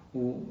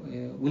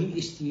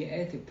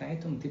والاشتياقات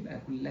بتاعتهم تبقى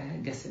كلها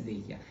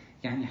جسدية.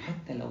 يعني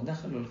حتى لو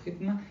دخلوا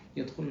الخدمة،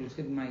 يدخلوا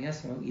الخدمة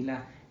يسعوا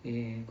إلى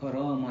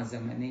كرامة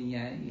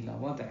زمنية، إلى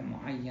وضع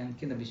معين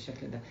كده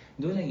بالشكل ده.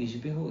 دول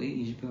يشبهوا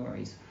إيه؟ يشبهوا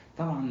عيسو.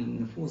 طبعا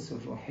النفوس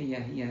الروحية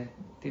هي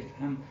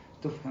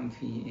تفهم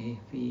في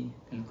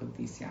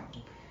القديس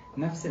يعقوب.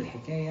 نفس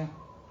الحكاية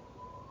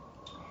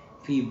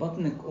في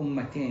بطنك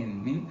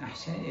أمتان، من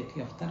أحشائك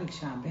يفترق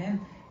شعبان.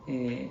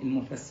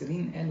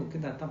 المفسرين قالوا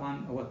كده،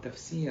 طبعا هو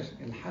التفسير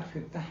الحرف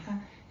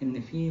بتاعها إن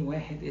في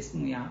واحد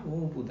اسمه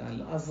يعقوب، وده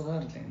الأصغر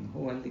لأن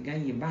هو اللي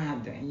جاي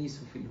بعد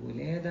عيسو في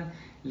الولادة،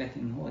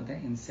 لكن هو ده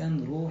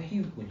إنسان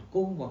روحي،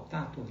 والقوة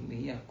بتاعته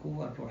اللي هي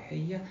القوة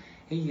الروحية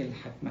هي اللي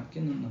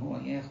هتمكنه إن هو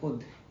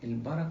ياخد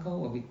البركة،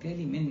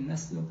 وبالتالي من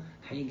نسله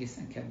هيجي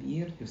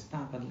كبير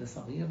يستعبد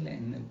لصغير،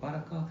 لأن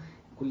البركة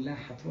كلها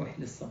هتروح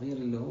للصغير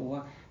اللي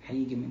هو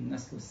هيجي من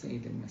نسله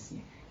السيد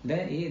المسيح.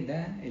 ده ايه؟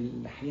 ده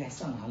اللي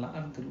هيحصل على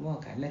ارض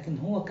الواقع، لكن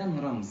هو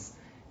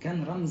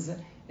كان رمز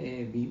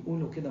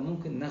بيقولوا كده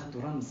ممكن ناخده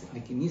رمز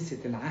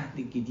لكنيسة العهد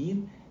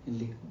الجديد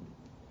اللي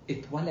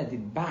اتولدت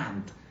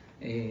بعد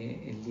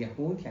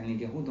اليهود. يعني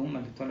اليهود هم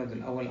اللي اتولدوا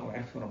الاول او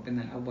عرفوا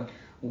ربنا الاول،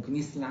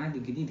 وكنيسة العهد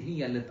الجديد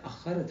هي اللي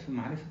اتأخرت في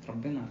معرفة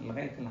ربنا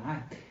لغاية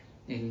العهد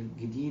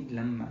الجديد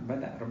لما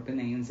بدأ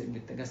ربنا ينزل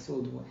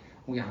بالتجسد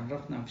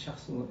ويعرفنا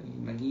بشخصه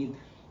المجيد.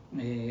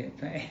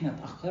 فإحنا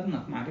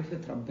تأخرنا في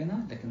معرفة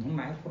ربنا، لكن هم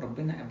عرفوا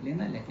ربنا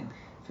قبلنا، لكن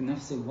في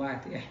نفس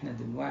الوقت إحنا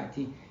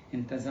دلوقتي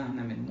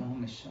انتزعنا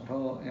منهم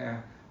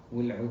الشرائع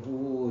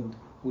والعهود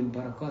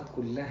والبركات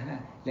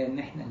كلها، لأن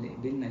إحنا اللي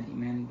قبلنا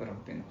الإيمان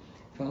بربنا.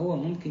 فهو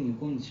ممكن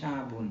يكون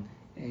شعب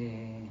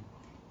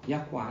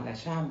يقوى على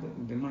شعب،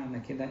 بمعنى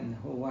كده إن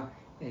هو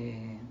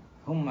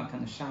هم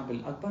كانوا الشعب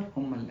الأكبر،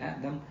 هم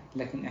الأقدم،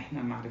 لكن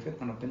إحنا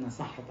معرفتنا ربنا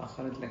صح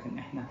اتأخرت، لكن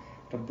إحنا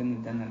ربنا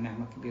ادانا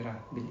نعمة كبيرة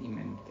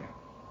بالإيمان بتاعه.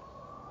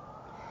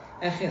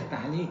 آخر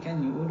تعليق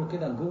كان يقولوا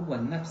كده جوه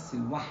النفس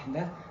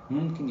الواحدة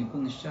ممكن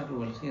يكون الشر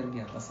والخير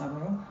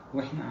بيتصارعوا،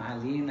 وإحنا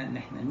علينا إن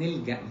إحنا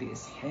نلجأ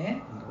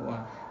لإسحاق اللي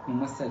هو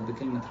ممثل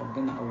بكلمة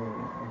ربنا أو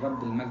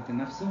الرب المجد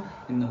نفسه،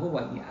 إن هو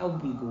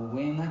يقوي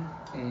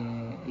جوانا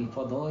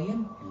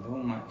الفضائل اللي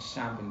هم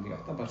الشعب اللي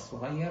يعتبر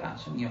صغير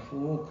عشان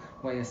يفوق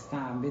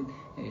ويستعبد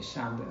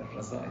الشعب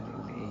الرذائل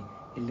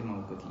اللي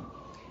موجودين.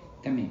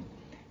 تمام.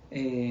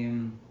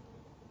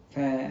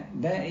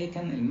 فده إيه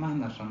كان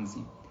المعنى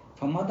الرمزي.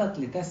 فمضت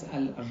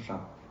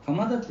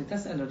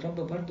لتسأل الرب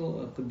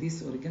برضو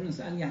القديس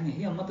أوريجانوس قال يعني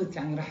هي مضت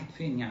يعني راحت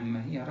فين؟ يعني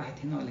ما هي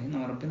راحت هنا ولا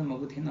هنا، وربنا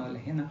موجود هنا ولا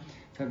هنا.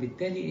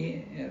 فبالتالي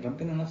إيه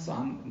ربنا نفسه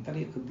عن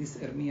طريق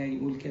القديس إرميا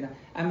يقول كده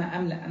أما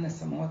أملأ أنا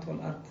السماوات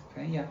والأرض.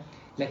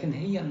 لكن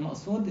هي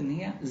المقصود إن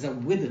هي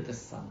زودت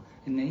الصلاة،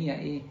 إن هي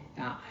إيه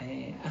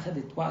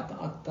أخذت وقت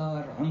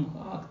أكتر، عمق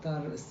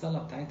أكتر،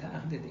 الصلاة بتاعتها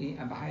أخذت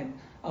إيه أبعاد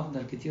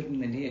أفضل كتير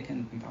من اللي هي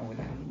كانت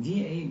متعودة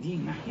عليه. دي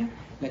ناحية.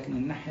 لكن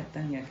الناحية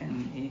التانية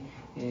كان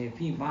إيه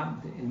في بعض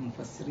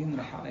المفسرين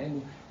راح قالوا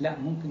لا،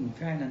 ممكن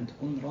فعلا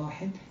تكون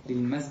راحت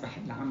للمذبح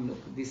اللي عمله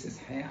القديس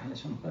إسحاق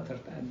علشان خاطر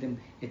تقدم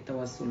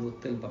التوسل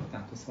والطلبة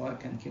بتاعته، سواء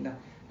كان كده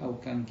أو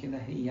كان كده.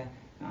 هي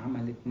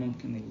عملت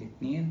ممكن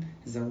الاثنين،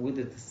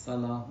 زودت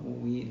الصلاة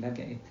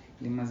ولجأت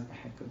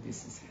لمذبح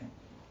القديس إسحاق.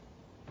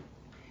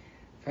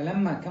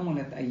 فلما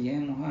كملت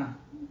أيامها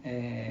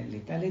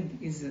لتلد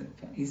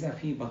إذا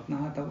في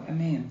بطنها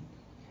توأمان،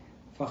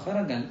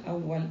 فخرج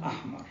الأول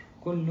أحمر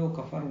كله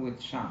كفروة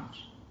شعر،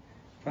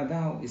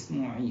 فدعوا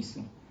اسمه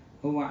عيسو.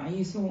 هو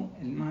عيسو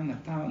المعنى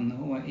بتاعه إن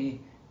هو إيه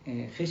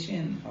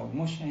خشن أو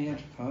مشعر،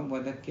 فهو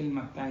ده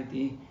الكلمة بتاعت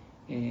إيه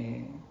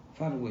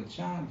فروة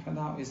شعر،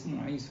 فدعوا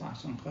اسمه عيسو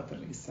عشان خاطر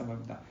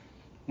السبب ده.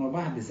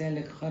 وبعد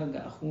ذلك خرج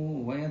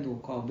أخوه ويده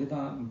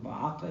قابضة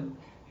بعقب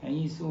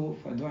عيسو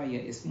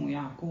فدعي اسمه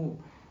يعقوب.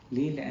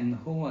 ليه؟ لأن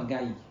هو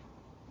جاي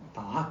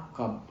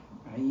تعقب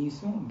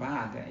عيسو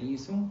بعد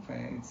عيسو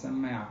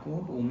فيتسمى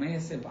يعقوب،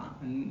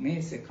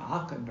 وماسك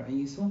عقب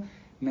عيسو،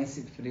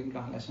 ماسك في رجله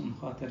علشان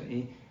خاطر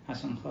إيه؟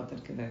 عشان خاطر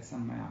كده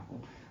يتسمى يعقوب.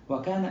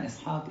 وكان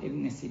إسحاق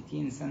ابن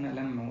 60 سنة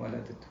لما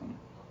ولدتهم.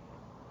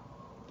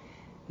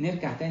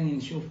 نرجع تاني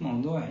نشوف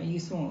موضوع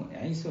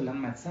عيسو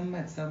لما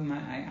تسمى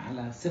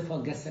على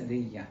صفة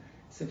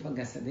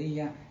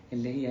جسدية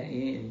اللي هي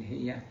إيه؟ اللي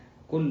هي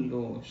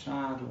كله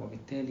شعر،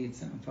 وبالتالي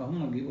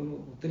فهم بيقولوا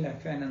طلع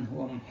فعلا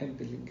هو محب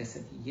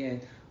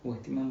للجسديات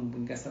واهتمامه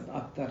بالجسد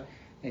أكتر.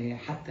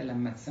 حتى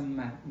لما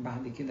تسمى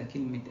بعد كده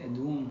كلمة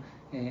أدوم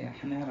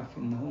هنعرف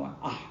إن هو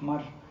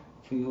أحمر،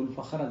 فيقول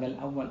فخرج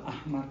الأول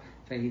أحمر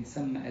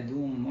فيتسمى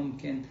أدوم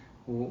ممكن،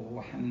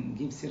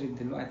 وهنجيب سيرة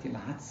دلوقتي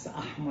العدس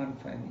أحمر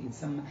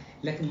فيتسمى.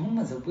 لكن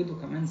هم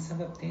زودوا كمان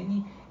سبب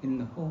تاني،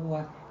 إن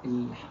هو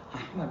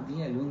الأحمر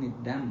دي لون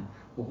الدم،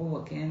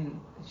 وهو كان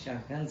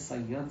شغال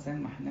صياد زي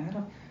ما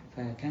هنعرف،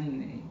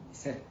 فكان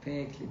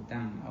سفاك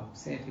للدم أو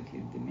سافك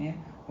للدماء،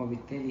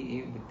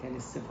 وبالتالي بالتالي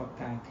الصفة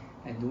بتاعت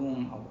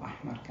أدوم أو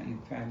أحمر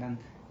كانت فعلا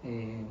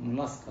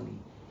ملاصقة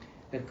ليه.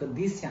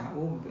 القديس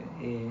يعقوب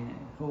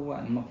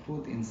هو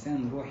المفروض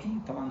إنسان روحي.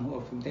 طبعا هو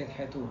في بداية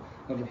حياته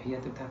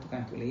الروحيات بتاعته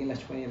كانت قليلة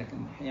شوية، لكن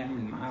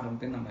هيعمل معاه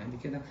ربنا بعد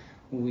كده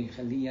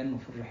ويخليه ينمو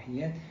في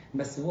الروحيات.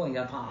 بس هو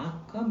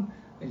يتعقب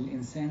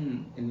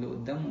الإنسان اللي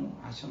قدامه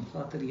عشان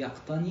خاطر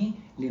يقتني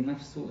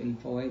لنفسه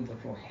الفوائد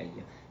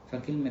الروحية.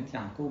 فكلمة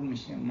يعقوب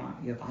مش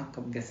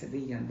يتعقب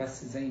جسديا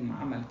بس زي ما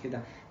عمل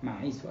كده مع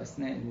عيسو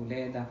أثناء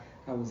الولادة،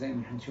 أو زي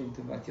ما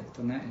هنشوف دلوقتي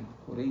اقتناء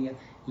الذكورية،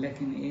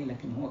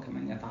 لكن هو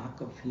كمان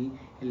يتعقب في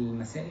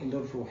المسائل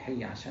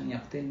الروحية عشان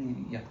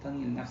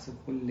يقتني لنفسه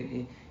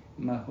كل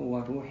ما هو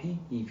روحي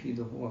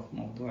يفيده هو في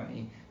موضوع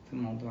في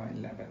موضوع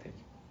الأبدية.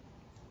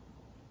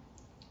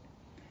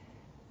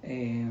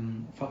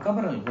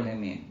 فكبر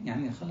الغلامان،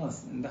 يعني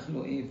خلاص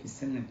دخلوا في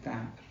السن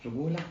بتاع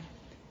الرجولة.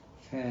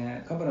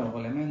 فكبر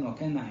الغلامان،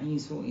 وكان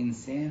عيسو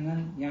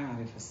إنسانا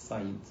يعرف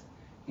الصيد،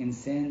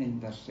 إنسان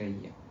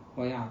البرية،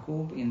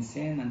 ويعقوب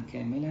إنسانا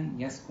كاملا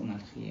يسكن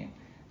الخيام.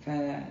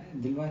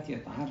 فدلوقتي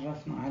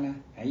اتعرفنا على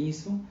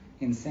عيسو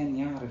إنسان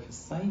يعرف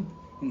الصيد،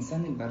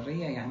 إنسان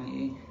البرية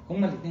يعني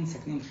هما الاثنين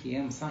ساكنين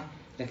خيام صح،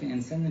 لكن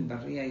إنسان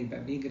البرية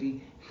يبقى بيجري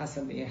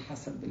حسب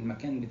حسب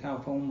المكان بتاعه،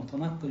 فهو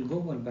متنقل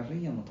جوه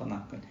البرية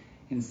متنقل.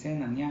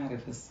 إنسانا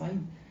يعرف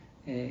الصيد،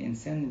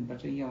 إنسان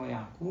البرية،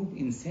 ويعقوب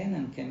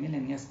إنسانا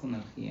كاملا يسكن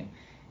الخيام.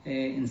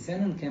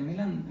 إنسانا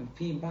كاملا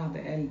في بعض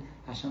قال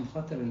عشان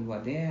خاطر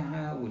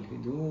الوداعة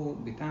والهدوء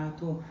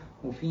بتاعته،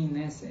 وفي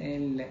ناس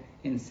قال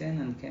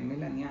إنسانا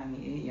كاملا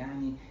يعني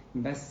يعني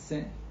بس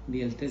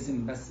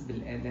بيلتزم بس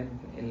بالآداب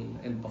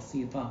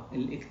البسيطة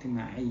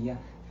الاجتماعية،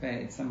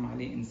 فاتسمى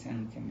عليه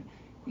إنسان كامل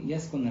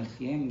يسكن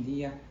الخيام.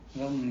 دي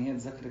رغم إن هي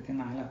اتذكرت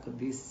هنا على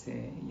قديس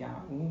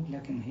يعقوب،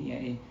 لكن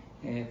هي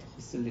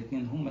تخص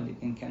الاثنين، هما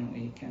الاثنين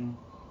كانوا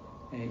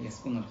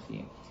يسكنوا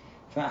الخيام.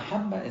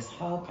 فأحب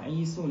إسحاق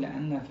عيسو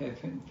لأن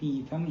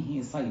في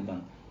فمه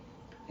صيدا.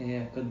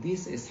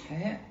 قديس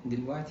إسحاق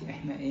دلوقتي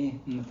احنا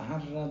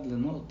نتعرض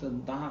لنقطة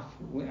ضعف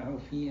وقعوا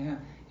فيها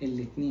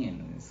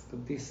الاثنين.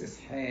 قديس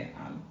إسحاق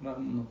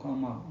رغم انه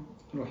قامة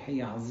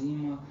روحية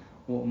عظيمة،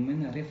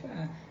 وأمنا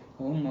رفقة،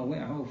 وهم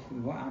وقعوا في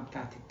الوقعة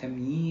بتاعت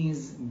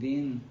التمييز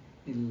بين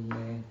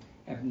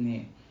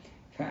الأبناء.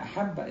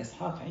 فأحب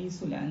إسحاق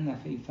عيسو لأن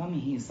في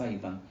فمه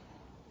صيدا.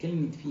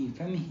 كلمة في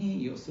فمه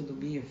يقصد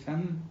به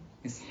فم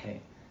إسحاق.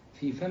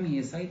 في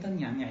فمه صيدا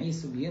يعني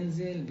عيسو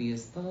بينزل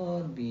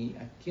بيصطاد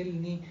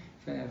بيأكلني،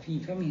 ففي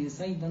فمه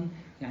صيدا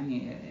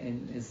يعني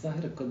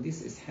الظاهر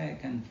القديس إسحاق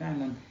كان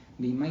فعلا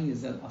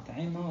بيميز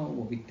الأطعمة،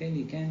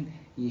 وبالتالي كان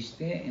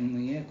يشتاق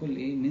إنه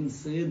يأكل من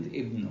صيد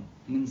ابنه،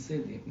 من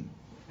صيد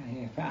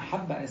ابنه.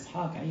 فأحب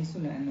إسحاق عيسو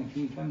لأن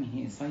في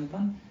فمه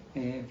صيدا.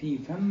 في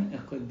فم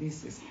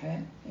القديس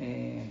إسحاق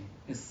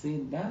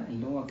الصيد ده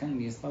اللي هو كان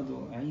بيصطاده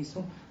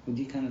عيسو،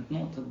 ودي كانت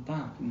نقطة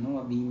ضعف إن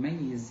هو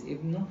بيميز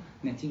ابنه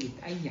نتيجة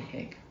أي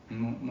حاجة،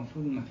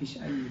 المفروض ما فيش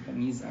أي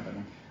تمييز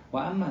أبدا.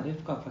 وأما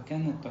رفقة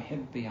فكانت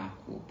تحب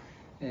يعقوب.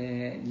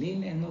 ليه؟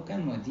 لأنه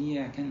كان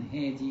وديع، كان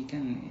هادي،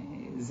 كان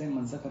زي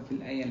ما ذكر في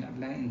الآية اللي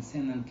قبلها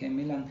إنسانا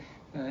كاملا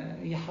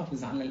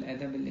يحافظ على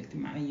الآداب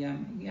الاجتماعية،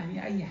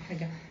 يعني أي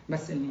حاجة،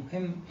 بس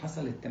المهم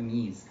حصل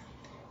التمييز.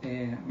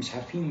 مش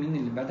عارفين مين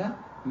اللي بدأ،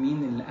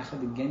 مين اللي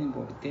أخذ الجانب،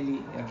 وبالتالي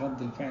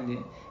الرد الفعل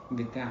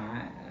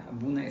بتاع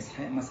أبونا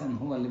إسحاق مثلا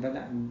هو اللي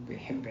بدأ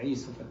بيحب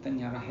عيسو،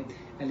 فالتانية راحت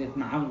قالت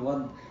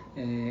نعوض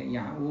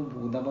يعقوب،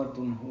 وده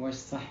برضو ما هواش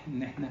صح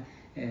إن إحنا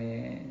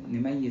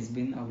نميز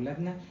بين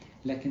أولادنا.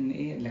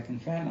 لكن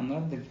فعلا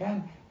رد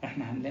الفعل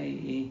إحنا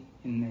هنلاقي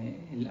إن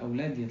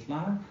الأولاد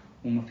يطلعوا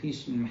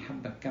ومفيش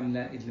المحبة الكاملة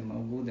اللي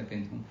موجودة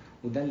بينهم،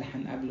 وده اللي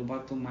هنقابله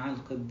برضه مع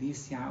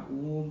القديس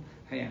يعقوب.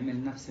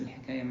 هيعمل نفس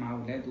الحكاية مع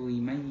أولاده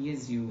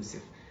ويميز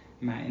يوسف،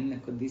 مع إن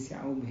القديس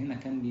يعقوب هنا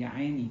كان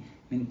بيعاني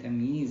من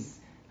تمييز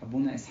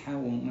أبونا إسحاق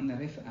وأمنا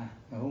رفقة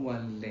هو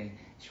اللي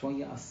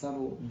شوية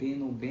أثروا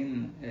بينه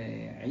وبين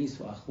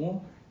عيسو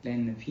أخوه،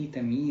 لأن في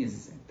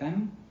تمييز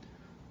تم.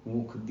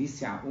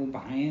 وقديس يعقوب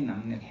عانى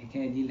من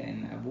الحكاية دي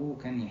لأن أبوه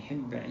كان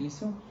يحب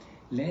عيسو،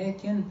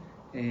 لكن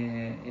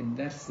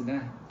الدرس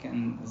ده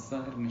كان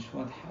الظاهر مش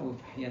واضح قوي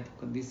في حياة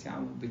القديس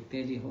يعقوب،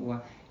 بالتالي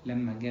هو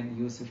لما جاب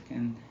يوسف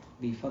كان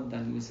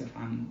بيفضل يوسف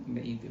عن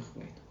بقية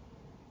إخواته.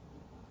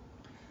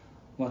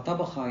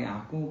 وطبخ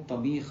يعقوب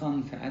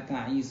طبيخا فأتى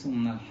عيسو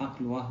من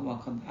الحقل وهو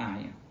قد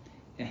أعيا.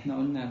 احنا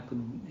قلنا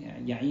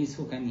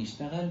عيسو كان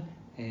يشتغل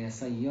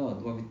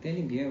صياد،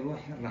 وبالتالي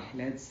بيروح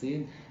الرحلات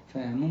صيد،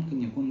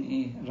 فممكن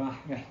يكون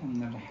راح رحلة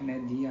من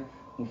الرحلات دي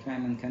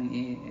وفعلا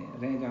كان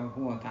راجع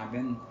وهو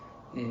تعبان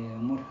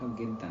مرهق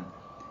جدا.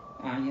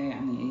 أعيا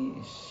يعني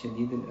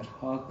شديد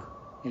الإرهاق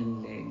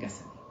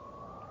الجسدي.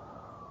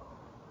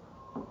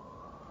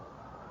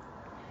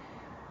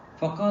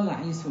 فقال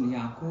عيسو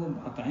ليعقوب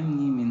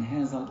أطعمني من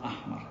هذا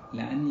الأحمر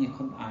لأني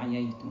قد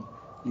أعييت،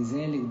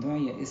 لذلك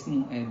دعي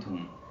اسمه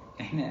آدوم.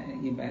 احنا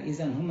يبقى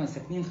إذن هما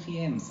ساكنين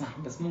خيام صح،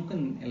 بس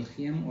ممكن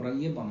الخيام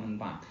قريبة من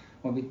بعض،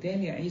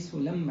 وبالتالي عيسو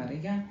لما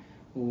رجع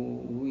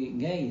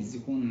وجايز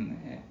يكون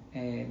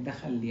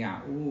دخل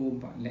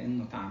ليعقوب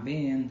لأنه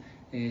تعبان،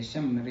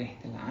 شم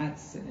ريحة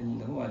العدس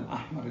اللي هو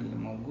الأحمر اللي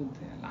موجود،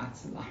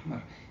 العدس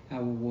الأحمر،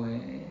 أو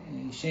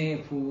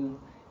شافه.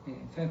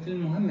 ففي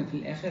المهم في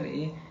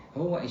الآخر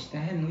هو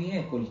اشتهى إنه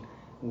ياكل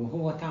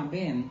وهو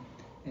تعبان.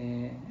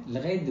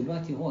 لغاية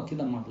دلوقتي هو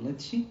كده ما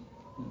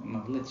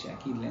غلطش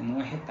أكيد، لأن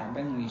واحد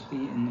تعبان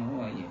ويشتهي إنه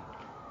هو ياكل.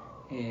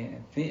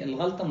 في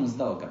الغلطة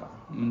مزدوجة بقى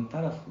من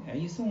طرف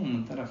عيسو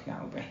ومن طرف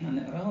يعقوب. احنا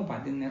نقراها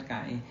وبعدين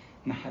نرجع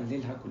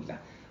نحللها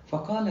كلها.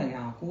 فقال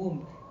يعقوب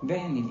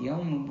بعني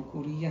اليوم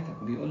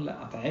بكوريتك، بيقول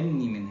له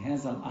أطعمني من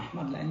هذا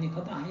الأحمر لأني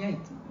قد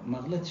أعييت، ما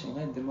غلطش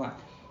لغاية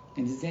دلوقتي.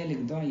 لذلك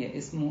دعي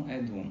اسمه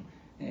آدوم.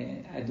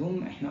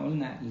 آدوم احنا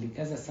قلنا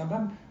لكذا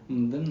سبب،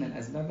 من ضمن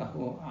الأسباب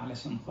هو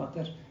علشان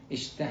خاطر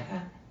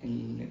اشتهى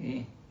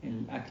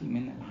الأكل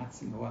من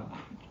العدس اللي هو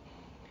الأحمر.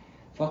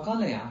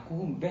 فقال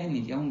يعقوب بعني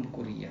اليوم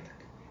بكوريتك.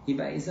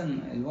 يبقى إذن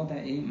الوضع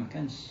ما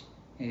كانش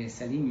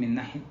سليم من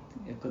ناحية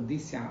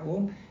القديس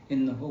يعقوب،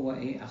 إن هو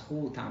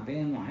أخوه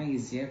تعبان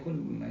وعايز ياكل،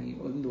 ما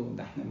يقول له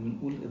ده احنا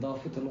بنقول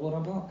إضافة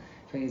الغرباء،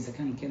 فإذا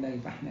كان كده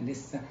يبقى احنا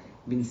لسه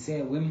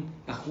بنساوم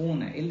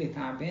أخونا اللي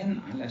تعبان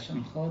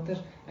علشان خاطر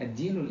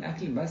أديله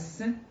الأكل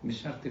بس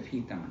بشرط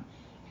فيه تمن.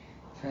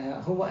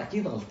 فهو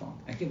أكيد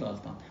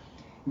غلطان.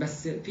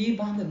 بس في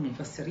بعض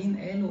المفسرين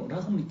قالوا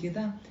رغم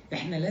كده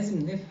احنا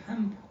لازم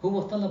نفهم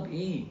هو طلب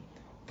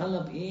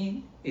ايه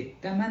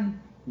التمن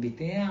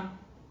بتاع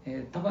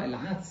طبق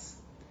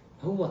العدس.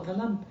 هو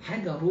طلب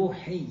حاجة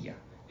روحية،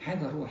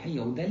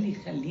 وده اللي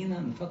يخلينا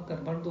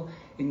نفكر برضو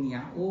ان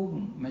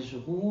يعقوب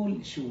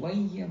مشغول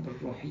شوية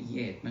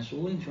بالروحيات،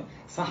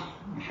 صح،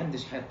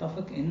 محدش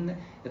هيتفق ان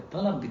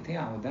الطلب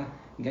بتاعه ده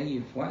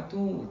جاي في وقته،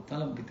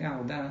 والطلب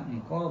بتاعه ده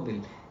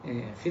مقابل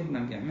خدمة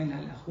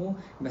بيعملها لأخوه،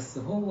 بس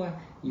هو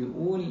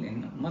يقول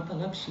إن ما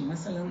طلبش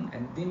مثلا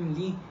قدم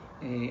لي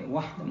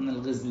واحدة من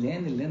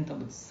الغزلان اللي انت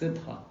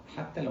بتصيدها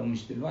حتى لو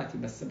مش دلوقتي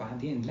بس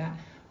بعدين، لا،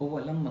 هو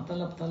لما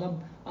طلب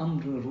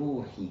أمر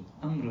روحي.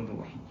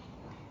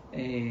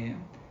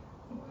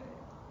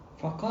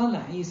 فقال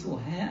عيسو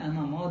ها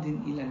أنا ماض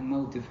إلى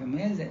الموت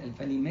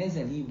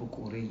فلماذا لي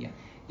بكورية؟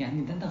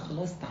 يعني ده أنا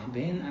خلاص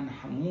تعبان، أنا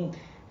هموت،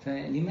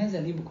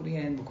 فلماذا لي بكورية؟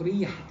 يعني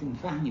البكورية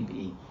هتنفعني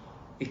بإيه؟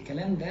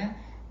 الكلام ده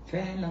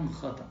فعلا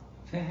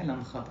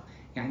خطأ.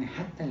 يعني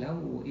حتى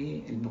لو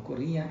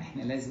البكورية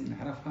احنا لازم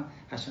نعرفها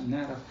عشان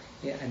نعرف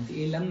قد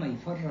لما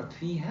يفرط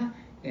فيها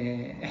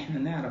احنا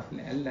نعرف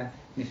لألا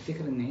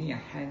نفتكر ان هي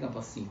حاجة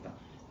بسيطة.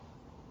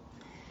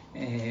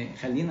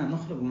 خلينا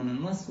نخرج من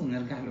النص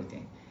ونرجع له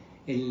تاني.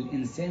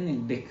 الإنسان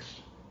البكر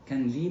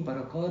كان ليه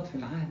بركات في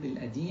العهد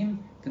القديم،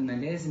 كنا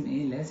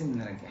لازم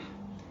نراجعها.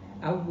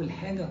 أول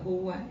حاجة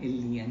هو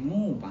اللي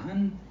ينوب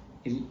عن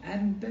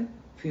الأب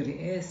في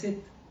رئاسة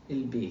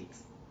البيت.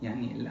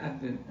 يعني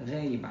الأب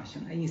غايب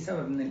عشان أي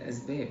سبب من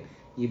الأسباب،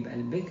 يبقى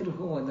البكر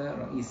هو ده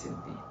رئيس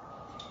البيت.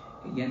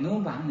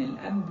 ينوب عن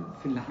الأب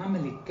في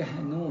العمل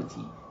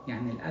الكهنوتي،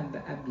 يعني الأب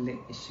قبل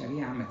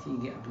الشريعة ما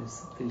تيجي، قبل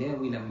السبط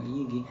لاوي لما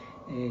يجي،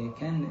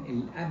 كان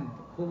الأب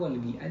هو اللي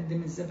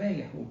بيقدم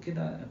الذبايح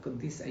وكده.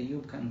 القديس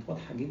أيوب كانت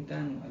واضحة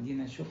جدا،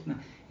 وأدينا شفنا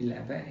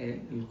الآباء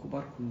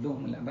الكبار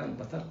كلهم، الآباء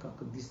البطاركة،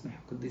 القديس نوح،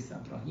 القديس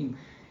إبراهيم،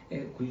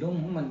 كلهم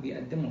هم اللي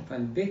بيقدموا.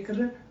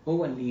 فالبكر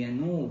هو اللي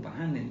ينوب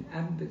عن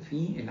الأب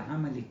في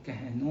العمل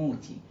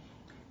الكهنوتي.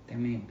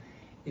 تمام.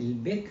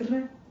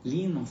 البكر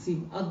ليه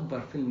نصيب أكبر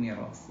في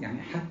الميراث،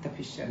 يعني حتى في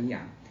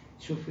الشريعة،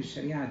 شوف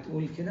الشريعة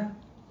تقول كده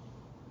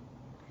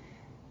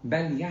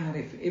بل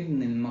يعرف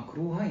ابن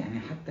المكروهة، يعني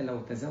حتى لو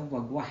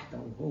تزوج واحدة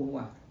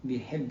وهو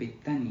بيحب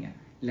التانية،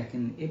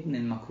 لكن ابن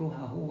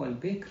المكروهة هو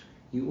البكر،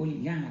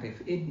 يقول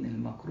يعرف ابن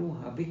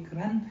المكروهة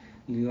بكرا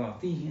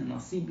ليعطيه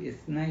نصيب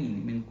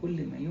 2 من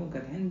كل ما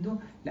يوجد عنده،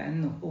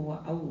 لأنه هو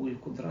أول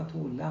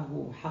قدرته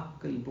له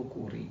حق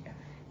البكورية.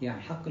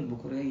 يعني حق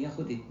البكورية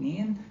ياخد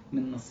 2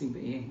 من نصيب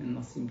من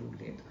نصيب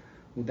ولاده.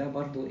 وده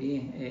برضو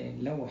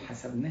لو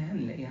حسبناها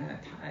نلاقيها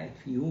اتحققت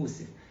في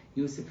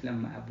يوسف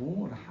لما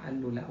أبوه راح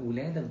قال له لا،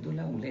 أولادك دول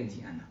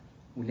أولادي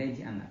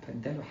أنا،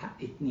 فاداله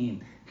حق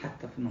 2،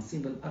 حتى في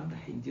نصيب الأرض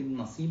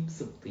هيديله نصيب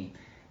سبطين،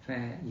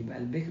 فيبقى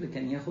البكر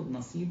كان ياخد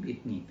نصيب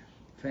 2.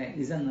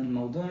 فإذا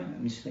الموضوع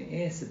مش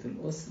رئاسة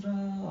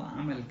الأسرة،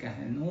 عمل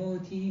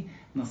كهنوتي،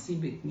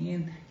 نصيب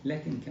 2،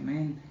 لكن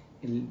كمان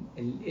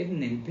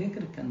الابن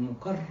البكر كان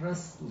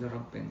مكرس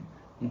لربنا،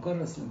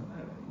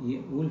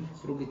 يقول في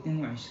خروج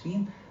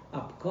 22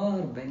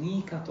 أبكار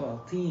بنيك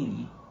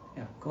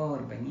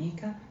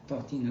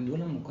تعطيني،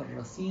 دول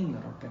مكرسين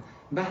لربنا.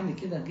 بعد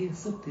كده جه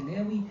سبط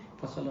لاوي،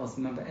 فخلاص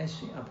ما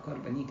بقاش أبكار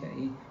بنيك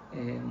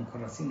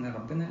مكرسين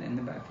لربنا،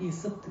 لأن بقى فيه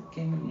سبط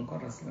كامل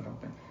مكرس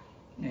لربنا.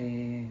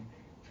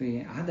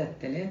 في عدد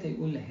 3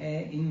 يقول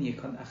ها إني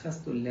قد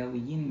أخذت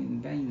اللاويين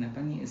من بين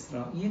بني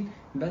إسرائيل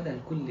بدل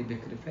كل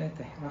بكر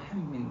فاتح رحم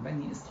من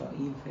بني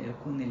إسرائيل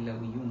فيكون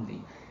اللاويون لي.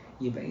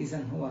 يبقى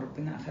إذن هو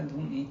ربنا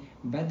أخذهم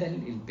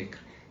بدل البكر.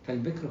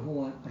 فالبكر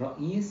هو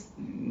رئيس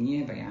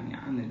نيابة يعني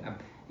عن الأب،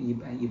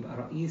 يبقى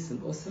رئيس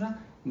الأسرة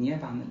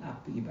نيابة عن الأب.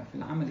 يبقى في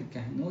العمل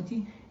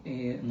الكهنوتي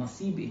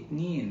نصيب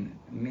 2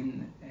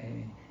 من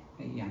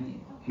يعني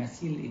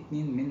مثيل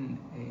 2 من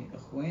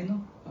إخوانه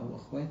أو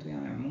إخواته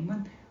يعني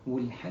عموما.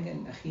 والحاجة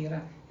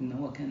الأخيرة إن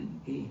هو كان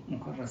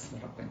مكرس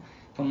لربنا.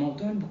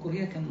 فموضوع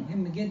البكورية كان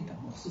مهم جدا،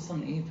 وخصوصا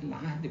في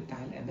العهد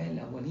بتاع الآباء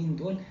الأولين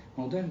دول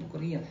موضوع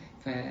البكورية.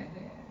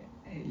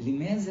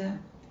 فلماذا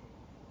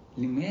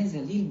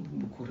ليه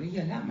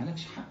البكورية؟ لا،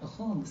 مالكش حق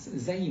خالص،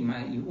 زي ما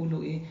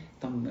يقولوا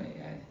طب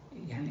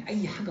يعني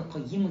أي حاجة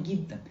قيمة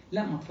جدا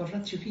لا ما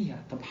تفرطش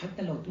فيها. طب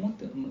حتى لو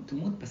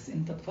تموت بس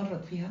أنت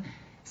تفرط فيها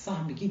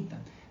صعب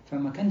جدا.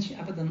 فما كانش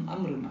أبدا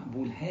أمر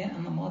مقبول. ها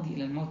أنا ماضي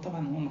إلى الموت.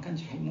 طبعا هو ما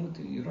كانش هيموت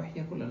يروح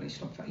يأكل ولا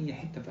يشرب في أي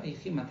حتة في أي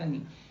خيمة تانية،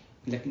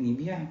 لكن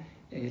يبيع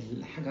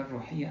الحاجة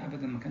الروحية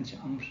أبدا ما كانش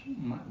أمر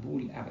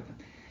مقبول أبدا.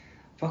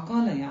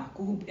 فقال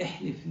يعقوب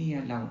احلف لي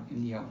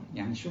اليوم.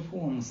 يعني شوف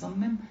هو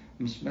مصمم،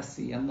 مش بس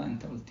يلا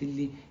أنت قلت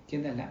لي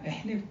كده، لا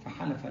احلف.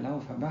 فحلف له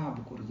فباع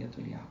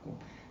بكوريته ليعقوب.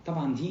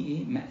 طبعا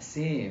دي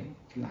مأساة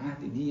في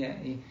العهد دي،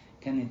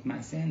 كانت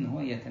مأساة إن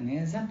هو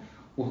يتنازل.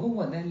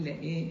 وهو ده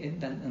اللي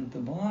ادى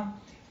الانطباع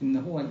ان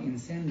هو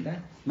الانسان ده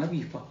ما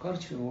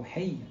بيفكرش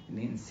روحيا.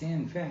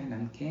 الانسان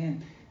فعلا كان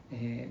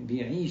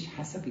بيعيش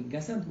حسب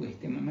الجسد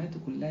واهتماماته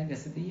كلها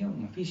جسدية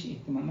ومفيش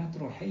اهتمامات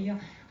روحية،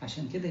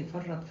 عشان كده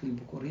يفرط في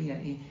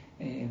البكورية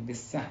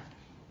بالسهل.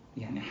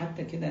 يعني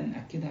حتى كده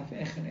نأكدها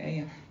في آخر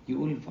آية،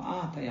 يقول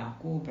فأعطى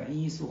يعقوب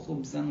عيسو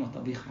خبزا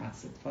وطبيخ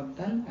عدس.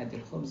 اتفضل ادي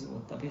الخبز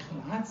والطبيخ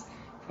العدس،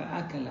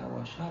 فأكل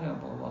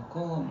وشرب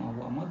وقام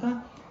ومضى،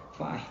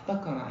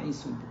 فاحتقر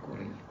عيسو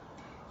البكورية.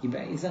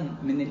 يبقى إذن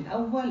من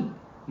الأول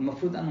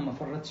المفروض أنا ما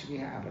فرطش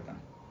فيها أبدا.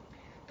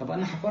 طب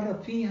أنا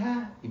هفرط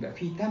فيها يبقى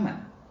في تمن،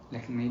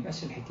 لكن ما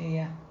يبقاش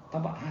الحكاية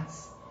طبق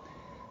عدس.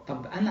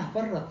 طب أنا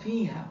هفرط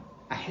فيها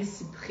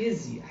أحس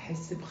بخزي،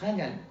 أحس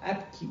بخجل،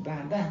 أبكي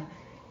بعدها،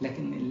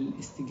 لكن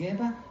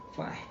الاستجابة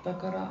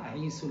فاحتقر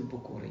عيسو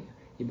البكورية.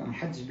 يبقى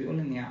محدش بيقول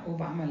إن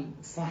يعقوب عمل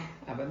صح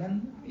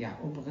أبدا،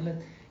 يعقوب غلط،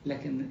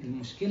 لكن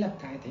المشكلة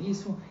بتاعت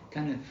عيسو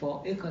كانت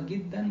فائقة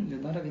جدا،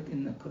 لدرجة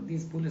إن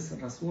القديس بولس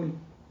الرسول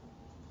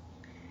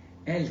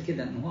قال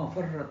كده إن هو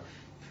فرط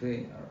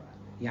في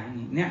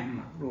يعني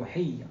نعمة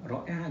روحية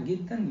رائعة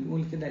جدا.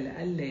 يقول كده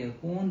لئلا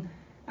يكون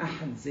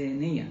أحد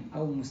زانيا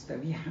أو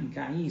مستبيحا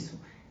كعيسو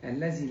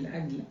الذي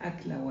لأجل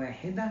أكلة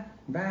واحدة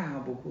باع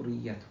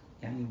بكوريته،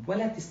 يعني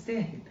ولا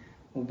تستاهل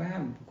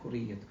وباع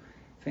بكوريته.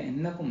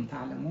 فإنكم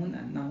تعلمون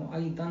أنه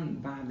أيضا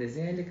بعد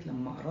ذلك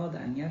لما أراد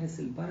أن يرث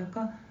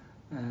البركة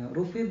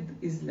رفض،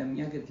 إذ لم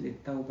يجد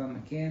للتوبة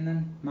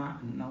مكانا مع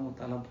أنه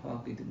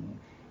طلبها بدموع.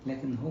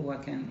 لكن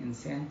هو كان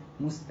إنسان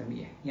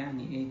مستبيح.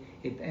 يعني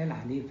اتقال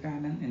عليه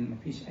فعلا إن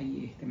مفيش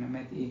أي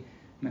اهتمامات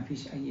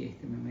مفيش أي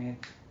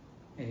اهتمامات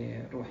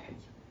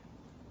روحية.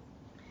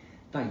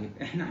 طيب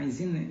احنا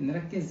عايزين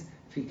نركز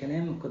في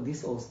كلام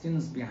القديس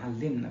أوغسطينوس.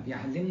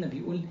 بيعلمنا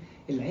بيقول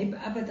العيب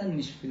أبدا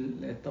مش في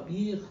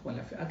الطبيخ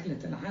ولا في أكلة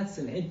العدس،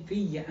 العيب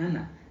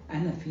فيا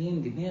أنا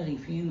فين، دماغي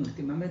فين،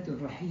 واهتماماتي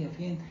الروحية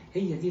فين،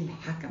 هي دي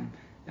الحكم.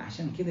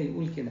 عشان كده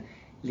يقول كده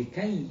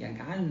لكي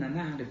يجعلنا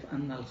نعرف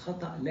أن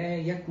الخطأ لا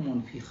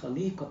يكمن في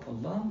خليقة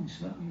الله،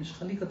 مش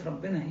خليقة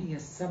ربنا هي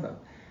السبب،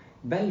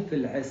 بل في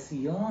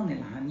العصيان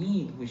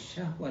العنيد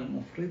والشهوة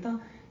المفرطة.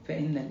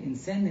 فإن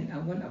الإنسان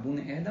الأول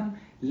أبونا آدم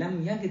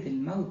لم يجد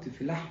الموت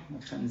في لحم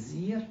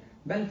خنزير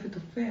بل في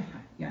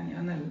تفاحة. يعني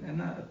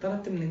أنا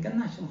اطردت من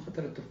الجنة عشان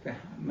خاطر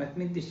التفاحة، ما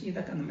تمدش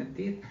إيدك، أنا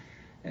مديت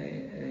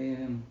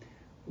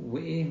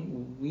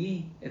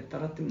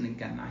واطردت من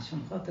الجنة عشان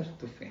خاطر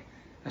التفاحة،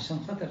 عشان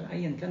خاطر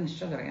أيا كان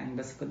الشجرة يعني.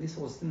 بس القديس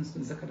أوغسطينوس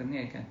ذكر إن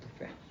هي كانت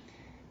تفاحة.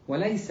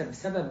 وليس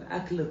بسبب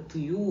أكل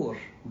الطيور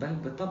بل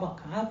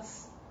بطبق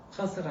عدس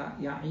خسر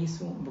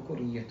عيسو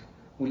بكوريته.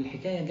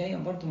 والحكاية جاية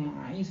برضو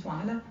مع عيسو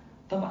على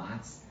طبق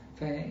عدس.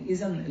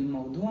 فإذا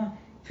الموضوع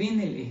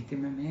فين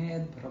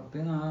الاهتمامات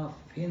بربنا،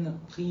 فين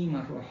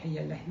القيمة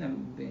الروحية اللي احنا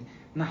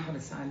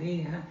بنحرص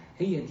عليها.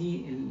 هي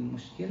دي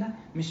المشكلة،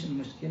 مش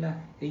المشكلة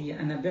هي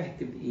أنا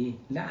بعت بإيه،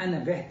 لا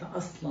أنا بعت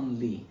أصلا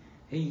ليه.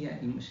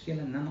 هي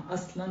المشكلة ان انا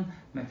اصلا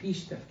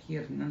مفيش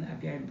تفكير ان انا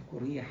ابيع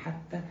البكورية،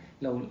 حتى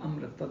لو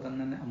الامر اقتضى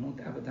ان انا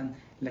اموت ابدا،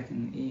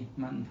 لكن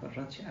ما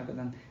نفرطش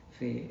ابدا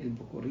في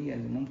البكورية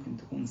اللي ممكن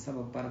تكون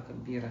سبب بركة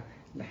كبيرة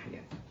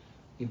لحياتنا.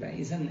 يبقى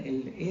اذا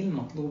ايه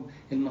المطلوب؟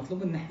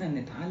 المطلوب ان احنا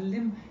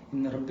نتعلم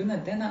ان ربنا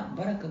ادانا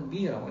بركة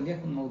كبيرة،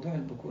 وليكن موضوع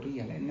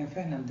البكورية، لان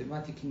فعلا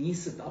دلوقتي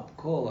كنيسة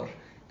ابكار،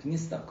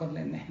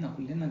 لان احنا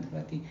كلنا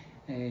دلوقتي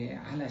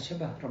على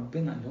شبه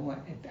ربنا اللي هو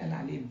اتقال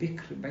عليه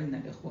بكر بين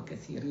الإخوة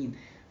كثيرين.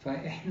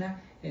 فإحنا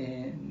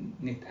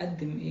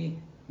نتقدم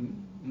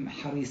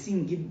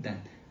حريصين جدا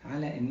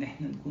على إن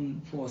إحنا نكون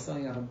في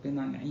وصايا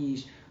ربنا،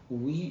 نعيش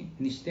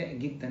ونشتاق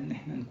جدا إن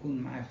إحنا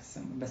نكون معاه في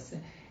السماء. بس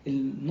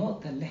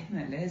النقطة اللي إحنا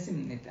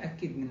لازم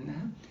نتأكد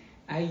منها،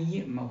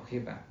 أي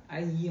موهبة،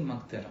 أي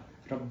مقدرة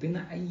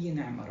ربنا، أي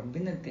نعمة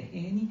ربنا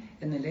ادهاني،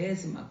 أنا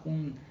لازم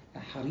أكون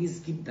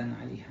حريص جدا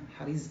عليها،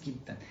 حريص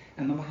جدا.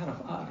 أنا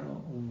بعرف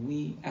أقرأ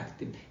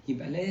وأكتب،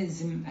 يبقى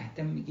لازم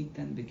أهتم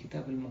جدا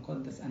بالكتاب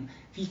المقدس. أنا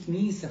في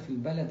كنيسة في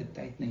البلد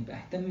بتاعتنا، يبقى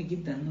أهتم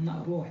جدا أن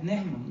أنا أروح،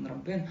 نعمة من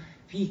ربنا.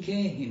 في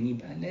كاهن،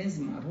 يبقى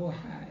لازم أروح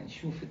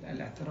أشوف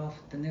الاعتراف،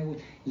 التناول.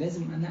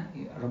 لازم أنا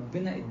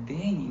ربنا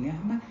إداني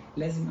نعمة،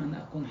 لازم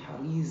أنا أكون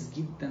حريص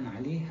جدا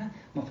عليها،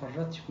 ما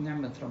فرطش في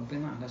نعمة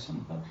ربنا علشان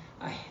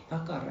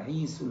احتقر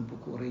عيسو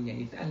البكورية،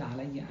 يتقال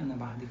عليا أنا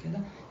بعد كده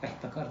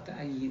احتقرت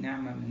أي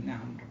نعمة من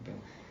نعم ربنا.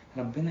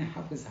 ربنا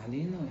يحافظ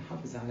علينا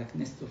ويحافظ على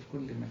كنيسته في كل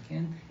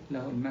مكان،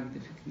 له المجد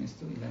في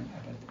كنيسته إلى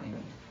الأبد، آمين.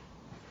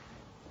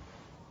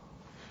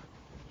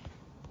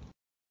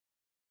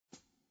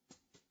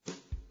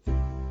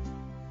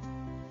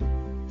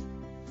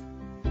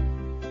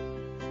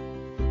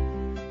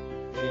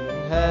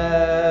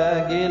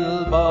 إنهاج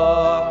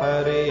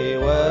البحر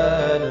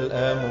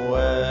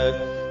والأمواج،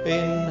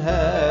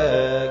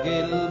 إنهاج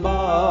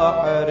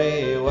البحر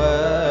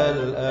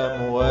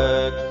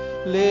والأمواج،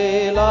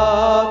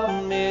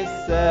 للطم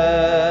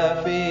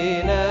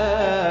السفينة،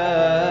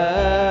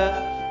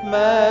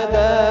 ما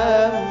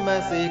دام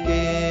مسك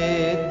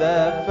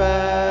الدفا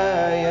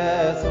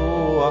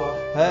يسوع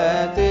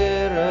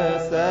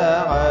هترسى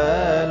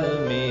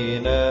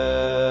عالميناء.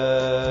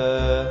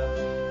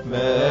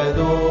 ما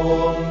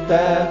دمت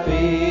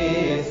في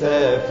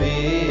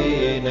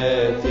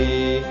سفينتي،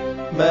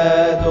 ما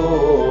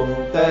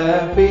دمت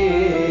في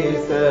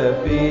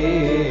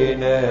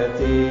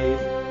سفينتي،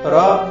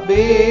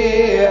 ربي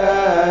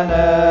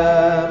أنا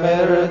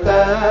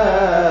مرتاح.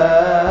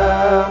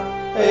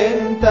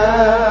 انت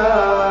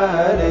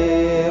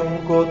عالم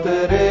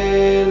كتر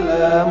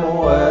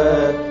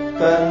الأمواج،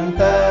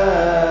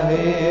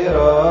 فانتهر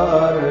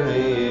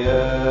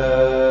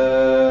الرياح.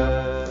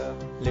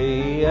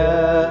 ليا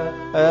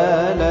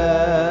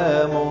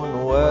آلام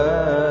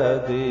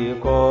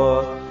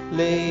وضيقات،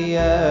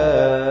 ليا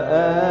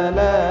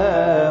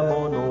آلام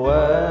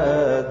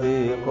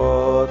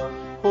وضيقات،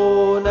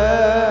 هنا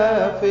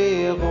في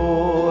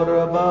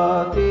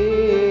غربتي،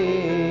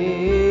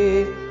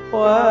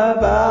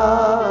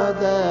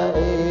 وبعد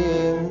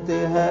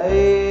انتهاء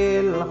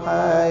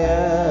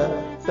الحياة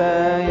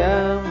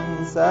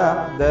سيمسح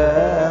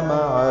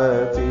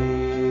دمعتي.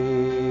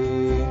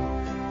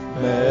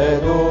 ما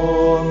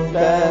دمت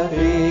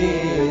في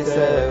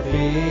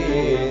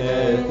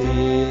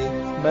سفينتي،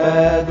 ما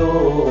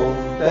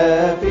دمت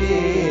في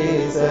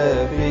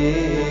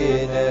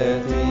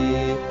سفينتي،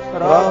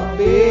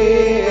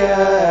 ربي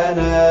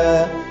أنا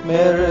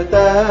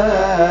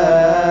مرتاح.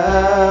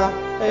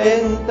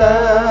 انت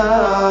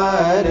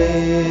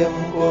عالم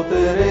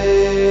كتر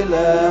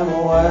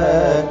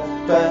الأمواج،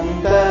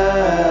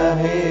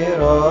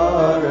 فانتهر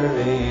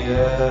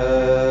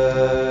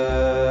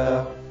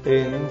الرياح.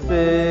 إن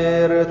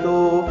سرت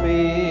في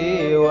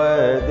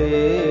وادي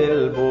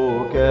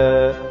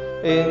البكاء،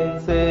 إن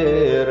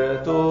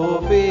سرت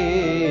في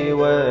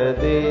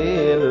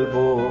وادي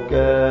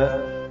البكاء،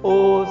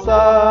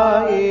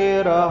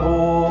 أصيره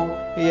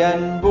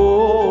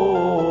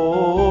ينبوع،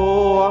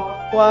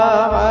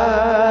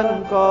 وعن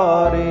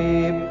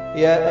قريب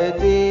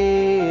يأتي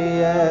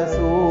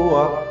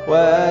يسوع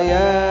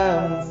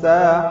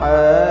ويمسح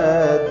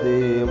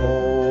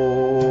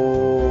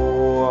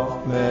الدموع.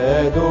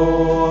 ما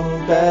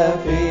دمت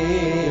في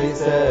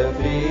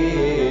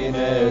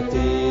سفينتي،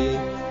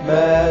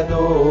 ما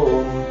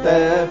دمت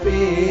في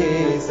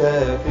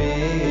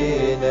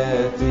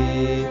سفينتي،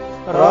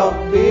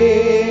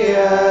 ربي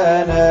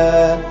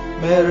أنا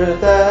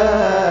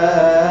مرتاح.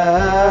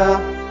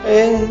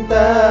 انت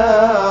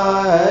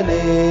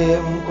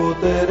عالم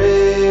كتر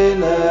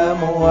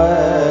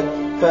الأمواج،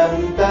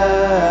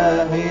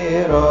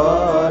 فانتهر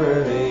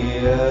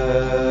الرياح.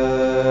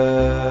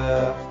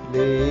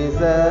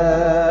 لذا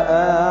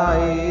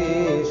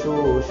أعيش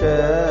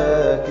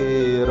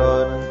شاكرا،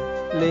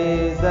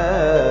 لذا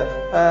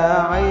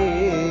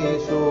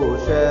أعيش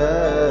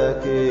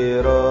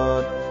شاكرا،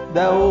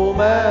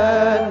 دوما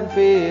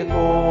في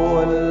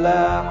كل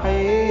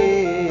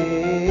حين،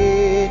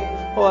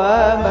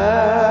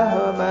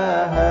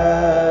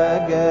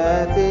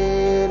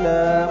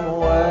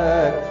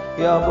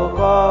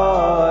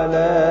 يبقى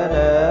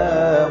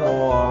لنا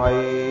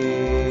معين.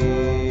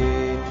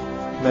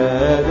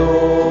 ما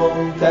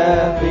دمت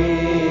في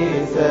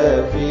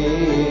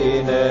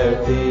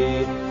سفينتي،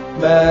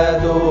 ما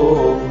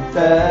دمت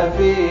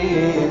في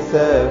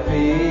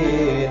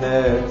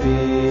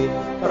سفينتي،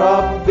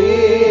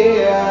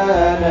 ربي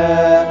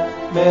أنا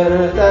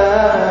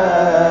مرتاح.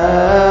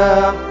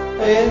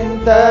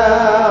 انت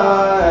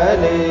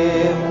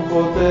عالم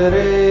قطر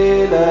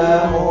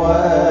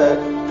الأمواج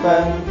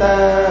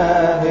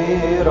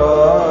فانتهر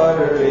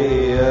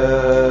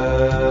الرياح.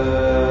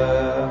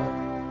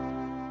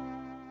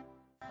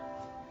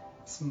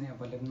 بسم الله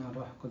والابن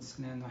والروح القدس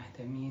الآن واحد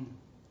آمين.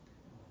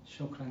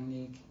 شكرا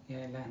ليك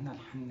يا إلهنا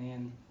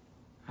الحنان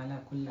على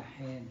كل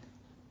حال.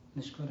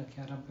 نشكرك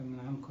يا رب من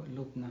عمق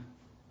قلوبنا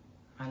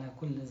على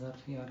كل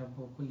ظرف يا رب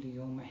وكل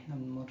يوم احنا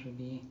بنمر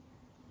بيه،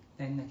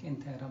 لأنك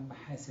انت يا رب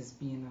حاسس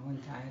بينا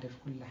وانت عارف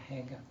كل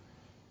حاجة.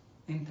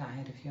 انت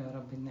عارف يا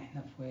رب ان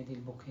احنا في وادي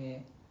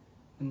البكاء،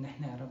 وان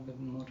احنا يا رب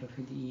بنمر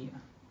في دقيقة،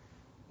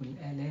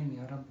 والآلام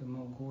يا رب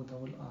موجودة،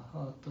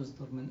 والآهات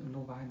تصدر من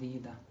قلوب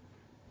عديدة،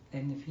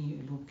 لأن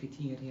في قلوب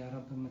كتير يا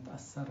رب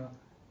متأثرة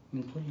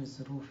من كل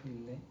الظروف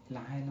اللي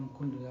العالم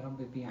كله يا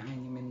رب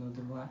بيعاني منه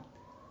دلوقتي.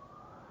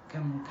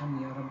 كم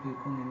يا رب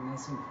يكون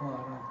الناس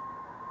الفقراء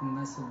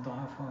والناس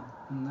الضعفاء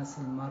والناس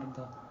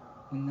المرضى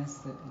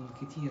والناس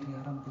الكتير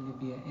يا رب اللي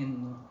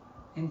بيئنوا.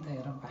 انت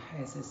يا رب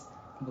حاسس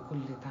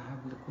بكل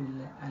تعب،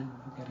 لكل قلب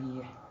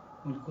جريح،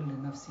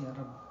 ولكل نفس يا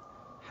رب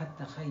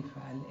حتى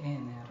خايفة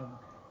قلقانة يا رب،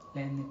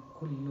 لأن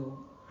كله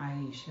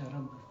عايش يا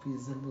رب في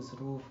ظل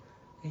ظروف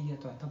هي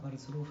تعتبر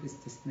ظروف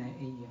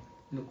استثنائية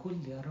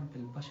لكل يا رب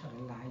البشر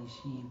اللي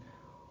عايشين.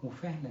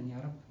 وفعلا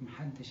يا رب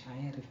محدش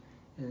عارف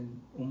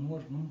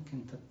الأمور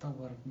ممكن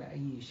تتطور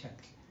بأي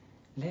شكل،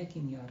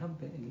 لكن يا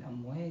رب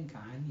الأمواج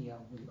عالية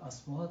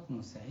والأصوات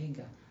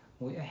مزعجة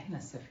وإحنا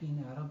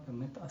السفينة يا رب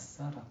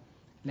متأثرة،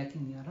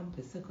 لكن يا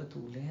رب ثقة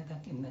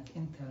ولادك إنك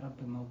أنت يا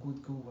رب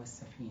موجود جوه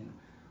السفينة.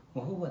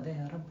 وهو ده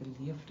يا رب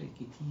اللي يفرق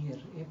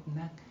كتير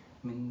ابنك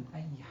من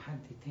أي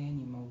حد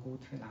تاني موجود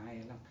في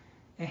العالم.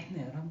 إحنا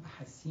يا رب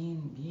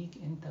حاسين بيك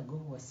أنت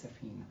جوه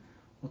السفينة،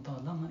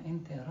 وطالما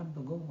أنت يا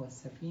رب جوه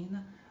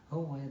السفينة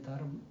هو يا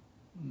رب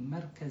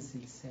مركز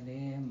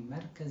السلام،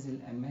 مركز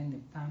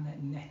الأمان بتاعنا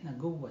إن إحنا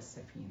جوه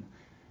السفينة.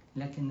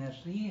 لكن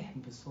الريح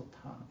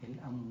بصوتها،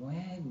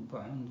 الأمواج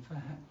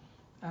بعنفها،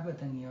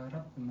 أبدا يا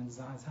رب ما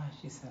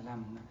تزعزعش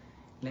سلامنا،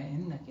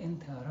 لأنك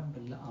أنت يا رب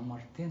اللي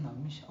أمرتنا،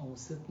 مش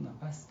أوصتنا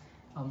بس،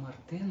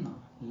 أمرتنا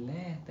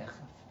لا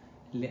تخف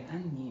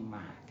لأني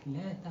معك.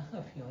 لا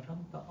تخف يا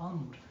رب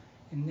أمر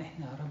إن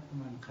إحنا يا رب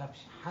ما نخافش،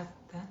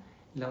 حتى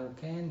لو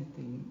كانت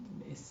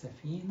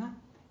السفينة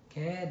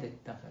كادت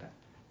تغرق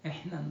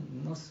إحنا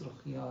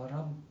نصرخ يا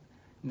رب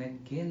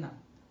نجينا،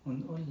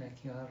 ونقول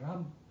لك يا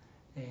رب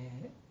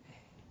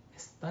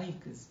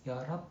استيقظ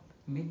يا رب،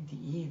 مد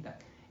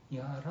إيدك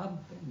يا رب،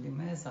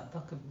 لماذا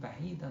تقف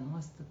بعيدا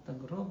وسط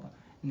التجربة؟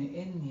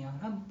 نئن يا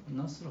رب،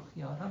 نصرخ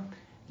يا رب،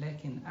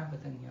 لكن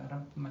أبدا يا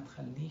رب ما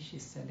تخليش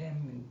السلام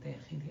من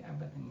داخلي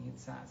أبدا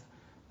يتزعزع،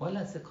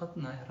 ولا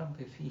ثقتنا يا رب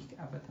فيك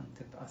أبدا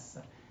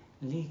تتأثر.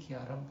 ليك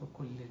يا رب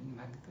كل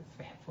المجد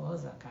في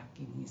حفاظك على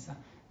الكنيسة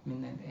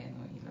من الآن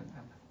وإلى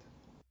الأبد.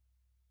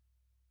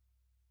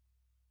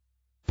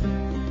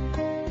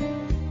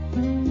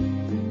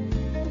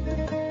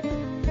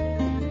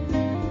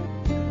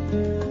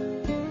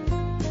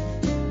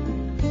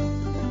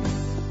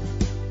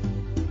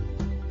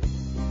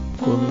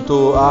 كنت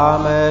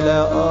أعمل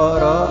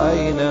أرى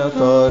أين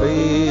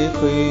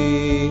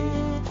طريقي،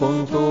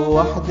 كنت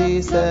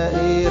وحدي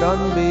سائرا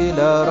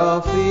بلا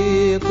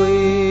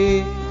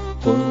رفيقي.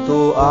 كنت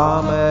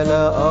أعمل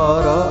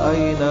أرى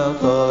أين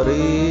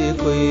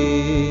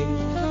طريقي،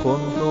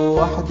 كنت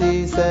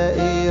وحدي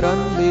سائرا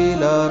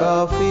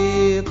بلا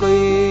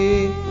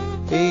رفيقي،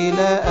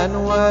 إلى أن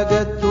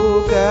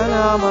وجدتك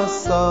نعم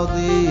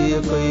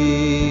الصديق.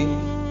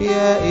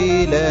 يا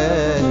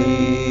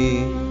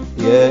إلهي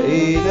يا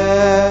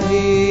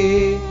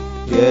إلهي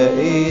يا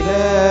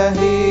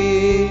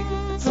إلهي،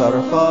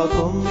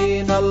 صرخة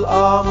من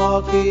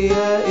الأعماق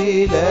يا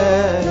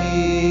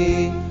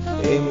إلهي،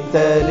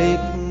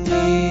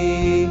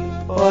 امتلكني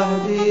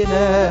واهدي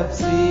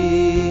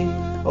نفسي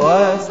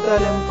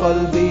واستلم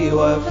قلبي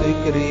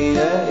وفكري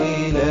يا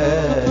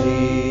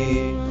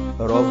إلهي.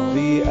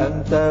 ربي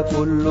أنت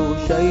كل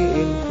شيء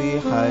في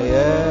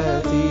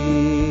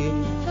حياتي،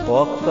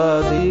 وقت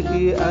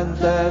ضيقي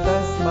أنت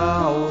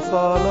تسمع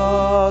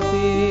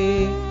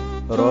صلاتي.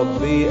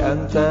 ربي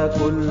أنت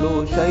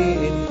كل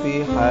شيء في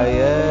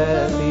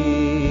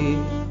حياتي،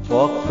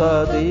 وقت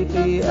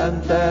ضيقي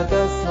أنت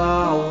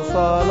تسمع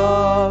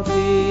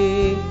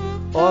صلاتي.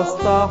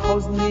 وسط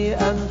حزني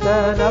أنت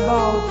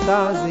نبع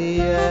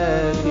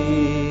التعزيات.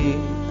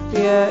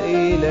 يا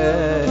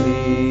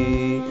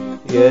إلهي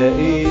يا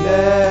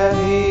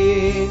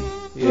إلهي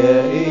يا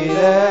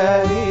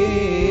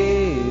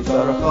إلهي،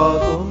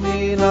 صرخة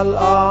من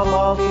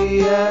الأعماق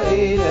يا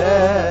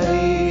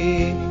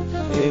إلهي،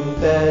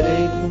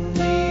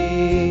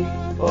 امتلكني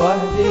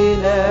واهدي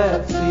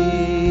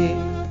نفسي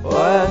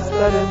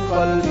واستلم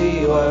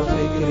قلبي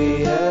وفكري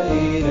يا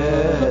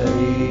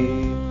إلهي.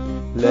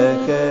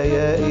 لك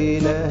يا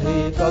إلهي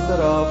قد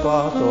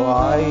رفعت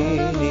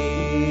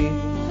عيني،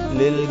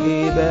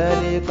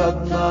 للجبال قد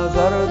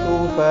نظرت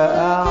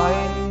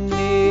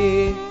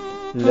فأعني.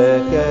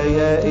 لك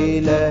يا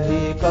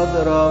إلهي قد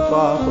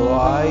رفعت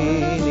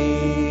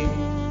عيني،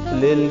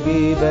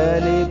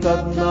 للجبال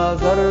قد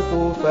نظرت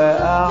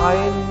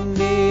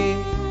فأعني.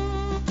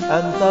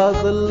 أنت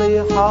ظلي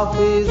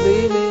حافظي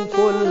من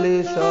كل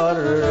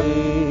شر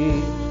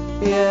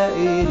يا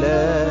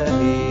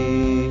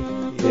إلهي،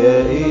 يا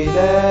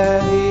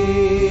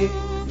إلهي،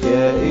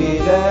 يا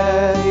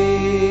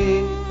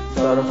إلهي.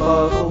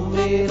 صرخة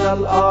من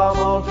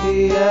الأعماق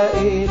يا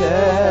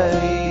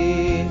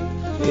إلهي،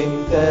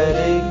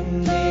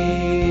 امتلكني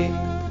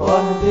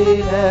واهدي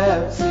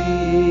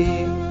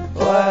نفسي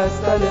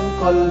واستلم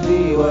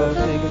قلبي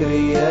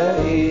وفكري يا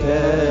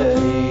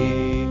إلهي.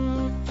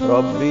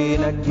 ربي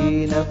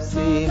نجي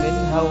نفسي من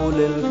هول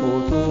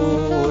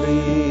الفتور،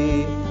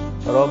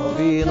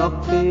 ربي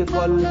نقي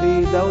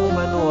قلبي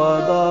دوما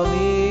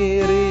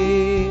وضميري.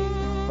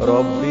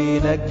 ربي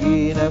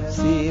نجي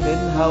نفسي من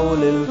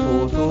هول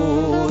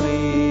الفتور،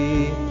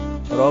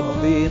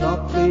 ربي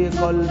نقي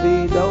قلبي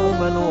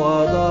دوما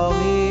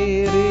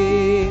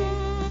وضميري.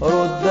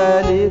 رد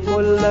لي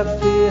كل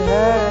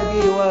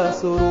ابتهاجي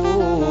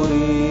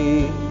وسروري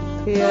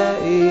يا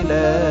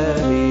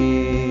إلهي،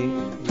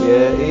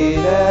 يا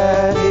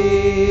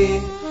إلهي،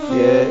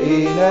 يا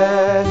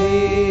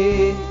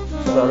إلهي.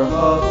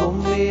 صرخة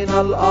من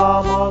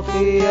الأعماق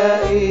يا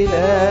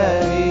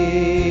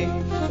إلهي،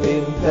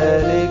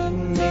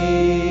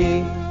 امتلكني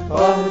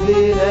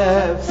واهدي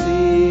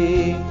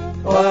نفسي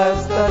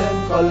واستلم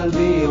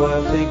قلبي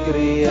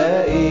وفكري يا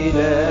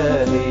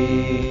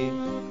إلهي.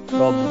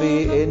 ربي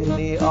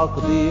إني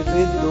أقضي في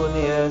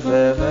الدنيا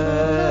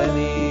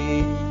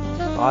زماني،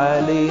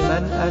 عالما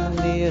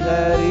أني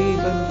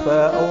غريب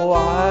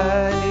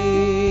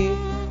فأعاني.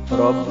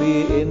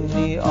 ربي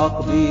إني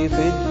أقضي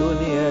في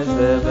الدنيا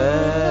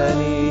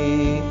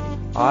زماني،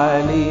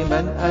 عالما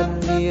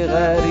أني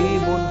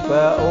غريب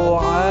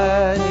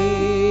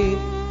فأعاني.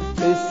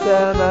 في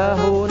السماء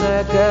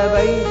هناك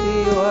بيتي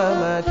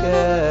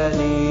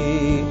ومكاني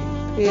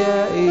يا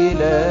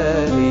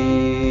إلهي،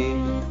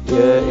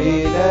 يا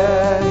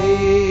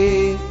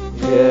إلهي،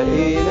 يا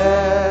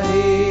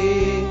إلهي.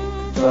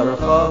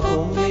 صرخة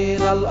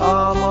من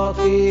الأعماق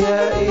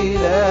يا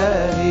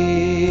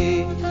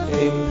إلهي،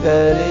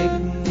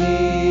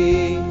 امتلكني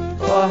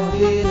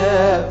واهدي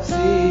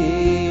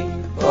نفسي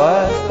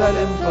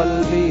واستلم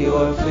قلبي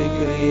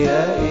وفكري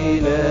يا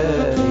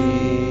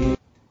إلهي.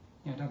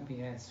 يا رب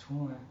يا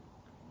يسوع،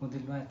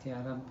 ودلوقتي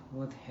يا رب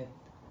وضحت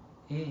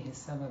ايه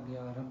السبب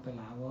يا رب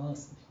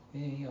العواصف،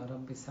 ايه يا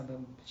رب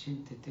سبب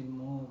شدة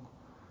الموج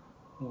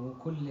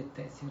وكل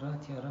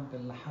التأثيرات يا رب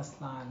اللي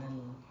حاصلة على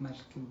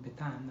المركب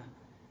بتاعنا.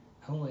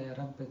 هو يا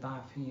رب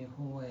ضعفي،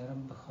 هو يا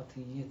رب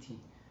خطيتي،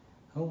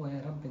 هو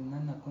يا رب ان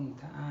انا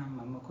كنت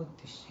اعمى ما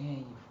كنتش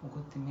شايف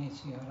وكنت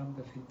ماشي يا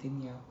رب في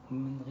الدنيا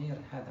من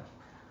غير هدف،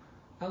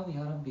 او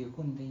يا رب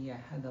يكون ليا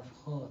هدف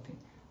خاطئ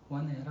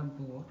وانا يا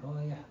رب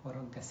رايح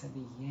ورا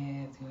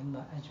الجسديات،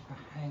 يلا اشبع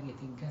حاجة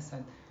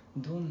الجسد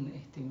دون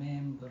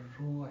اهتمام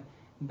بالروح.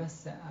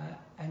 بس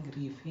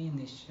اجري فين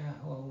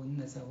الشهوة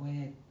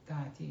والنزوات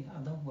بتاعتي،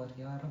 ادور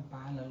يا رب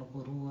على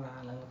الغرور،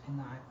 على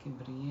الغنى، على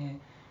الكبرياء،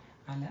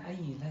 على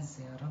اي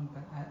لذة يا رب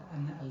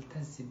انا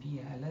التز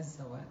بيها،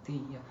 لذة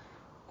وقتية.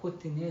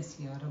 كنت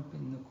ناسي يا رب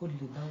ان كل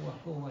دوا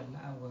هو اللي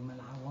قوم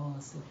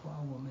العواصف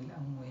وقوم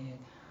الامواج،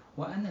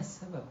 وانا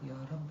السبب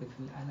يا رب في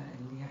القلق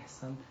اللي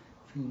يحصل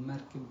في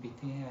المركب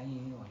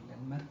بتاعي ولا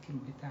المركب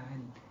بتاع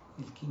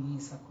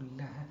الكنيسة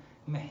كلها.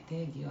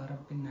 محتاج يا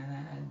رب ان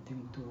انا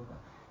اقدم توبة،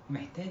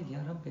 محتاج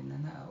يا رب ان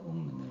انا اقوم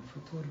من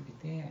الفطور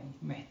بتاعي،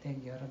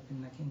 محتاج يا رب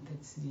انك انت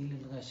تزيل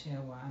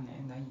الغشاوة عن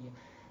عيني.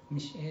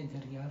 مش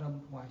قادر يا رب،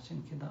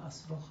 وعشان كده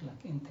اصرخ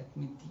لك انت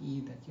تمد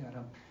ايدك يا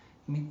رب،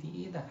 مد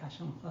ايدك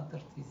عشان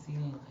خاطر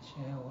تزيل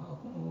الغشاوة.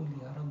 اقول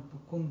يا رب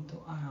كنت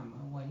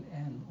اعمى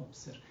والان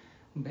ابصر،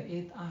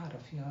 بقيت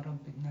اعرف يا رب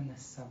ان انا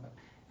السبب،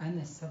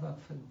 انا السبب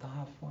في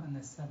الضعف، وانا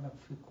السبب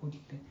في كل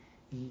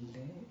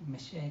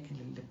المشاكل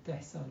اللي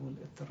بتحصل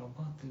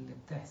والاضطرابات اللي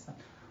بتحصل.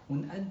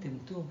 ونقدم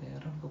توبة يا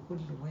رب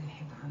كل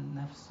واحد عن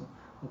نفسه،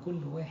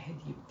 وكل واحد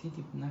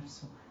يبتدي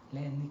بنفسه،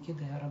 لأن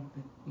كده يا رب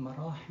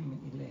مراحم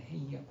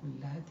الإلهية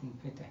كلها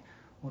تنفتح،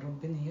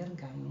 وربنا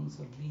يرجع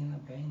ينظر لينا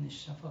بعين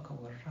الشفقة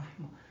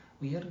والرحمة،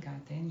 ويرجع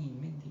تاني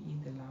يمد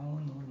إيد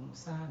العون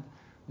والمساعدة،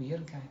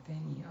 ويرجع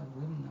تاني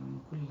يقومنا من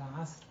كل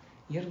عصر،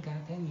 يرجع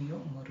تاني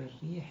يؤمر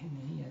الريح إن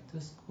هي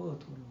تسكت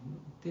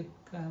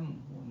وتبكم،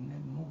 وإن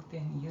الموج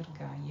تاني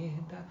يرجع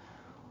يهدى،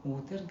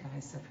 وترجع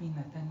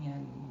السفينة تانية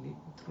اللي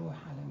تروح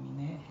على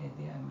ميناء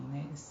هادئة،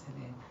 ميناء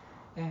السلام.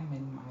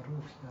 اعمل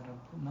معروف يا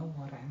رب،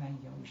 نور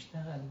عينيا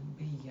واشتغل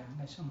بيا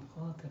علشان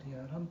خاطر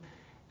يا رب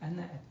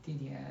أنا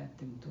أبتدي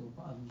أقدم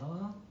توبة.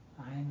 الله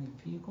عامل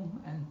فيكم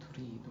أن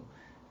تريدوا،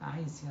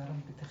 عايز يا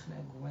رب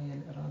تخلق جوايا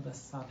الإرادة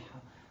الصالحة،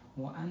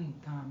 وأن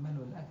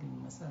تعملوا لأجل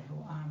المسر،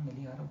 وأعمل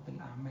يا رب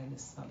الأعمال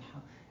الصالحة.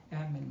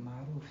 اعمل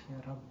معروف معروف يا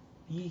رب،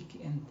 بيك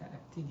أنت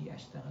أبتدي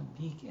أشتغل،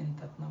 بيك أنت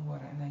تنور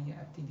عيني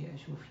أبتدي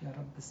أشوف يا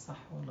رب الصح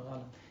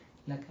والغلط.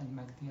 لك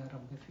المجد يا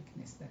رب في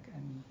كنيستك،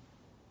 آمين.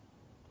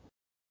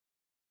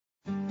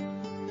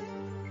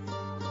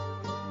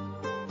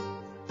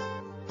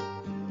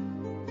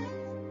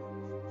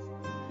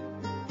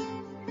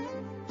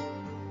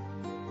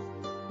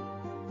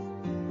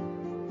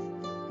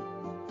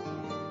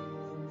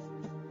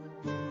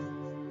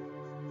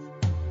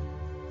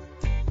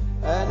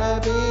 أنا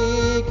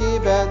بيكي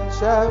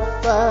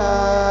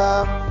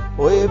بتشفع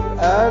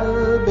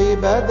وبقلبي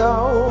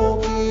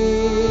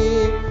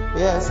بدعوكي،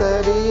 يا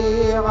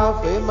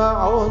سريعة في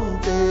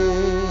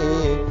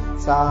معونتك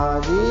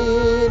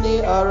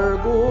ساعديني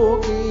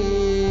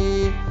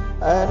أرجوكي.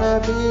 أنا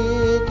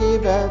بيكي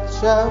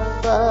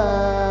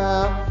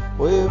بتشفع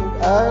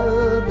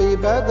وبقلبي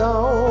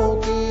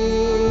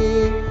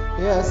بدعوكي،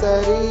 يا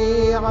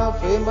سريعة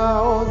في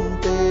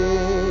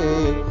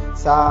معونتك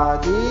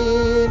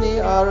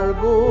ساعديني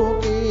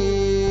أرجوكي.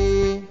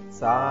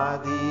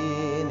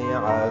 ساعديني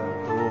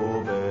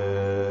عالتوبة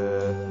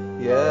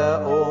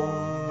يا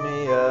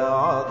أمي يا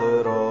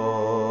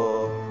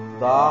عذراء،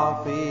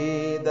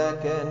 ضعفي ده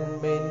كان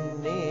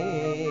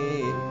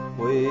مني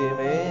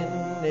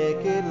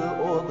ومنك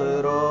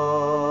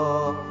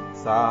القدرة.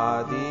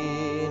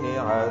 ساعديني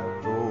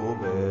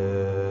عالتوبة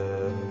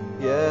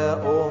يا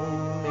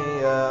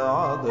أمي يا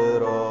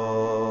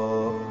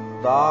عذراء،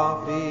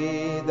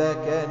 ضعفي ده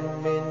كان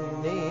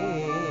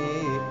مني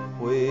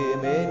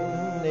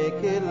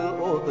ومنك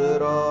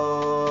القدرة.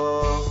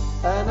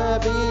 أنا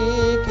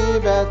بيكي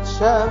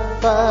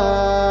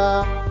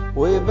بتشفع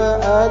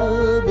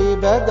وبقلبي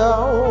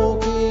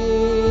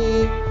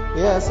بدعوكي،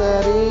 يا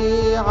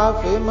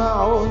سريعة في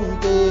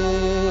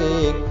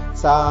معونتك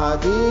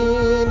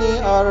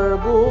ساعديني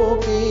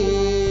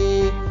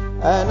أرجوكي.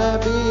 أنا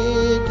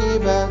بيكي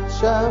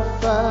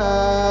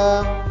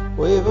بتشفع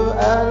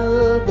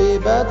وبقلبي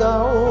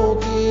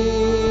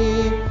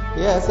بدعوكي،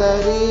 يا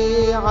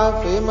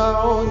سريعة في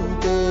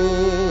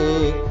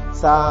معونتك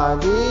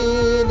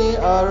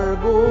ساعديني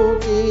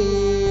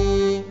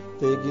أرجوكي.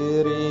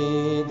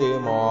 تجري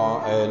دموع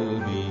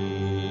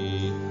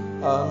قلبي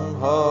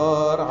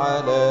أنهار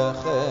على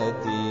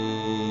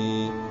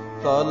خدي،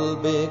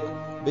 طلبك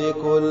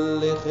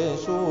بكل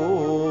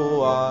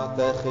خشوع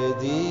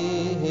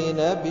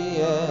تاخديه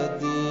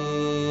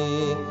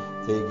بيدي.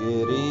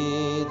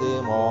 تجري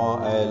دموع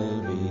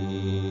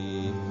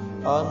قلبي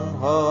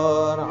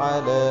أنهار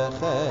على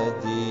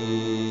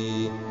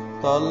خدي،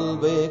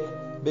 طلبك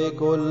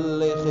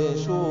بكل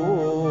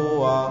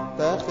خشوع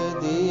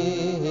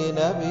تاخديه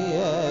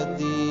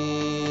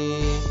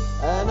بيدي.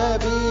 أنا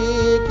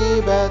بيكي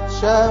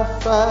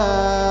بتشفع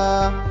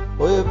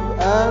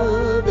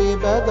وبقلبي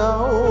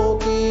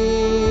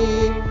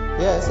بدعوكي،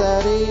 يا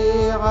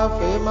سريعة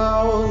في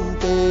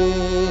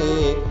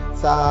معونتك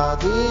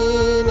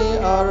ساعديني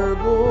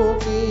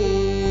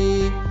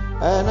أرجوكي.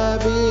 أنا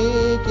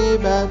بيكي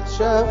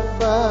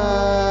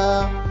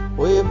بتشفع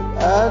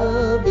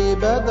وبقلبي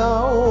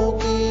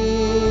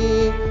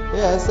بدعوكي،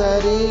 يا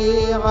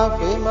سريعة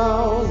في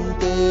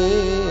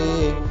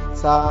معونتك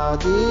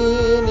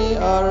ساعديني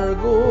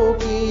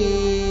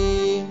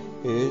أرجوكي.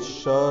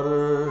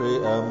 الشر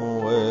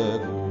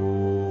أمواجه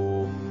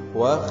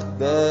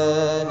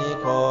واخداني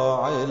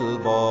قاع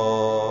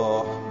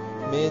البحر،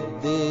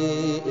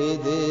 مدي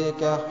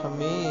ايديك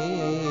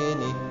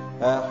احميني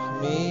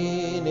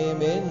احميني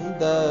من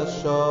ده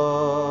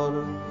الشر.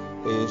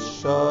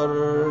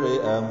 الشر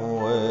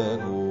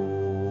امواجه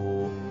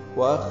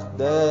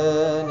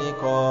واخداني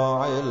قاع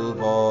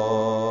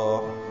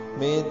البحر،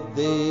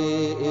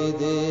 مدي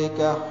ايديك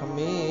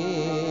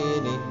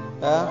احميني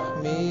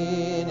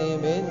احميني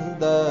من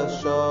ده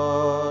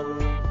الشر.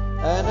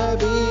 أنا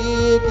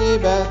بيكي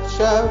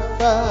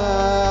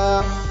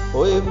بتشفع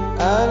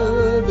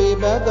وبقلبي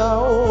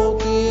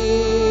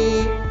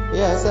بدعوكي،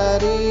 يا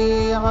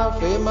سريعة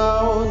في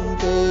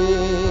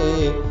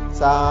معونتك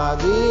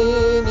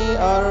ساعديني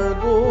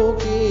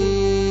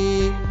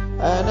أرجوكي.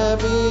 أنا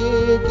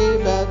بيكي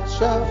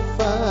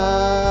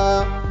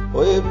بتشفع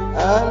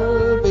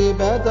وبقلبي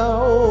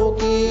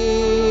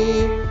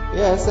بدعوكي،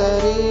 يا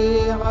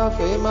سريعة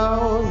في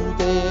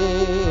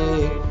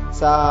معونتك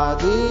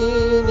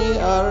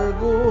ساعديني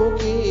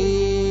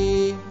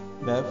أرجوكي.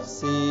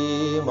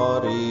 نفسي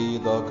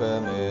مريضة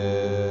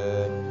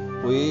كمان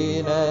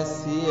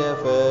وناسية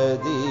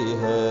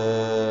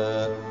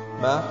فاديها،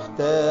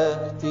 محتاج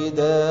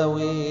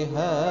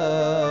تداويها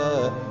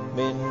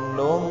من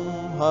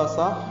نومها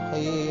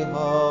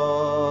صحيها.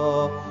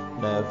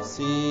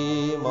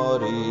 نفسي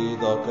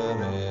مريضة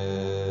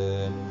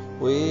كمان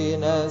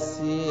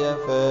وناسية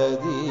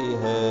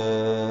فاديها،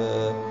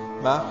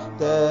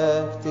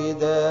 محتاج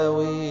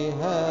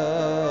تداويها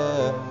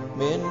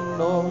من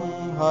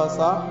نومها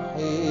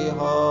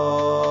صحيها.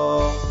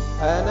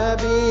 أنا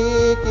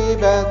بيكي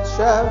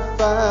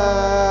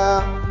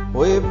بتشفع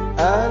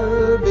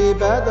وبقلبي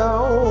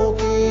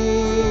بدعوكي،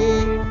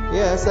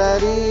 يا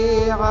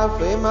سريعة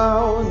في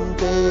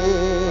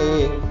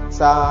معونتك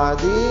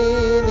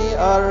ساعديني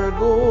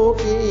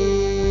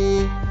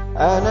أرجوكي.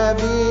 أنا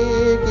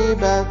بيكي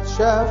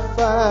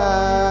بتشفع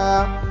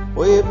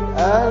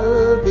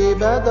وبقلبي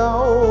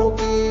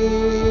بدعوكي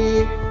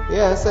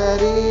يا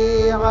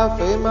سريعة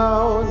في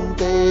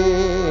معونتي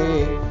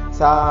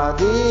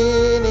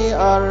ساعديني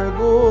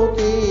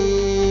أرجوكي.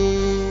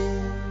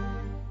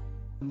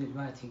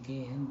 دلوقتي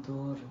جه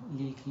الدور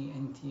ليكي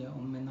انت يا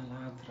أمنا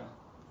العذراء.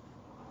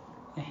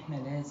 احنا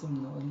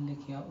لازم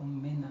نقولك يا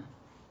أمنا،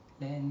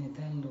 لأن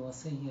ده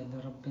الوصية اللي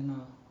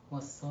ربنا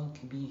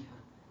وصاك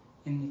بيها،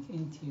 انك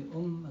انت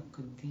أم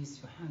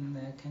القديس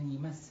يوحنا كان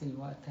يمثل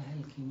وقتها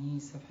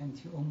الكنيسة،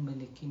 فانت أم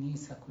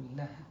للكنيسة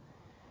كلها.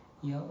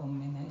 يا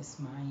أمنا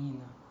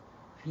اسمعينا،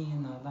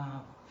 فينا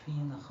ضعف،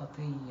 فينا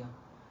خطية،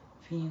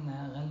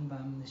 فينا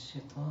غلبة من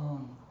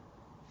الشيطان،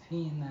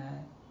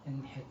 فينا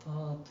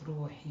انحطاط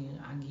روحي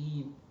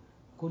عجيب،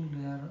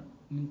 كله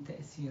من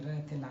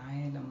تأثيرات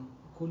العالم،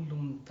 كله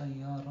من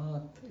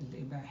التيارات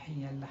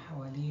الإباحية اللي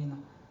حوالينا،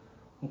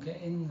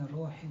 وكأن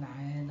روح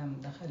العالم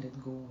دخلت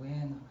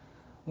جوانا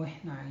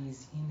واحنا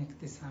عايزينك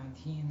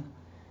تساعدينا.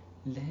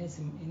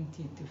 لازم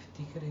انتي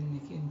تفتكر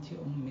انك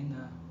انتي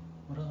أمنا،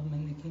 ورغم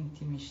انك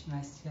انتي مش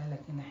ناسية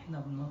لكن احنا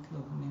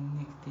بنطلب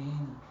منك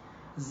تاني،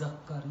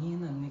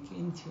 ذكرينا انك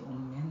انتي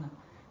أمنا،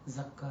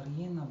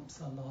 ذكرينا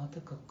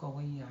بصلاتك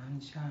القوية عن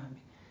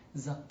شعبك،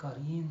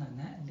 ذكرينا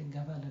نقل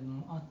جبل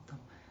المقطم،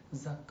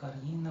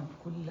 ذكرينا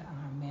بكل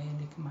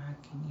أعمالك مع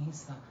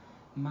الكنيسة،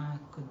 مع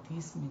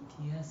القديس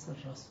متياس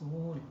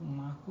الرسول،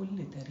 ومع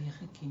كل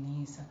تاريخ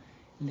الكنيسة.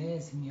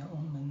 لازم يا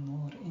أم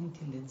النور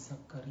انت اللي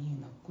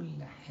تذكرينا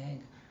بكل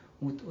حاجة،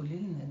 وتقولي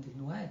لنا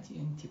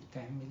دلوقتي انت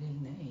بتعملي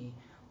لنا ايه،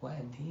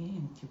 وقد ايه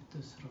انت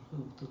بتصرخي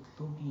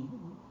وتطلبي،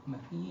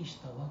 مفيش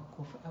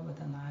توقف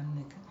ابدا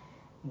عنك.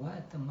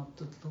 وقت ما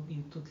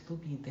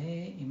بتطلبي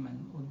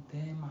دائما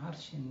قدام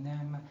عرش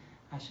النعمة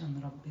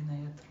عشان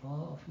ربنا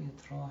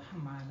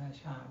يتراحم على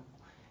شعبه.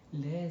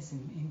 لازم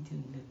انت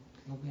اللي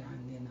تطلبي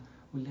عننا،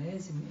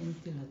 ولازم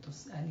انت اللي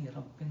تسألي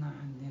ربنا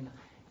عننا،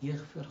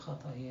 يغفر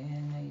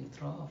خطايانا،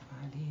 يترأف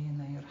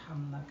علينا،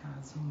 يرحمنا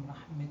كعظيم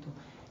رحمته.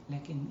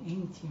 لكن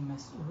انت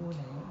مسؤولة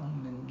يا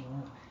أم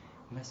النور،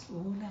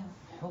 مسؤولة.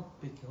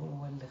 حبك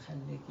هو اللي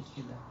خلاكي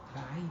كده،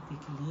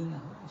 رعايتك لينا،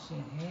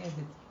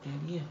 شهادة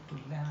التاريخ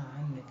كلها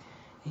عنك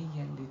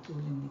هي اللي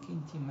تقول انك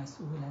انت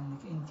مسؤولة،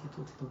 انك انت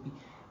تطلبي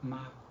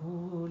مع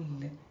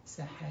كل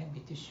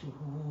سحابة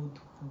الشهود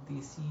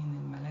والقديسين،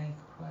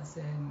 الملائكة،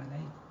 رؤساء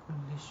الملائكة،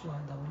 كل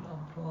الشهداء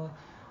والأبرار،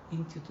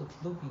 انت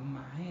تطلبي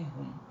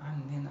معاهم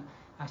عننا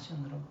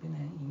عشان ربنا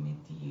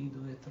يمد ايده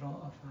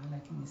ويترأف على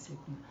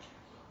كنيستنا.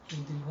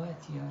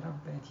 ودلوقتي يا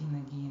رب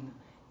ادينا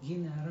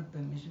جينا يا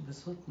رب مش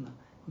بصوتنا،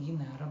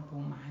 جينا يا رب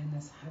ومعانا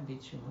سحابة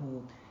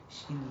شهود.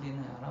 شيل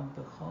لنا يا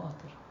رب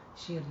خاطر،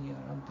 شيل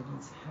يا رب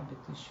لسحابة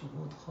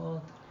الشهود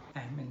خاطر.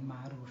 اعمل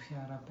معروف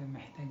يا رب،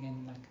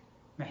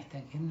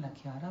 محتاجين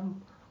لك يا رب.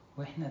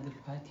 واحنا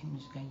دلوقتي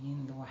مش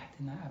جايين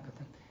لوحدنا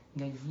ابدا،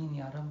 جايين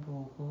يا رب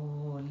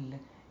وكل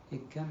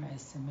الجمع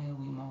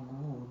السماوي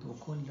موجود،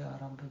 وكل يا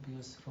رب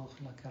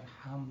بيصرخ لك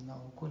ارحمنا،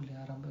 وكل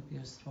يا رب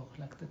بيصرخ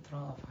لك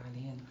تترأف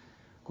علينا،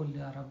 كل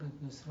يا رب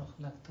بيصرخ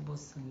لك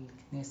تبص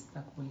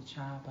لكنيستك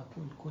ولشعبك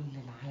ولكل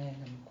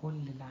العالم،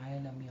 كل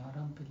العالم يا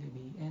رب اللي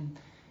بيئن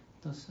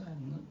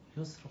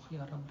يصرخ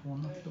يا رب،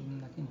 ونطلب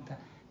منك انت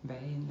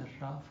بعين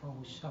الرأفة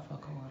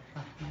والشفقة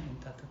والرحمة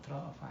انت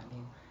تترأف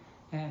علينا.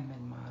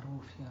 اعمل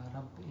معروف يا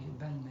رب،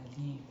 اقبلنا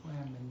ليك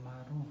واعمل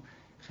معروف،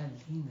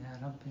 خلينا يا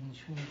رب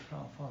نشوف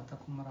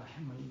رأفاتك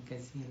ومراحمك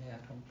الجزيلة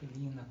يا رب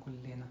لينا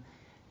كلنا.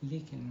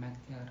 ليك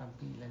المجد يا رب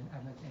إلى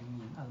الأبد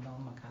آمين.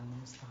 اللهم اجعلنا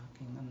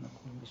مستحقين أن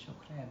نقول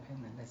بشكر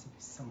آبائنا الذي في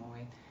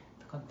السماوات،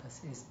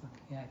 تقدس اسمك،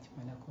 يأتي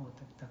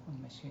ملكوتك، تكن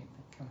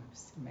مشيئتك كما في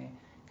السماء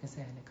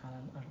كذلك على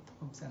الأرض.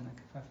 خبزنا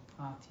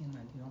كفافنا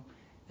أعطينا اليوم،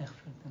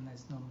 اغفر لنا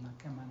ذنوبنا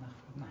كما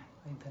نغفر نحن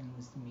أيضا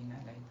المذنبين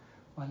إلينا،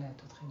 ولا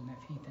تدخلنا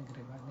في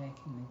تجربة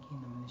لكن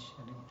نجينا من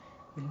الشرير،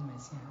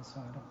 بالمسيح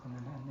يسوع ربنا،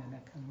 لأن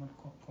لك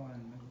الملك والقوة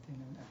والمجد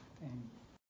إلى الأبد آمين.